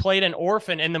actor played an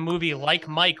orphan in the movie Like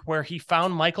Mike, where he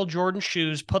found Michael Jordan's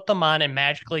shoes, put them on, and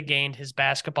magically gained his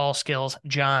basketball skills.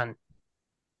 John.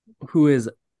 Who is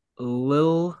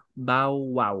Lil Bow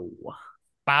Wow?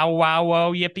 Bow wow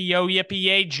wow, yippee yo, yippee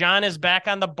yay. John is back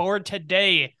on the board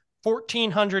today.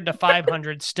 1,400 to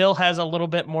 500. Still has a little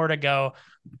bit more to go,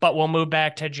 but we'll move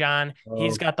back to John.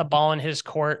 He's got the ball in his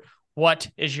court. What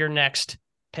is your next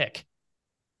pick?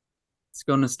 Let's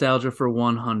go nostalgia for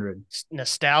 100.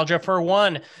 Nostalgia for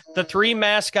 1. The 3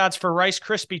 mascots for Rice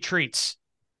Krispie Treats.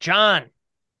 John.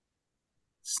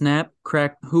 Snap,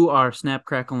 crack. Who are Snap,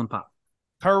 Crackle, and Pop?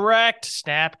 Correct.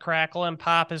 Snap, Crackle, and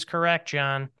Pop is correct,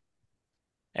 John.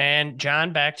 And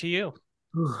John, back to you.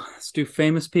 Let's do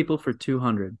famous people for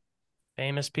 200.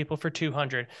 Famous people for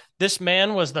 200. This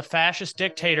man was the fascist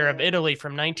dictator of Italy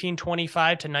from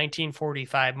 1925 to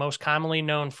 1945, most commonly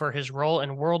known for his role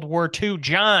in World War II.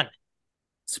 John.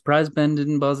 Surprised Ben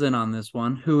didn't buzz in on this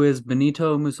one. Who is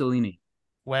Benito Mussolini?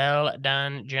 Well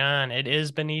done, John. It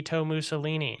is Benito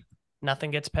Mussolini.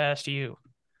 Nothing gets past you.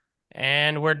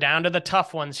 And we're down to the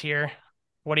tough ones here.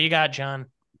 What do you got, John?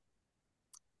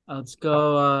 Let's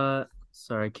go.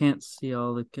 Sorry, I can't see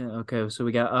all the. Okay, so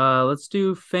we got. Let's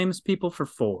do famous people for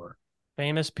 4.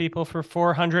 Famous people for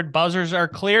 400. Buzzers are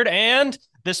cleared, and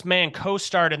this man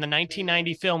co-starred in the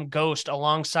 1990 film Ghost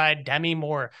alongside Demi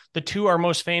Moore. The two are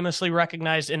most famously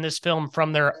recognized in this film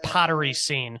from their pottery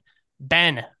scene.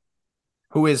 Ben.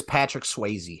 Who is Patrick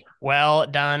Swayze? Well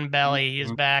done, Belly. He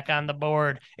is back on the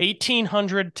board.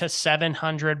 1,800 to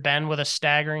 700. Ben with a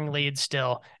staggering lead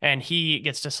still, and he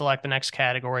gets to select the next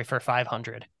category for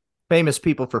 500. Famous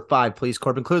people for 5, please.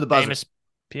 Corbin, clear the buzzer.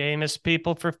 Famous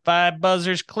people for 5.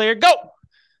 Buzzers clear. Go!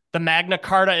 The Magna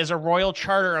Carta is a royal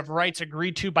charter of rights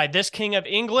agreed to by this King of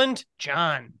England,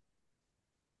 John.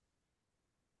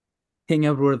 King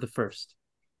Edward I.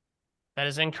 That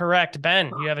is incorrect.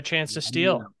 Ben, you have a chance to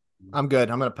steal. I'm good.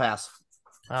 I'm going to pass.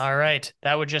 All right.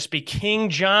 That would just be King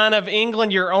John of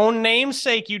England, your own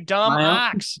namesake, you dumb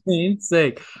ox.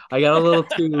 Namesake. I got a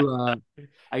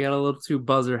little too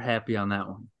buzzer happy on that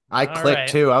one. I clicked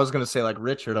too. I was going to say like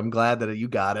Richard. I'm glad that you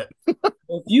got it.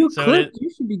 If you click, you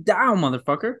should be down,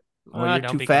 motherfucker. Well, you're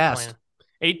too fast.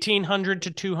 1,800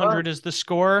 to 200 is the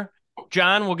score.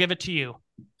 John, we'll give it to you.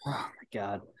 Oh, my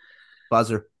God.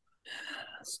 Buzzer.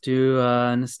 Let's do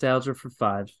nostalgia for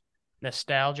 5.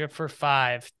 Nostalgia for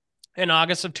 5. In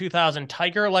August of 2000,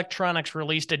 Tiger Electronics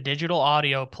released a digital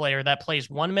audio player that plays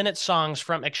 1-minute songs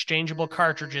from exchangeable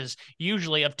cartridges,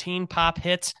 usually of teen pop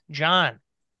hits. John.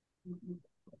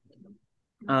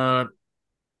 Oh,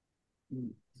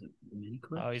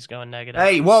 he's going negative.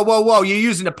 Hey, whoa. You're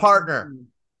using a partner.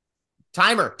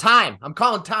 Time. I'm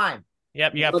calling time.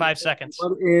 Yep, you got 5 seconds.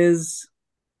 What is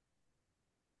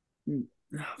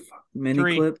mini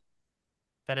 3. clip?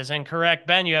 That is incorrect.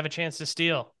 Ben, you have a chance to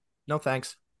steal. No,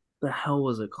 thanks. The hell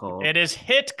was it called? It is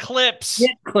Hit Clips.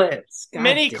 Hit Clips.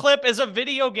 Mini Clip is a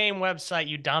video game website,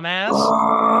 you dumbass.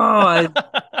 Oh,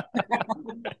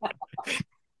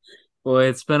 boy,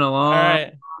 it's been a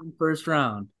long first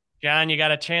round. John, you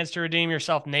got a chance to redeem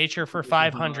yourself. Nature for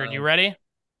 500. You ready?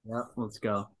 Yep, let's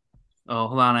go. Oh,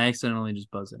 hold on. I accidentally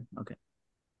just buzzed it. Okay.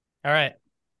 All right.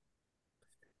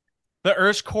 The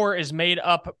Earth's core is made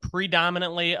up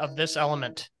predominantly of this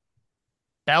element.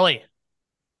 Belly.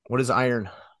 What is iron?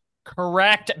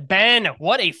 Correct. Ben,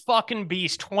 what a fucking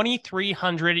beast.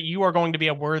 2,300. You are going to be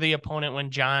a worthy opponent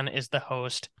when John is the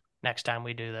host next time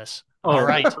we do this. All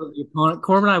right.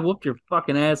 Corbin, I whooped your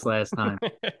fucking ass last time.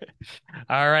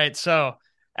 All right. So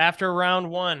after round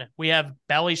 1, we have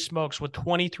Belly Smokes with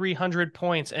 2,300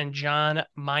 points and John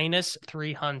minus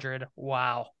 300.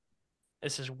 Wow.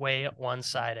 This is way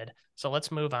one-sided. So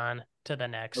let's move on to the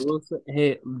next.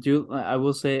 I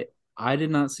will say, I did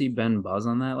not see Ben buzz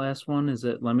on that last one.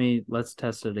 Let's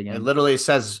test it again. It literally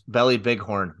says Belly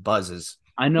Bighorn buzzes.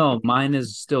 I know mine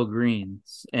is still green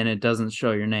and it doesn't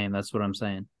show your name. That's what I'm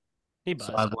saying. He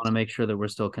buzzed. So I want to make sure that we're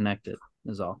still connected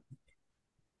is all.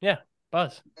 Yeah,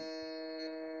 buzz.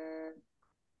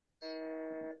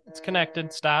 It's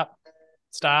connected. Stop,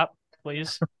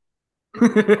 please.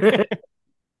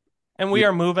 And we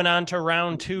are moving on to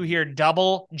round 2 here.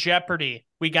 Double Jeopardy.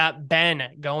 We got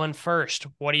Ben going first.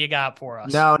 What do you got for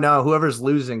us? No. Whoever's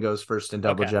losing goes first in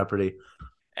Double Jeopardy.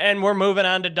 And we're moving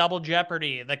on to Double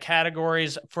Jeopardy. The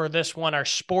categories for this one are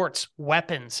sports,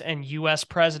 weapons, and U.S.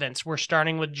 presidents. We're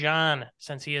starting with John,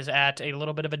 since he is at a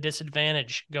little bit of a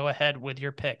disadvantage. Go ahead with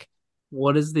your pick.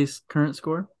 What is the current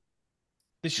score?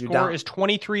 The score is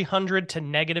 2,300 to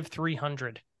negative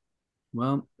 300.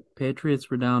 Well,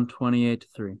 Patriots were down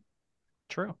 28-3.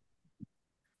 True.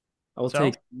 I will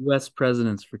take U.S.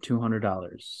 presidents for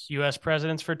 $200. U.S.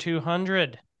 presidents for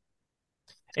 200.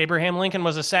 Abraham Lincoln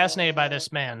was assassinated by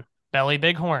this man, Belly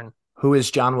Bighorn. Who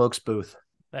is John Wilkes Booth?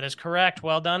 That is correct.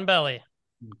 Well done, Belly.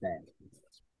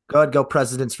 Go ahead, go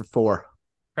presidents for 4.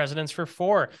 Presidents for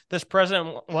 4. This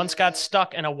president once got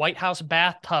stuck in a White House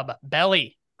bathtub.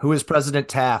 Belly. Who is President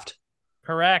Taft?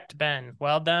 Correct, Ben.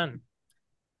 Well done.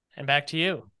 And back to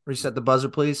you. Reset the buzzer,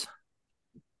 please.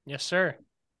 Yes, sir.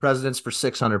 Presidents for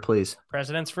 600, please.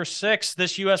 Presidents for 6.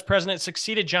 This U.S. president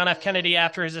succeeded John F. Kennedy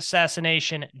after his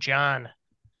assassination. John.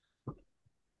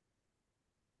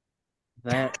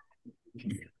 That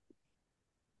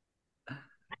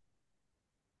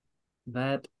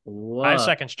was 5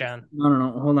 seconds, John.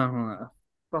 No. Hold on.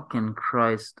 Fucking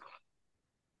Christ.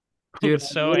 Dude,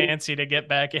 so antsy to get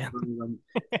back in.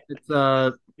 It's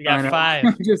you got 5.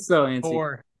 I'm just so antsy.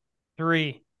 4,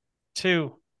 3,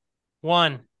 2,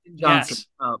 1. Johnson. Yes.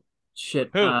 Oh shit.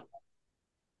 Who?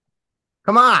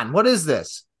 Come on. What is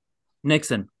this?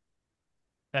 Nixon.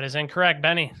 That is incorrect,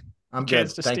 Benny. I'm good.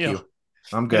 Thank you.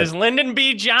 I'm good. It is Lyndon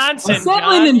B. Johnson. I said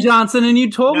Lyndon Johnson, and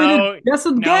you told me to guess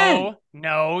again.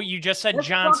 No, you just said That's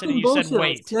Johnson, and you bullshit. said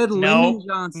wait. I said Lyndon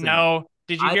Johnson. No.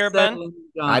 Did you hear it, Ben?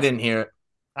 I didn't hear it.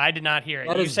 I did not hear it.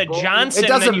 That You is said bullshit. Johnson. It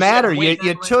doesn't matter. You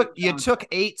You took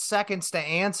 8 seconds to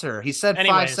answer. He said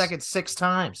 5 seconds 6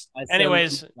 times.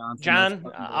 Anyways, John,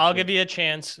 I'll give you a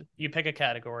chance. You pick a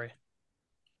category.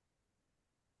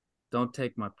 Don't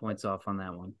take my points off on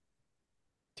that one.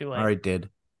 Too late. I already did.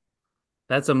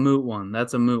 That's a moot one.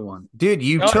 Dude,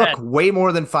 you took way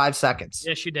more than 5 seconds.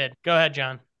 Yes, you did. Go ahead,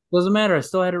 John. Doesn't matter. I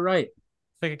still had it right.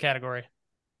 Pick a category.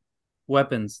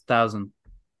 Weapons, 1,000.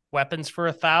 Weapons for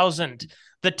 1,000.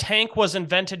 The tank was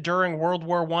invented during World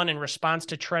War I in response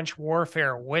to trench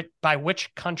warfare. By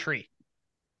which country?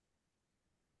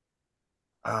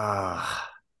 John.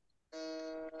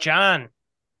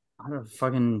 Out of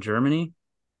fucking Germany?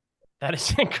 That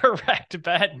is incorrect,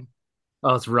 Ben.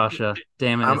 Oh, it's Russia.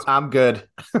 Damn it. I'm good.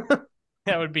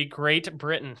 That would be Great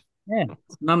Britain. Yeah,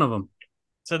 none of them.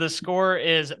 So the score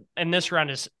is, in this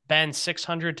round, is Ben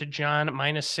 600 to John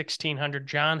minus 1,600.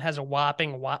 John has a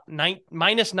whopping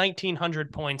minus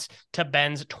 1,900 points to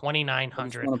Ben's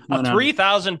 2,900. A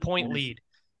 3,000 point lead.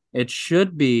 It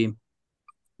should be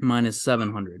minus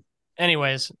 700.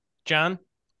 Anyways, John,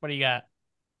 what do you got?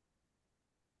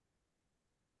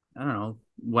 I don't know.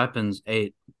 Weapons,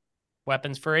 8.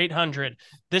 Weapons for 800.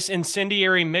 This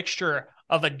incendiary mixture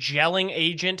of a gelling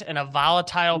agent and a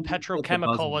volatile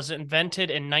petrochemical was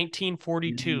invented in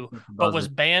 1942, but was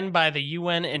banned by the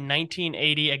UN in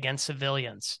 1980 against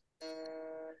civilians?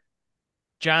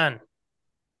 John.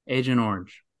 Agent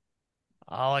Orange.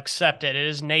 I'll accept it. It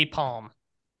is napalm.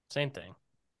 Same thing.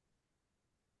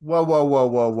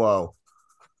 Whoa.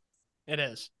 It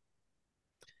is.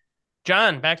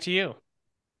 John, back to you.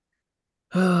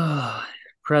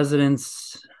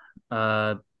 Presidents,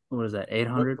 what is that,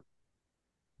 800?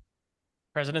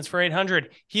 Presidents for 800.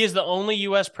 He is the only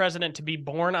U.S. president to be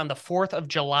born on the 4th of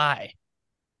July.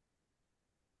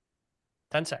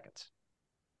 10 seconds.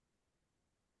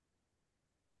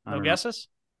 No guesses?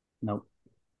 Nope.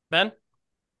 Ben?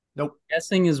 Nope.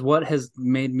 Guessing is what has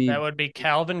made me... That would be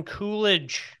Calvin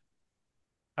Coolidge.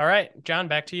 All right, John,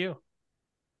 back to you.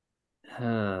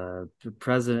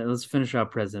 President. Let's finish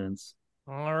out presidents.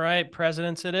 All right,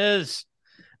 presidents it is.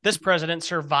 This president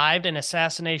survived an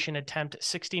assassination attempt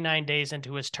 69 days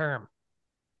into his term.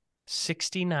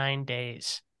 69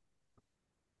 days.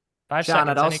 5 John, seconds.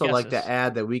 I'd also like to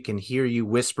add that we can hear you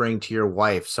whispering to your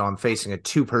wife, so I'm facing a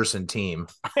 2-person team.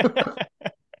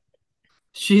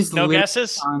 She's no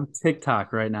guesses on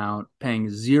TikTok right now, paying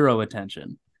zero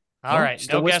attention. All right,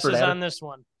 no guesses on this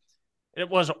one. It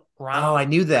was Ronald. Oh, I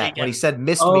knew that Reagan. when he said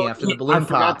 "missed me" after the balloon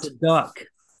popped. I forgot to duck. He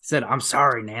said, "I'm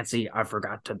sorry, Nancy, I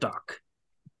forgot to duck."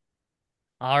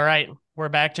 All right, we're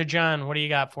back to John. What do you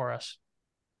got for us?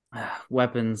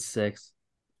 Weapons 6.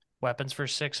 Weapons for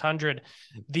 600.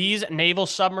 These naval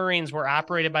submarines were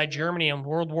operated by Germany in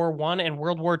World War I and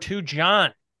World War II.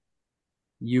 John.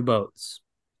 U-boats.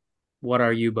 What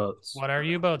are U-boats? What are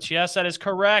U-boats? Yes, that is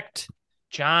correct.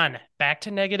 John, back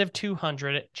to negative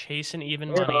 200, chasing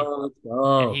even money.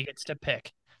 And he gets to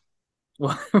pick.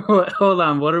 Hold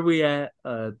on. What are we at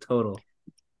total?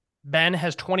 Ben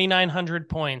has 2,900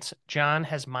 points. John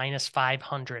has minus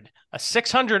 500. A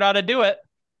 600 ought to do it.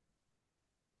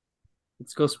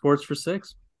 Let's go sports for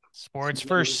 6. Sports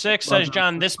for 6, says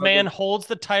John. This man holds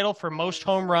the title for most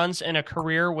home runs in a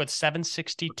career with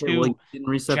 762. Okay, well, didn't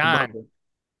reset John. The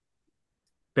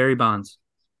Barry Bonds.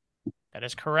 That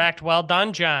is correct. Well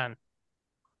done, John.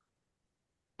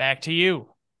 Back to you.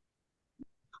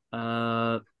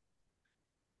 Let's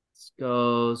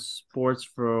go sports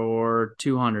for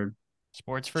 200.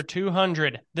 Sports for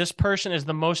 200. This person is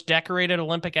the most decorated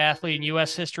Olympic athlete in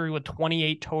U.S. history with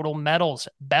 28 total medals.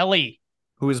 Belly.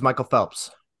 Who is Michael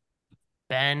Phelps?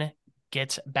 Ben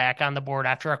gets back on the board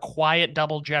after a quiet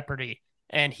double Jeopardy,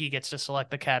 and he gets to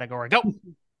select the category. Go.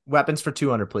 Weapons for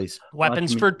 200, please.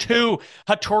 Weapons for 2.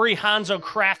 Hattori Hanzo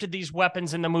crafted these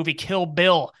weapons in the movie Kill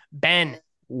Bill. Ben.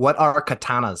 What are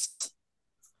katanas?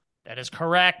 That is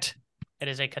correct. It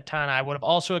is a katana. I would have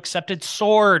also accepted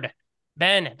sword.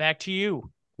 Ben, back to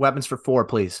you. Weapons for 4,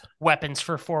 please. Weapons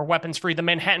for 4. Weapons free. The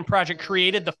Manhattan Project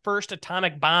created the first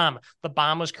atomic bomb. The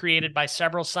bomb was created by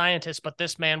several scientists, but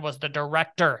this man was the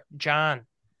director. John.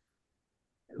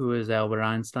 Who is Albert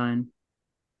Einstein?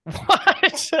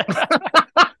 What?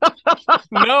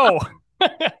 No.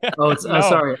 Oh, it's no.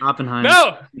 Sorry, Oppenheimer.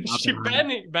 No,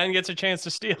 Ben gets a chance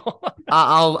to steal.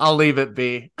 I'll leave it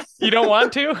be. You don't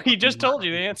want to? He just told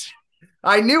you the answer.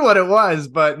 I knew what it was,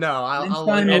 but no,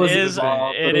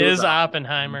 it is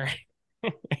Oppenheimer.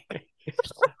 All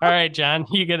right, John,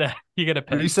 you get a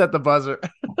pick. Reset the buzzer.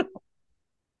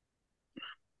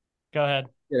 Go ahead.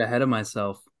 Get ahead of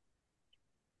myself.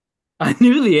 I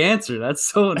knew the answer. That's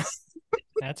so.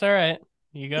 That's all right.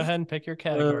 You go ahead and pick your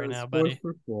category now, buddy.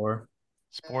 For 4.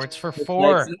 Sports for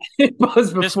 4.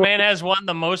 This man has won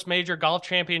the most major golf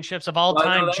championships of all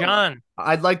time. John.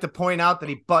 I'd like to point out that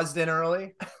he buzzed in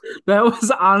early. That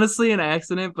was honestly an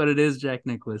accident, but it is Jack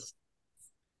Nicklaus.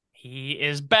 He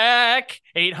is back.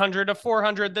 800 to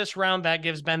 400 this round. That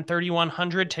gives Ben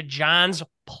 3,100 to John's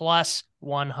plus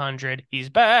 100. He's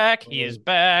back. He is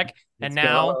back. And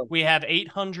now we have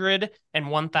 800 and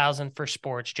 1,000 for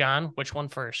sports. John, which one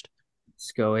first?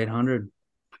 Let's go 800.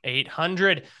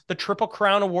 800. The Triple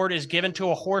Crown Award is given to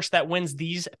a horse that wins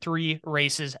these 3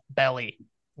 races. Belly.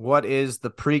 What is the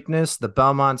Preakness, the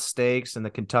Belmont Stakes, and the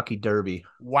Kentucky Derby?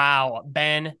 Wow,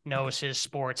 Ben knows his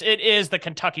sports. It is the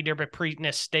Kentucky Derby,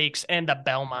 Preakness Stakes, and the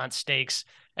Belmont Stakes.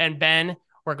 And Ben,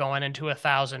 we're going into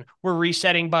 1,000. We're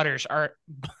resetting buzzers. Are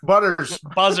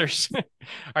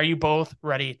you both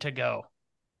ready to go?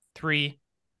 3,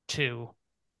 2,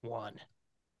 1.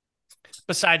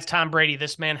 Besides Tom Brady,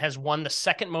 this man has won the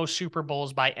second most Super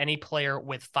Bowls by any player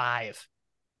with 5.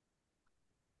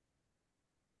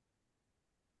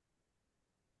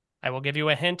 I will give you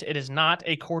a hint. It is not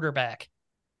a quarterback.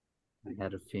 I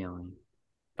had a feeling.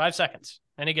 5 seconds.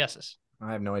 Any guesses?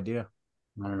 I have no idea.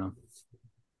 I don't know.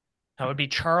 That would be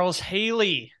Charles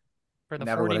Haley. for the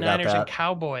Never would've got 49ers and that.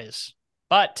 Cowboys.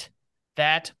 But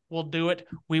that will do it.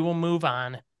 We will move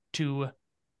on to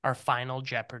our final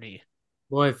Jeopardy.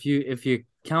 Boy, if you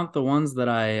count the ones that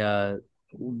I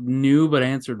knew but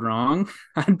answered wrong,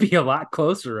 I'd be a lot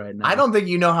closer right now. I don't think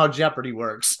you know how Jeopardy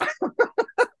works.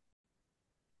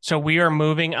 So we are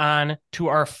moving on to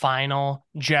our final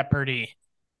Jeopardy,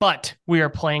 but we are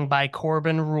playing by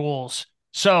Corbin rules.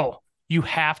 So you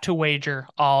have to wager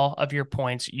all of your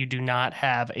points. You do not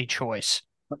have a choice.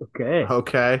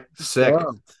 Okay. Sick. Yeah.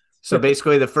 So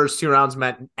basically the first 2 rounds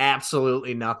meant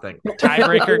absolutely nothing.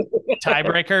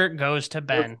 Tiebreaker goes to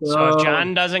Ben. Let's So if go.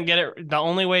 John doesn't get it, the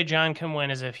only way John can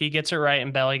win is if he gets it right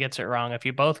and Belly gets it wrong. If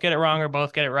you both get it wrong or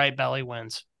both get it right, Belly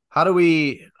wins. What do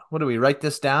we write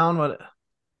this down? What?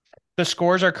 The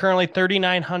scores are currently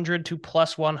 3,900 to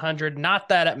plus 100. Not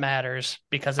that it matters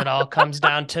because it all comes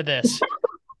down to this.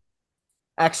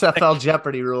 XFL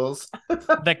Jeopardy rules.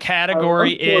 The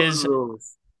category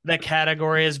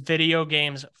is video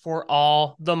games for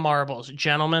all the marbles.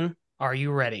 Gentlemen, are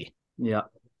you ready? Yeah.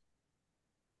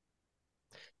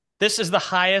 This is the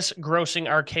highest grossing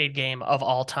arcade game of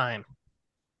all time.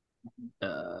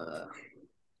 All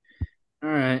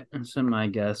right, that's my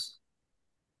guess.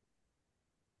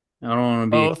 I don't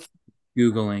want to be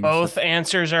Googling. Both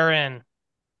answers are in.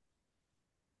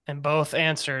 And both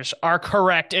answers are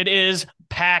correct. It is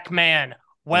Pac-Man.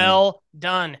 Well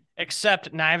done.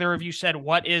 Except neither of you said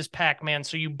what is Pac-Man,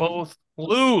 so you both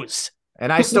lose.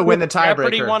 And I still win the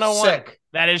Jeopardy tiebreaker. 101. Sick.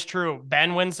 That is true.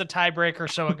 Ben wins the tiebreaker,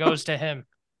 so it goes to him.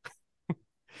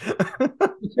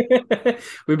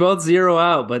 We both 0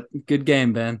 out, but good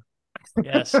game, Ben.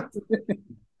 Yes.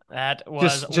 That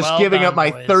was just well giving done, up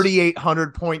my boys.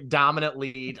 3,800 point dominant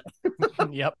lead.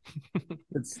 Yep.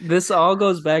 This all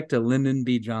goes back to Lyndon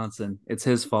B. Johnson. It's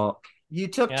his fault. You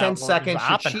took 10 seconds.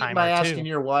 You're cheating by asking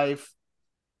your wife.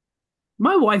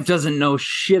 My wife doesn't know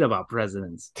shit about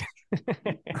presidents.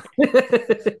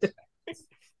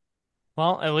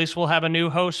 Well, at least we'll have a new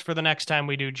host for the next time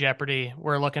we do Jeopardy.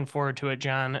 We're looking forward to it,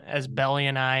 John, as Belly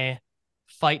and I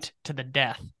fight to the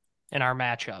death in our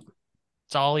matchup.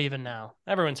 It's all even now.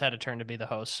 Everyone's had a turn to be the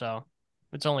host, so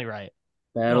it's only right.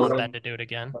 I don't want Ben to do it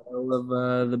again. Battle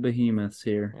of the behemoths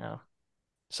here.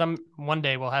 Yeah. One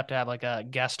day we'll have to have like a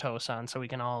guest host on so we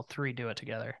can all 3 do it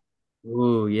together.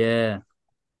 Ooh, yeah.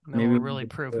 Maybe we'll really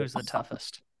prove who's the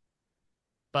toughest.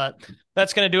 But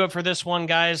that's going to do it for this one,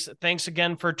 guys. Thanks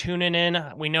again for tuning in.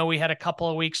 We know we had a couple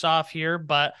of weeks off here,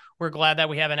 but we're glad that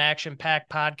we have an action-packed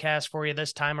podcast for you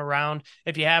this time around.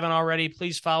 If you haven't already,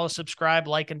 please follow, subscribe,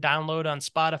 like, and download on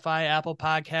Spotify, Apple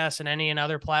Podcasts, and any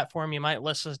other platform you might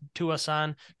listen to us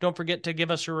on. Don't forget to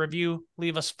give us a review.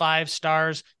 Leave us 5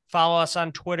 stars. Follow us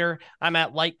on Twitter. I'm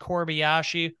at Like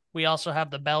Corbiashi. We also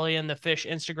have the Belly and the Fish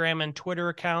Instagram and Twitter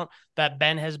account that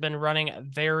Ben has been running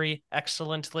very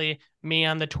excellently. Me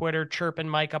on the Twitter, chirping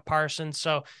Micah Parsons.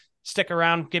 So stick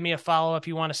around. Give me a follow if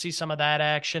you want to see some of that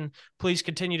action. Please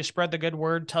continue to spread the good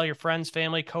word. Tell your friends,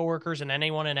 family, coworkers, and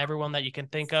anyone and everyone that you can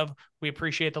think of. We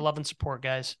appreciate the love and support,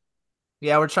 guys.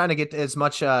 Yeah, we're trying to get as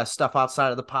much stuff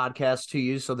outside of the podcast to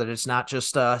you so that it's not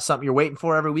just something you're waiting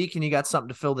for every week and you got something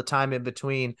to fill the time in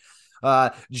between.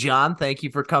 John, thank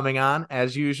you for coming on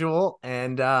as usual.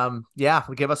 And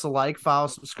give us a like, follow,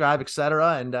 subscribe,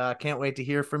 etc. And can't wait to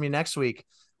hear from you next week.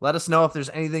 Let us know if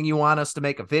there's anything you want us to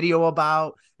make a video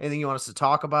about, anything you want us to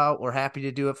talk about. We're happy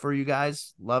to do it for you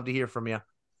guys. Love to hear from you.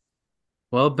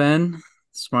 Well, Ben,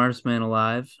 smartest man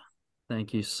alive,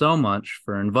 thank you so much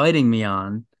for inviting me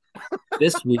on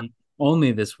this week,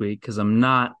 only this week, because I'm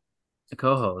not a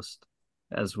co-host,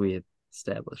 as we had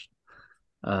established.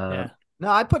 No,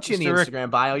 I put you in the Instagram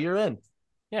bio. You're in.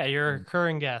 Yeah, you're a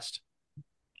recurring guest.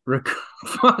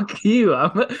 Fuck you.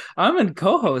 I'm in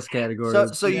co-host category.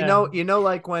 So yeah. you know,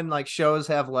 like when like shows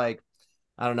have like,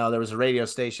 I don't know, there was a radio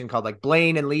station called like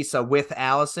Blaine and Lisa with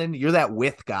Allison. You're that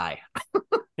with guy.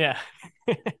 Yeah.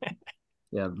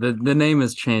 Yeah, the name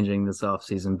is changing this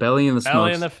offseason. Belly and the Smokes.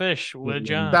 Belly and the Fish with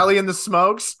John. Belly and the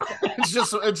Smokes. it's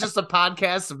just a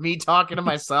podcast of me talking to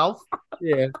myself.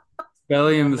 Yeah.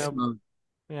 Belly and the Smokes.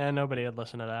 Yeah, nobody would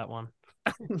listen to that one.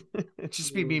 It'd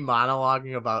just be me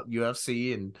monologuing about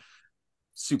UFC and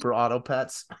super auto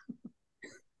pets.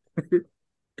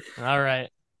 All right.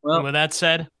 Well, and with that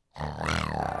said.